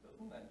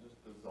that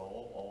just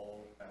dissolve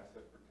all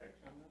asset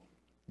protection?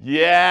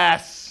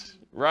 Yes,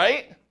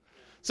 right?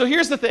 So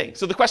here's the thing.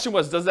 So the question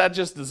was, does that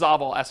just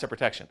dissolve all asset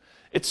protection?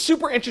 It's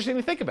super interesting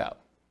to think about.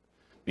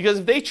 Because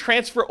if they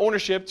transfer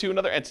ownership to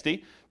another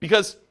entity,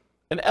 because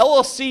an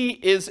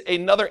LLC is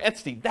another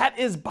entity, that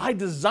is by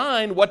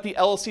design what the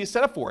LLC is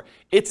set up for.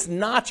 It's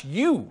not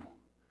you.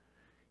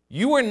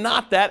 You are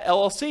not that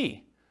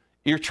LLC.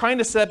 You're trying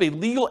to set up a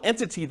legal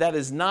entity that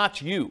is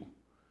not you.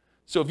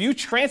 So if you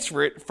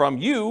transfer it from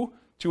you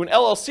to an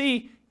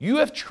LLC, you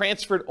have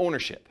transferred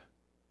ownership.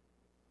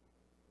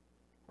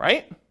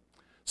 Right?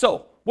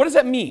 So what does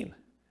that mean?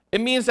 It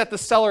means that the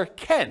seller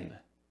can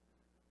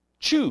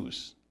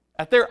choose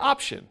at their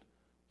option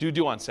do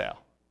due on sale.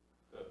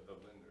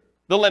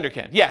 The lender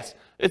can, yes.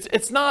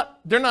 It's not,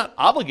 they're not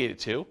obligated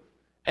to,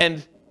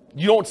 and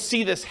you don't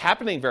see this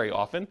happening very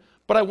often,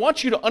 but I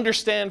want you to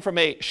understand from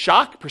a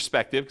shock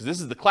perspective, because this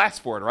is the class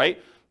for it,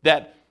 right?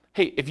 That,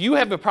 hey, if you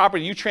have a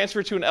property you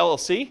transfer to an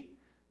LLC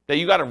that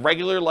you got a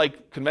regular,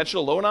 like,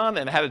 conventional loan on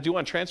and had a due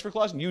on transfer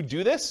clause, and you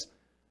do this,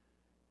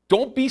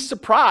 don't be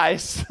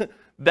surprised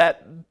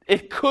that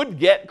it could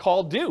get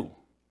called due,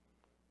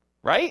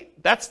 right?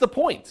 That's the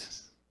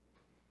point.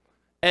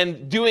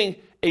 And doing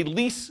a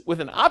lease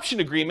with an option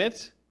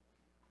agreement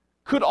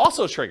could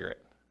also trigger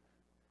it.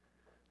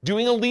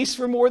 Doing a lease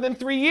for more than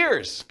 3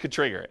 years could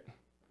trigger it.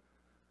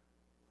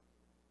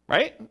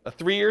 Right? A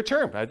 3-year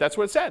term. That's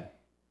what it said.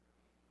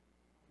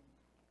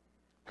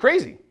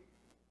 Crazy.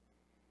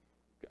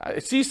 I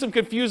see some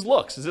confused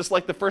looks. Is this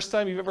like the first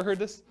time you've ever heard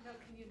this? No,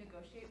 can you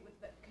negotiate with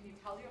the, can you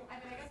tell your, I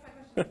mean, I guess my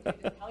question is, do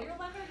you tell your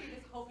lender, or do you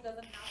just hope it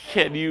doesn't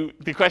happen?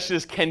 The question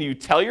is, can you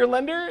tell your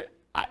lender?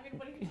 I mean,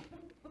 what do you do?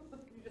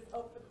 You just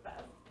hope for the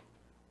best.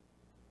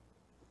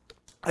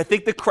 I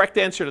think the correct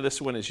answer to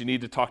this one is you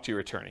need to talk to your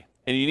attorney.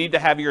 And you need to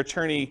have your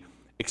attorney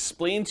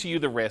explain to you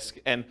the risk.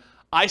 And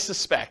I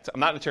suspect, I'm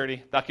not an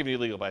attorney, not giving you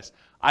legal advice,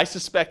 I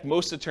suspect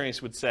most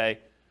attorneys would say,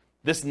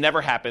 this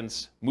never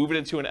happens, move it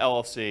into an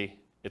LLC,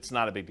 it's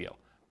not a big deal.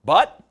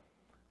 But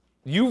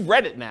you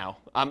read it now.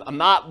 I'm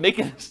not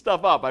making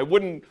stuff up. I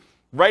wouldn't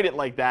write it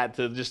like that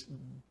to just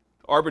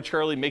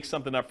arbitrarily make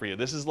something up for you.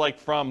 This is like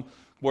from,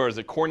 where is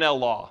it, Cornell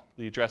Law.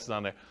 The address is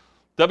on there.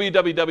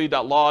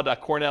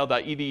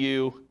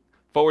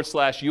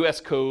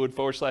 www.law.cornell.edu/US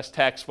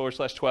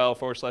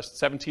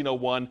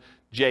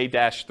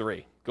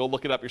code/text/12/1701J-3. Go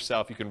look it up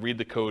yourself. You can read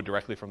the code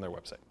directly from their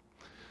website.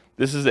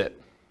 This is it.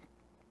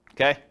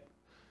 Okay?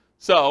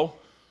 So,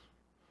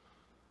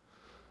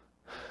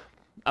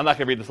 I'm not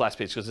going to read this last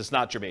page because it's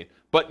not germane.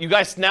 But you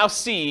guys now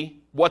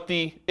see what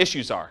the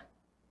issues are.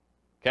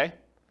 Okay?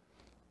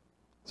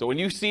 So when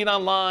you see it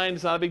online,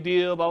 it's not a big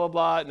deal, blah, blah,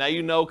 blah. Now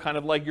you know kind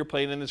of like you're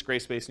playing in this gray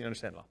space and you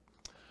understand it all.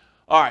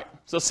 All right,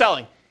 so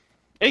selling.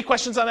 Any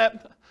questions on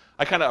that?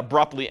 I kind of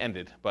abruptly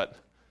ended, but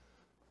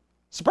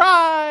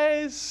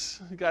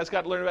surprise! You guys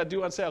got to learn about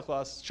due on sale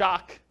clause.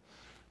 Shock.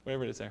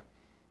 Whatever it is there.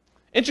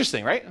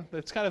 Interesting, right?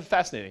 It's kind of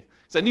fascinating.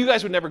 So I knew you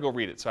guys would never go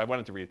read it, so I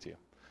wanted to read it to you.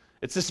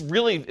 It's this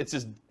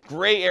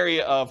gray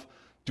area of,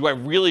 do I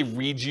really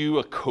read you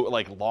a code,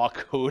 like law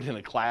code in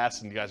a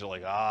class? And you guys are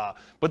like, ah.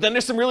 But then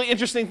there's some really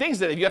interesting things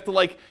that you have to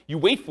like, you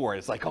wait for it.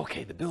 It's like,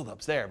 okay, the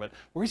build-up's there, but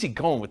where is he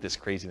going with this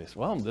craziness?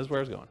 Well, this is where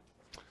I was going.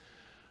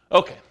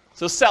 Okay,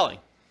 so selling.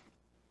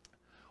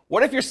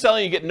 What if you're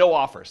selling, you get no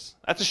offers?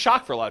 That's a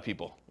shock for a lot of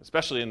people,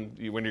 especially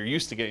when you're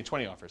used to getting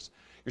 20 offers.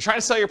 You're trying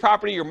to sell your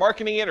property, you're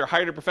marketing it or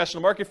hired a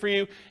professional market for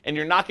you, and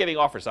you're not getting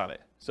offers on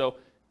it. So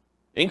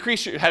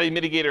how do you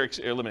mitigate or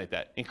eliminate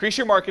that? Increase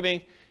your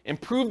marketing,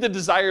 improve the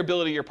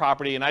desirability of your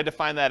property, and I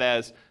define that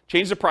as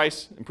change the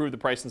price, improve the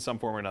price in some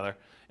form or another,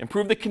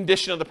 improve the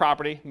condition of the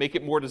property, make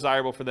it more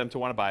desirable for them to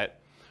want to buy it,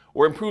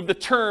 or improve the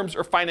terms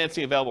or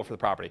financing available for the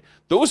property.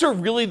 Those are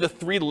really the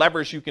three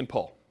levers you can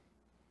pull,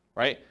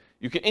 right?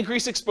 You can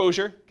increase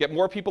exposure, get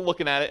more people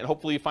looking at it, and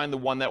hopefully you find the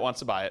one that wants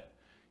to buy it.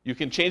 You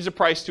can change the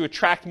price to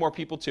attract more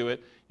people to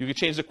it. You can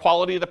change the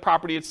quality of the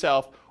property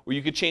itself, or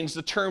you could change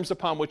the terms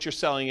upon which you're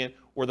selling it,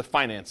 or the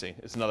financing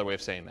is another way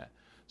of saying that.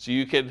 So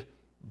you could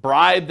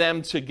bribe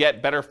them to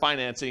get better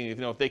financing.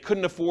 If they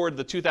couldn't afford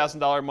the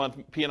 $2,000 a month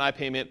P&I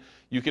payment,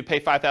 you could pay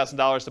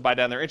 $5,000 to buy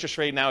down their interest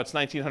rate. Now it's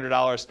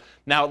 $1,900.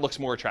 Now it looks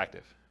more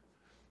attractive.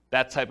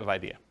 That type of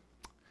idea.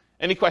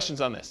 Any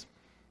questions on this?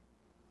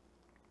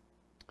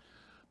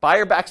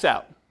 Buyer backs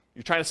out.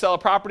 You're trying to sell a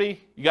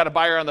property. You got a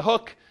buyer on the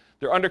hook.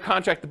 They're under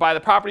contract to buy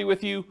the property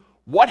with you.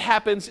 What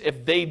happens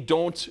if they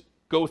don't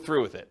go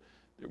through with it?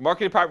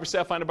 Marketed property for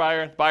sale, find a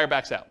buyer, buyer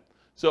backs out.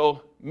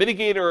 So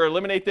mitigate or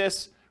eliminate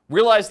this.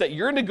 Realize that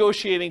your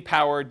negotiating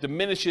power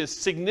diminishes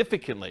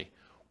significantly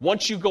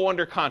once you go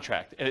under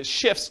contract, and it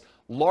shifts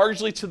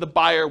largely to the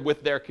buyer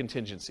with their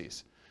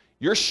contingencies.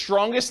 Your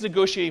strongest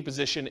negotiating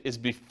position is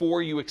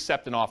before you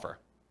accept an offer.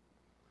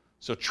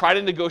 So try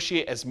to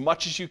negotiate as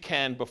much as you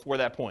can before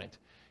that point.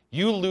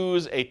 You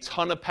lose a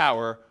ton of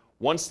power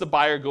once the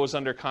buyer goes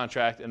under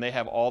contract and they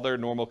have all their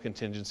normal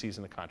contingencies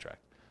in the contract.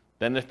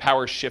 Then the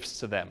power shifts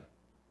to them.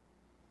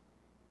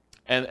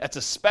 And that's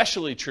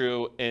especially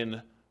true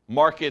in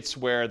markets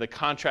where the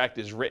contract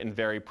is written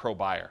very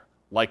pro-buyer,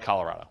 like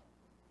Colorado,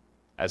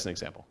 as an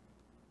example.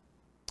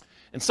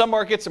 In some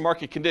markets and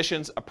market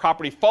conditions, a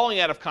property falling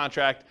out of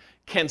contract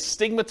can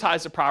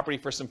stigmatize the property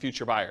for some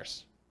future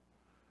buyers.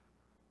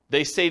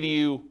 They say to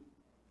you,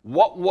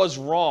 what was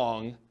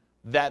wrong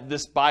that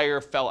this buyer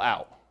fell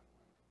out?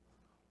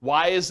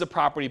 Why is the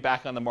property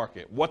back on the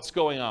market? What's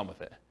going on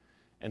with it?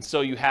 And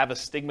so you have a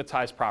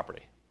stigmatized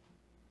property.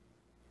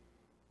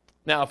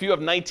 Now, if you have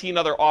 19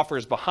 other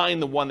offers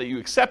behind the one that you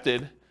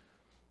accepted,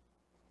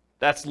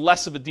 that's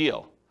less of a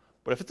deal.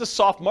 But if it's a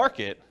soft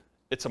market,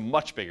 it's a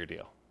much bigger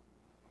deal.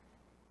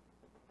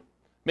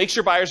 Make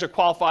sure buyers are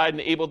qualified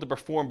and able to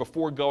perform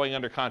before going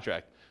under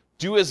contract.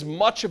 Do as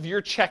much of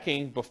your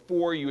checking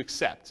before you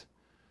accept.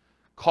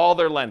 Call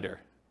their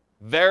lender.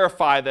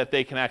 Verify that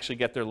they can actually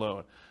get their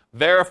loan.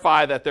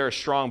 Verify that they're a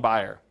strong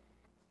buyer.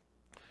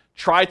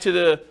 Try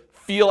to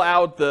feel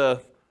out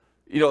the,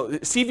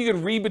 see if you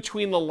can read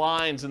between the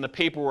lines in the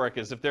paperwork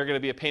as if they're going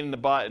to be a pain in the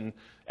butt and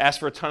ask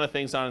for a ton of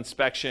things on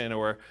inspection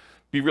or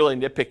be really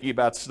nitpicky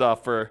about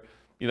stuff, or,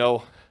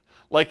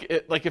 like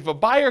if a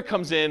buyer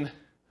comes in,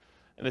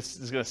 and this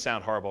is going to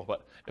sound horrible,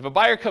 but if a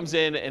buyer comes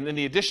in and in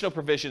the additional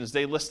provisions,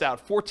 they list out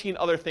 14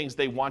 other things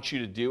they want you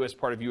to do as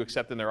part of you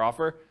accepting their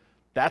offer,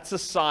 that's a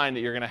sign that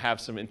you're going to have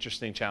some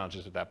interesting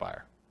challenges with that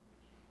buyer,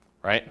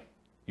 right?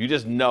 You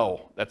just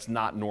know that's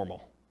not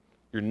normal.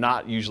 You're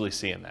not usually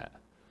seeing that.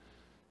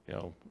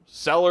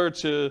 Seller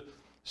to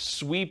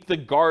sweep the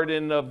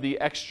garden of the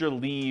extra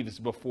leaves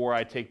before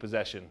I take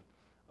possession.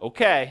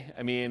 Okay,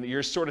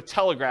 you're sort of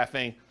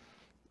telegraphing,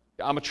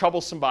 I'm a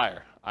troublesome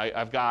buyer.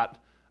 I've got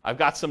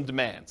some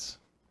demands.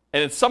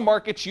 And in some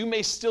markets, you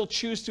may still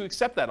choose to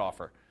accept that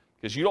offer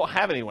because you don't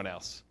have anyone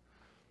else.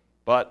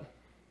 But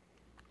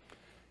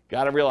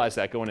got to realize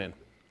that going in.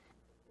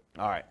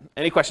 All right,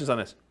 any questions on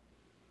this?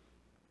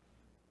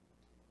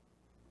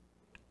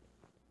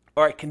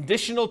 All right,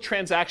 conditional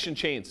transaction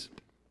chains.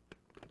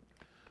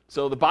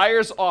 So the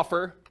buyer's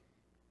offer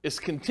is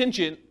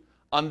contingent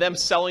on them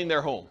selling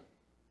their home.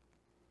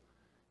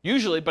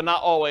 Usually, but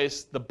not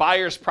always, the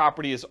buyer's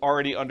property is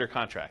already under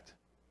contract.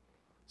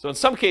 So in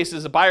some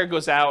cases, a buyer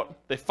goes out,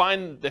 they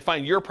find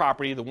your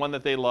property, the one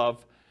that they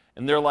love,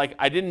 and they're like,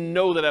 I didn't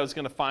know that I was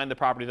going to find the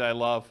property that I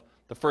love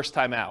the first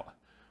time out.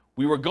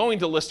 We were going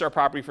to list our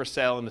property for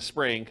sale in the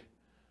spring,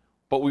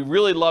 but we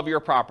really love your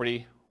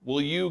property.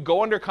 Will you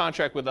go under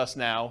contract with us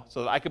now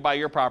so that I could buy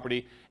your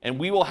property, and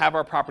we will have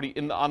our property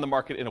on the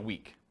market in a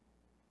week?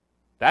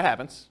 That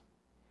happens.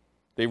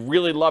 They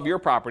really love your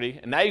property,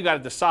 and now you got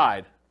to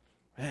decide,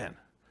 man,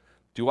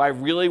 do I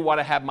really want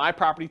to have my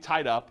property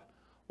tied up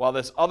while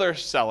this other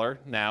seller,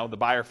 now the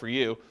buyer for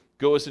you,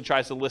 goes and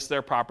tries to list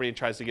their property and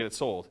tries to get it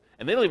sold?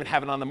 And they don't even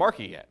have it on the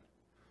market yet.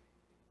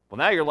 Well,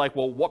 now you're like,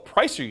 well, what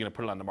price are you going to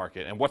put it on the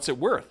market, and what's it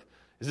worth?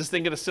 Is this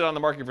thing going to sit on the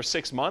market for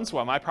 6 months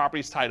while my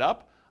property's tied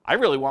up? I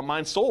really want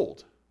mine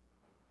sold.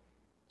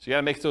 So you got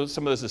to make some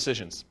of those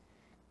decisions.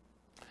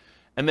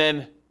 And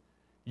then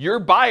your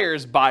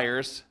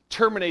buyers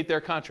terminate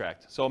their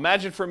contract. So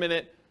imagine for a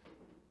minute,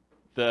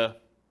 the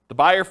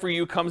buyer for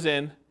you comes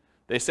in.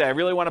 They say, I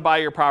really want to buy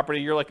your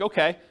property. You're like,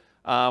 okay,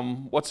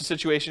 what's the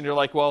situation? You're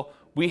like, well,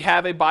 we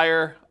have a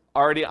buyer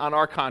already on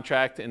our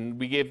contract, and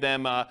we gave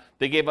them,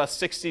 they gave us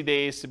 60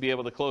 days to be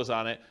able to close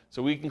on it.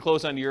 So we can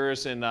close on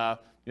yours in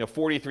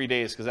 43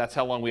 days because that's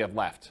how long we have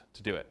left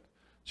to do it.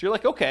 So you're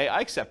like, okay, I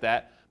accept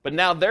that. But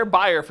now their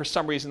buyer, for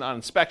some reason on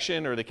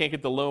inspection or they can't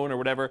get the loan or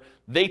whatever,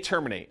 they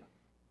terminate.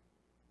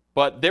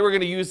 But they were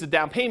going to use the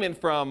down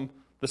payment from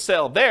the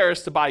sale of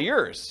theirs to buy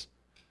yours.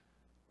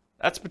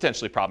 That's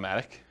potentially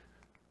problematic,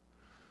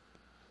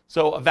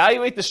 So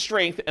evaluate the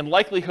strength and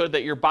likelihood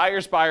that your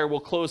buyer's buyer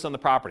will close on the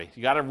property.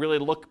 You got to really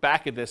look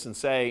back at this and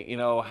say,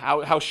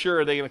 how sure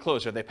are they going to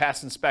close? Are they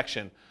past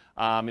inspection?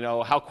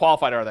 How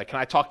qualified are they? Can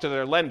I talk to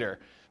their lender?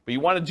 But you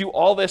want to do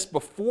all this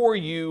before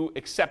you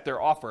accept their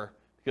offer,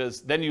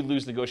 because then you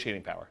lose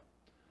negotiating power.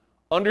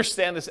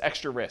 Understand this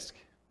extra risk.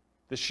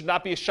 This should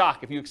not be a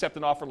shock. If you accept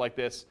an offer like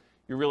this,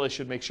 you really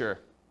should make sure.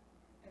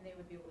 And they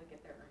would be able to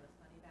get their earnest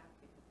money back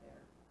because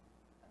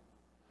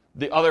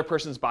The other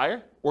person's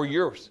buyer or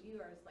yours?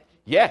 yours, like.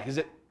 Yeah, because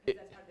That's part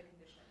of the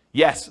condition.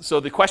 yes. So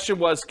the question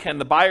was, can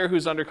the buyer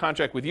who's under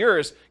contract with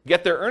yours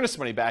get their earnest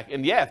money back?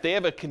 And yeah, if they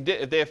have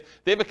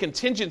a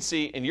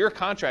contingency in your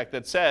contract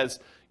that says,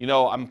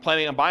 I'm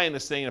planning on buying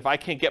this thing, and if I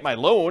can't get my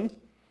loan,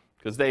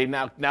 because they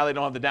now they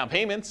don't have the down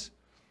payments,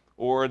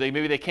 or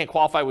maybe they can't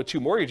qualify with 2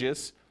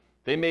 mortgages,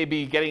 they may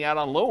be getting out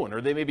on loan, or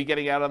they may be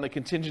getting out on the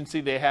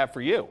contingency they have for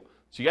you.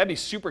 So you got to be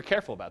super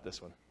careful about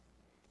this one.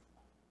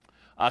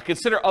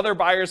 Consider other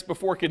buyers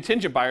before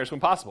contingent buyers when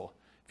possible.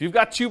 If you've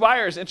got 2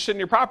 buyers interested in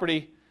your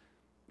property,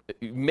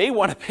 you may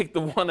want to pick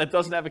the one that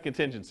doesn't have a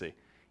contingency,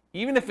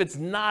 even if it's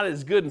not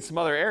as good in some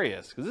other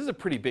areas, because this is a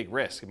pretty big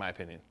risk, in my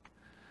opinion.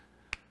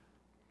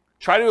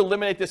 Try to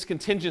eliminate this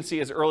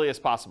contingency as early as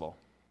possible.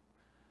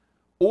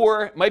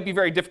 Or it might be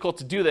very difficult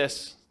to do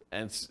this,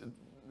 and it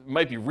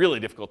might be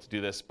really difficult to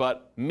do this,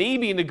 but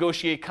maybe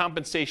negotiate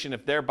compensation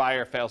if their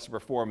buyer fails to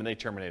perform and they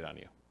terminate on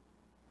you.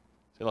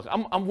 Say, look,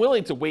 I'm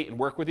willing to wait and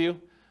work with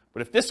you,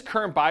 but if this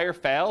current buyer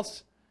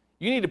fails,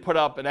 you need to put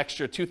up an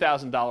extra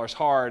 $2,000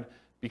 hard,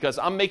 because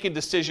I'm making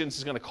decisions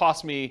it's going to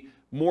cost me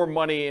more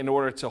money in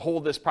order to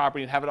hold this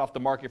property and have it off the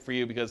market for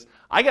you, because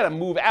I got to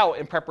move out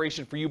in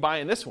preparation for you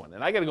buying this one,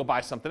 and I got to go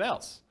buy something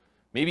else.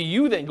 Maybe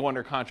you then go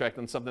under contract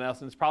on something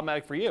else, and it's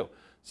problematic for you.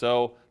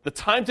 So the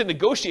time to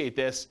negotiate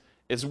this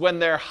is when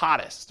they're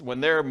hottest,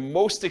 when they're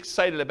most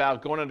excited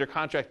about going under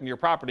contract in your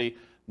property,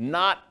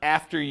 not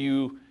after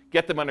you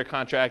get them under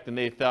contract and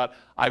they thought,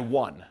 I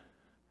won,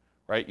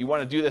 right? You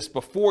want to do this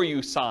before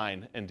you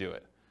sign and do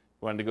it.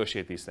 You want to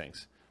negotiate these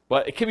things.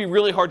 But it can be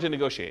really hard to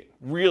negotiate,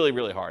 really,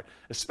 really hard,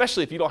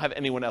 especially if you don't have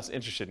anyone else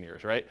interested in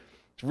yours, right?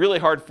 It's really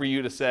hard for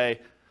you to say,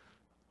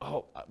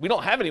 oh, we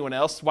don't have anyone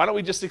else. Why don't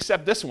we just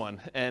accept this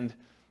one? And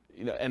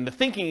the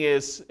thinking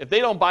is, if they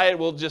don't buy it,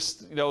 we'll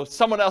just,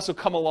 someone else will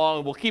come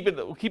along. We'll keep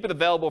it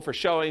available for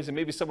showings, and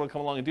maybe someone will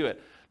come along and do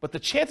it. But the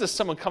chance of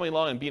someone coming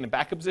along and being in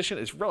backup position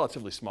is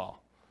relatively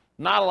small.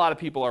 Not a lot of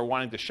people are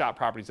wanting to shop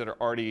properties that are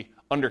already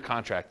under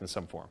contract in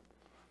some form,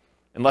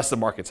 unless the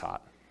market's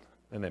hot,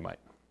 then they might.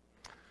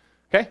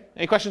 Okay,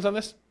 any questions on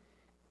this?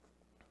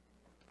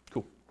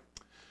 Cool.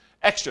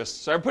 Extras.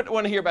 So I put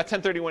one here about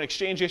 1031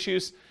 exchange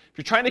issues. If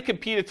you're trying to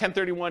compete a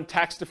 1031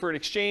 tax-deferred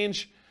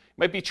exchange, you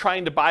might be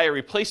trying to buy a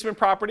replacement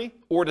property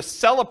or to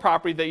sell a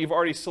property that you've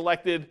already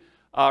selected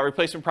a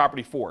replacement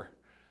property for.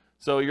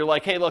 So you're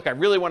like, hey, look, I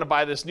really want to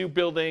buy this new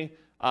building.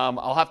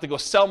 I'll have to go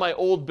sell my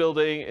old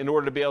building in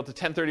order to be able to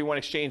 1031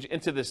 exchange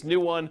into this new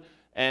one,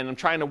 and I'm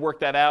trying to work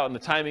that out and the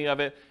timing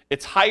of it.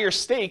 It's higher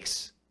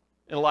stakes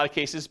in a lot of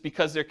cases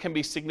because there can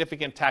be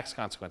significant tax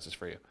consequences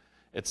for you.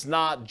 It's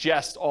not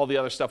just all the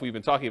other stuff we've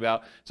been talking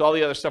about. It's all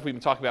the other stuff we've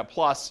been talking about,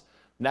 plus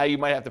now you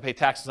might have to pay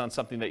taxes on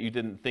something that you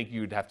didn't think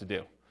you'd have to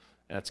do.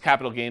 And it's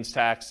capital gains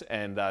tax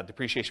and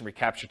depreciation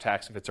recapture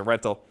tax if it's a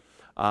rental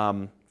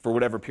for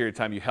whatever period of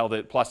time you held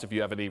it, plus if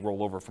you have any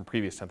rollover from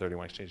previous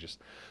 1031 exchanges.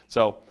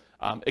 So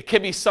it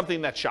can be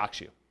something that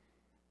shocks you.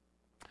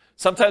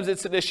 Sometimes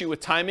it's an issue with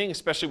timing,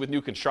 especially with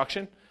new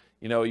construction.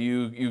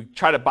 You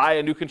try to buy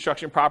a new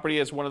construction property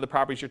as one of the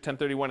properties you're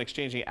 1031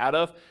 exchanging out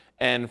of,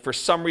 and for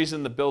some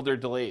reason the builder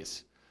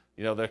delays.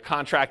 There are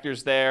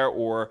contractors there,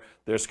 or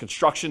there's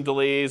construction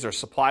delays or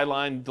supply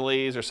line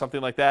delays or something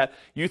like that.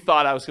 You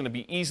thought I was going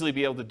to easily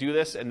be able to do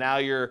this, and now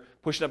you're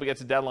pushing up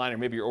against a deadline, or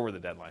maybe you're over the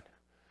deadline.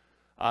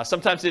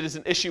 Sometimes it is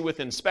an issue with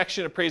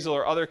inspection, appraisal,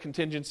 or other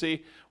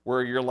contingency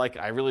where you're like,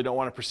 I really don't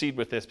want to proceed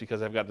with this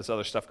because I've got this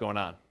other stuff going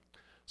on.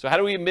 So how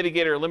do we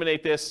mitigate or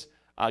eliminate this?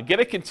 Get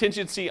a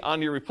contingency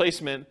on your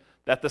replacement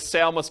that the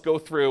sale must go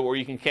through, or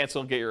you can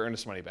cancel and get your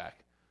earnest money back.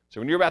 So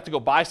when you're about to go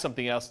buy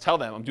something else, tell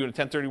them, I'm doing a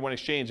 1031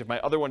 exchange. If my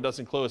other one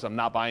doesn't close, I'm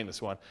not buying this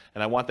one.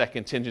 And I want that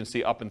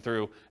contingency up and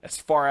through as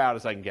far out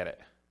as I can get it,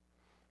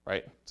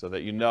 right? So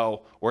that you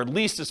know, or at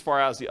least as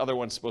far out as the other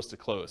one's supposed to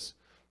close.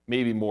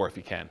 Maybe more if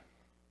you can.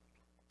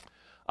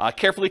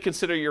 Carefully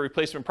consider your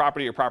replacement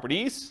property or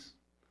properties.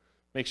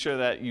 Make sure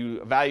that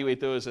you evaluate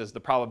those as the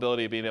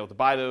probability of being able to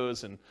buy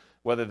those and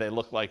whether they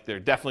look like they're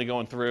definitely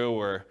going through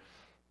or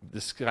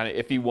this kind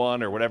of iffy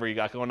one or whatever you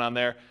got going on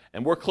there.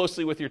 And work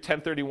closely with your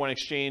 1031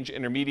 exchange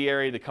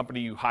intermediary, the company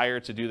you hire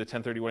to do the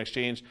 1031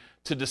 exchange,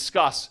 to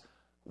discuss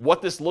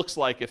what this looks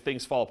like if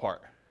things fall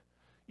apart.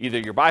 Either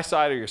your buy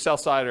side or your sell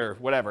side or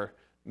whatever.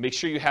 Make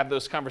sure you have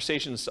those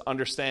conversations to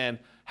understand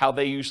how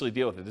they usually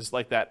deal with it. This is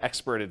like that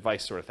expert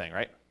advice sort of thing,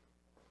 right?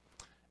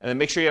 And then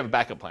make sure you have a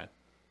backup plan.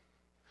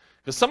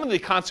 Because some of the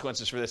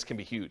consequences for this can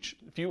be huge.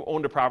 If you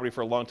owned a property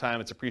for a long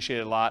time, it's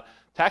appreciated a lot.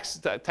 Tax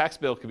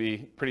bill could be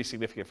pretty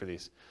significant for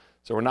these.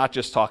 So we're not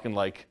just talking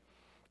like,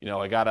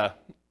 I got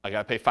a I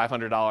got to pay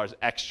 $500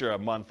 extra a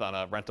month on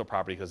a rental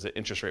property because the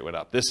interest rate went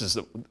up. This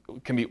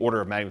can be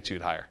orders of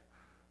magnitude higher,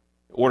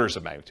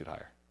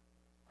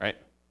 right?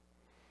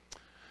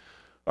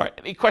 All right,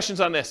 any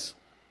questions on this?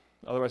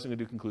 Otherwise, I'm going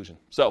to do conclusion.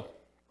 So,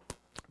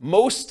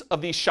 most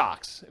of these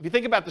shocks, if you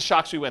think about the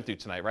shocks we went through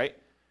tonight, right?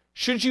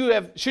 Should you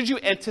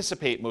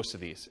anticipate most of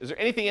these? Is there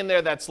anything in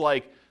there that's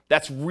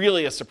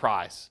really a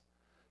surprise?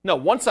 No,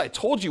 once I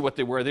told you what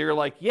they were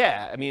like,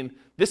 yeah, I mean,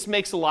 this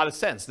makes a lot of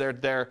sense.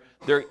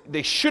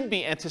 They should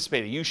be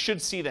anticipated. You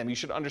should see them. You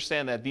should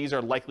understand that these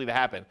are likely to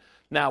happen.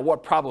 Now,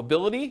 what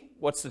probability?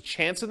 What's the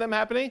chance of them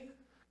happening?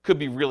 Could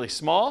be really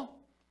small,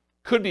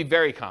 could be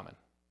very common,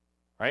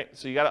 right?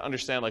 So you got to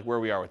understand like where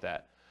we are with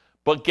that.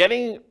 But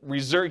getting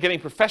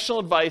professional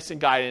advice and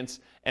guidance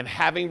and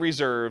having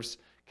reserves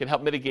can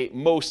help mitigate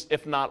most,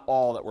 if not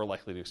all, that we're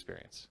likely to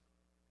experience.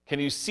 Can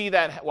you see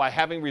that why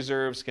having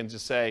reserves can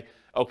just say,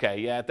 okay,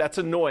 yeah, that's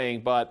annoying,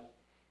 but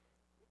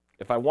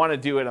if I want to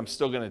do it, I'm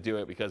still going to do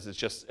it because it's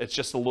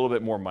just a little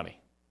bit more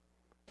money.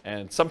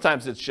 And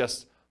sometimes it's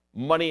just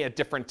money at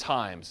different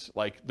times,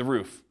 like the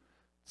roof.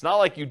 It's not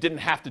like you didn't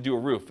have to do a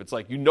roof. It's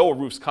like you know a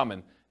roof's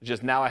coming. It's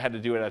just now I had to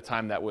do it at a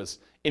time that was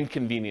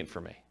inconvenient for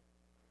me.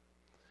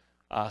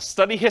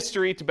 Study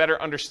history to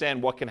better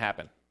understand what can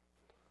happen.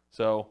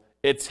 So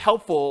it's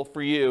helpful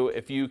for you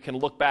if you can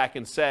look back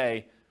and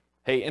say,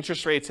 hey,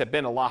 interest rates have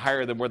been a lot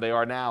higher than where they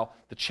are now.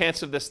 The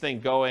chance of this thing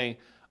going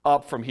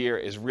up from here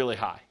is really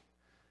high.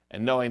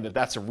 And knowing that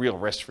that's a real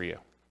risk for you.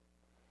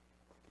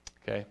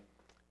 Okay.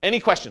 Any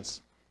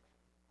questions?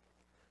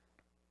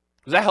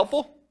 Was that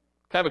helpful?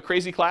 Kind of a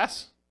crazy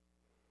class?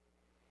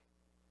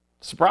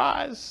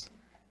 Surprise.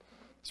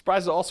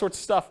 Surprise to all sorts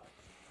of stuff.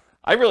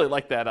 I really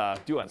like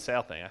that due on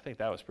sale thing. I think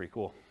that was pretty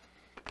cool.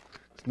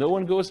 No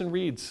one goes and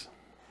reads.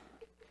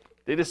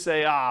 They just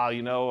say,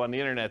 on the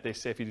internet, they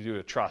say if you do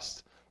a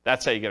trust,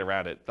 that's how you get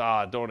around it.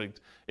 Don't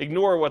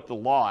ignore what the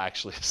law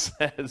actually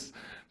says.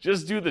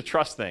 Just do the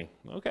trust thing.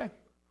 Okay.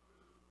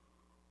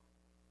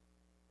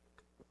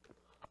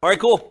 All right,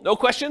 cool. No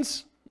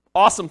questions?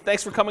 Awesome.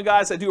 Thanks for coming,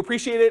 guys. I do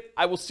appreciate it.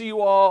 I will see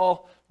you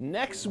all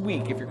next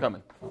week if you're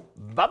coming.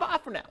 Bye-bye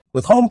for now.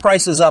 With home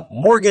prices up,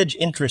 mortgage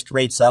interest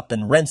rates up,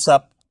 and rents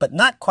up, but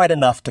not quite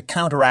enough to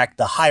counteract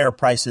the higher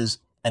prices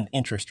and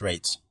interest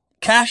rates.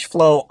 Cash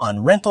flow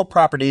on rental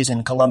properties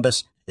in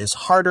Columbus is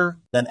harder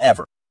than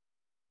ever.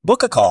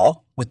 Book a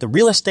call with the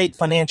Real Estate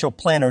Financial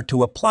Planner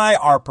to apply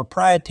our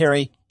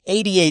proprietary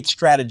 88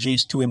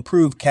 strategies to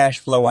improve cash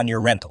flow on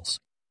your rentals.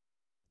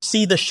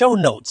 See the show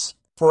notes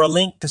for a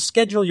link to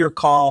schedule your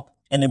call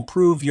and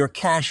improve your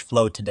cash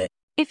flow today.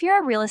 If you're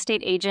a real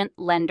estate agent,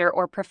 lender,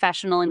 or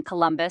professional in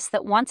Columbus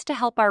that wants to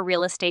help our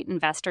real estate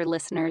investor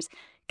listeners,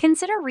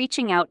 consider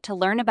reaching out to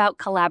learn about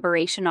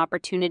collaboration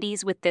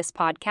opportunities with this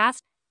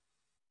podcast.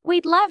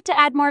 We'd love to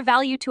add more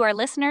value to our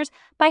listeners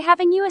by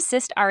having you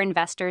assist our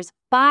investors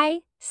buy,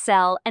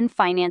 sell, and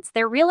finance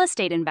their real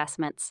estate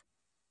investments.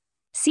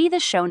 See the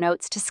show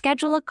notes to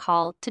schedule a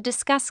call to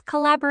discuss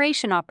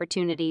collaboration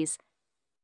opportunities.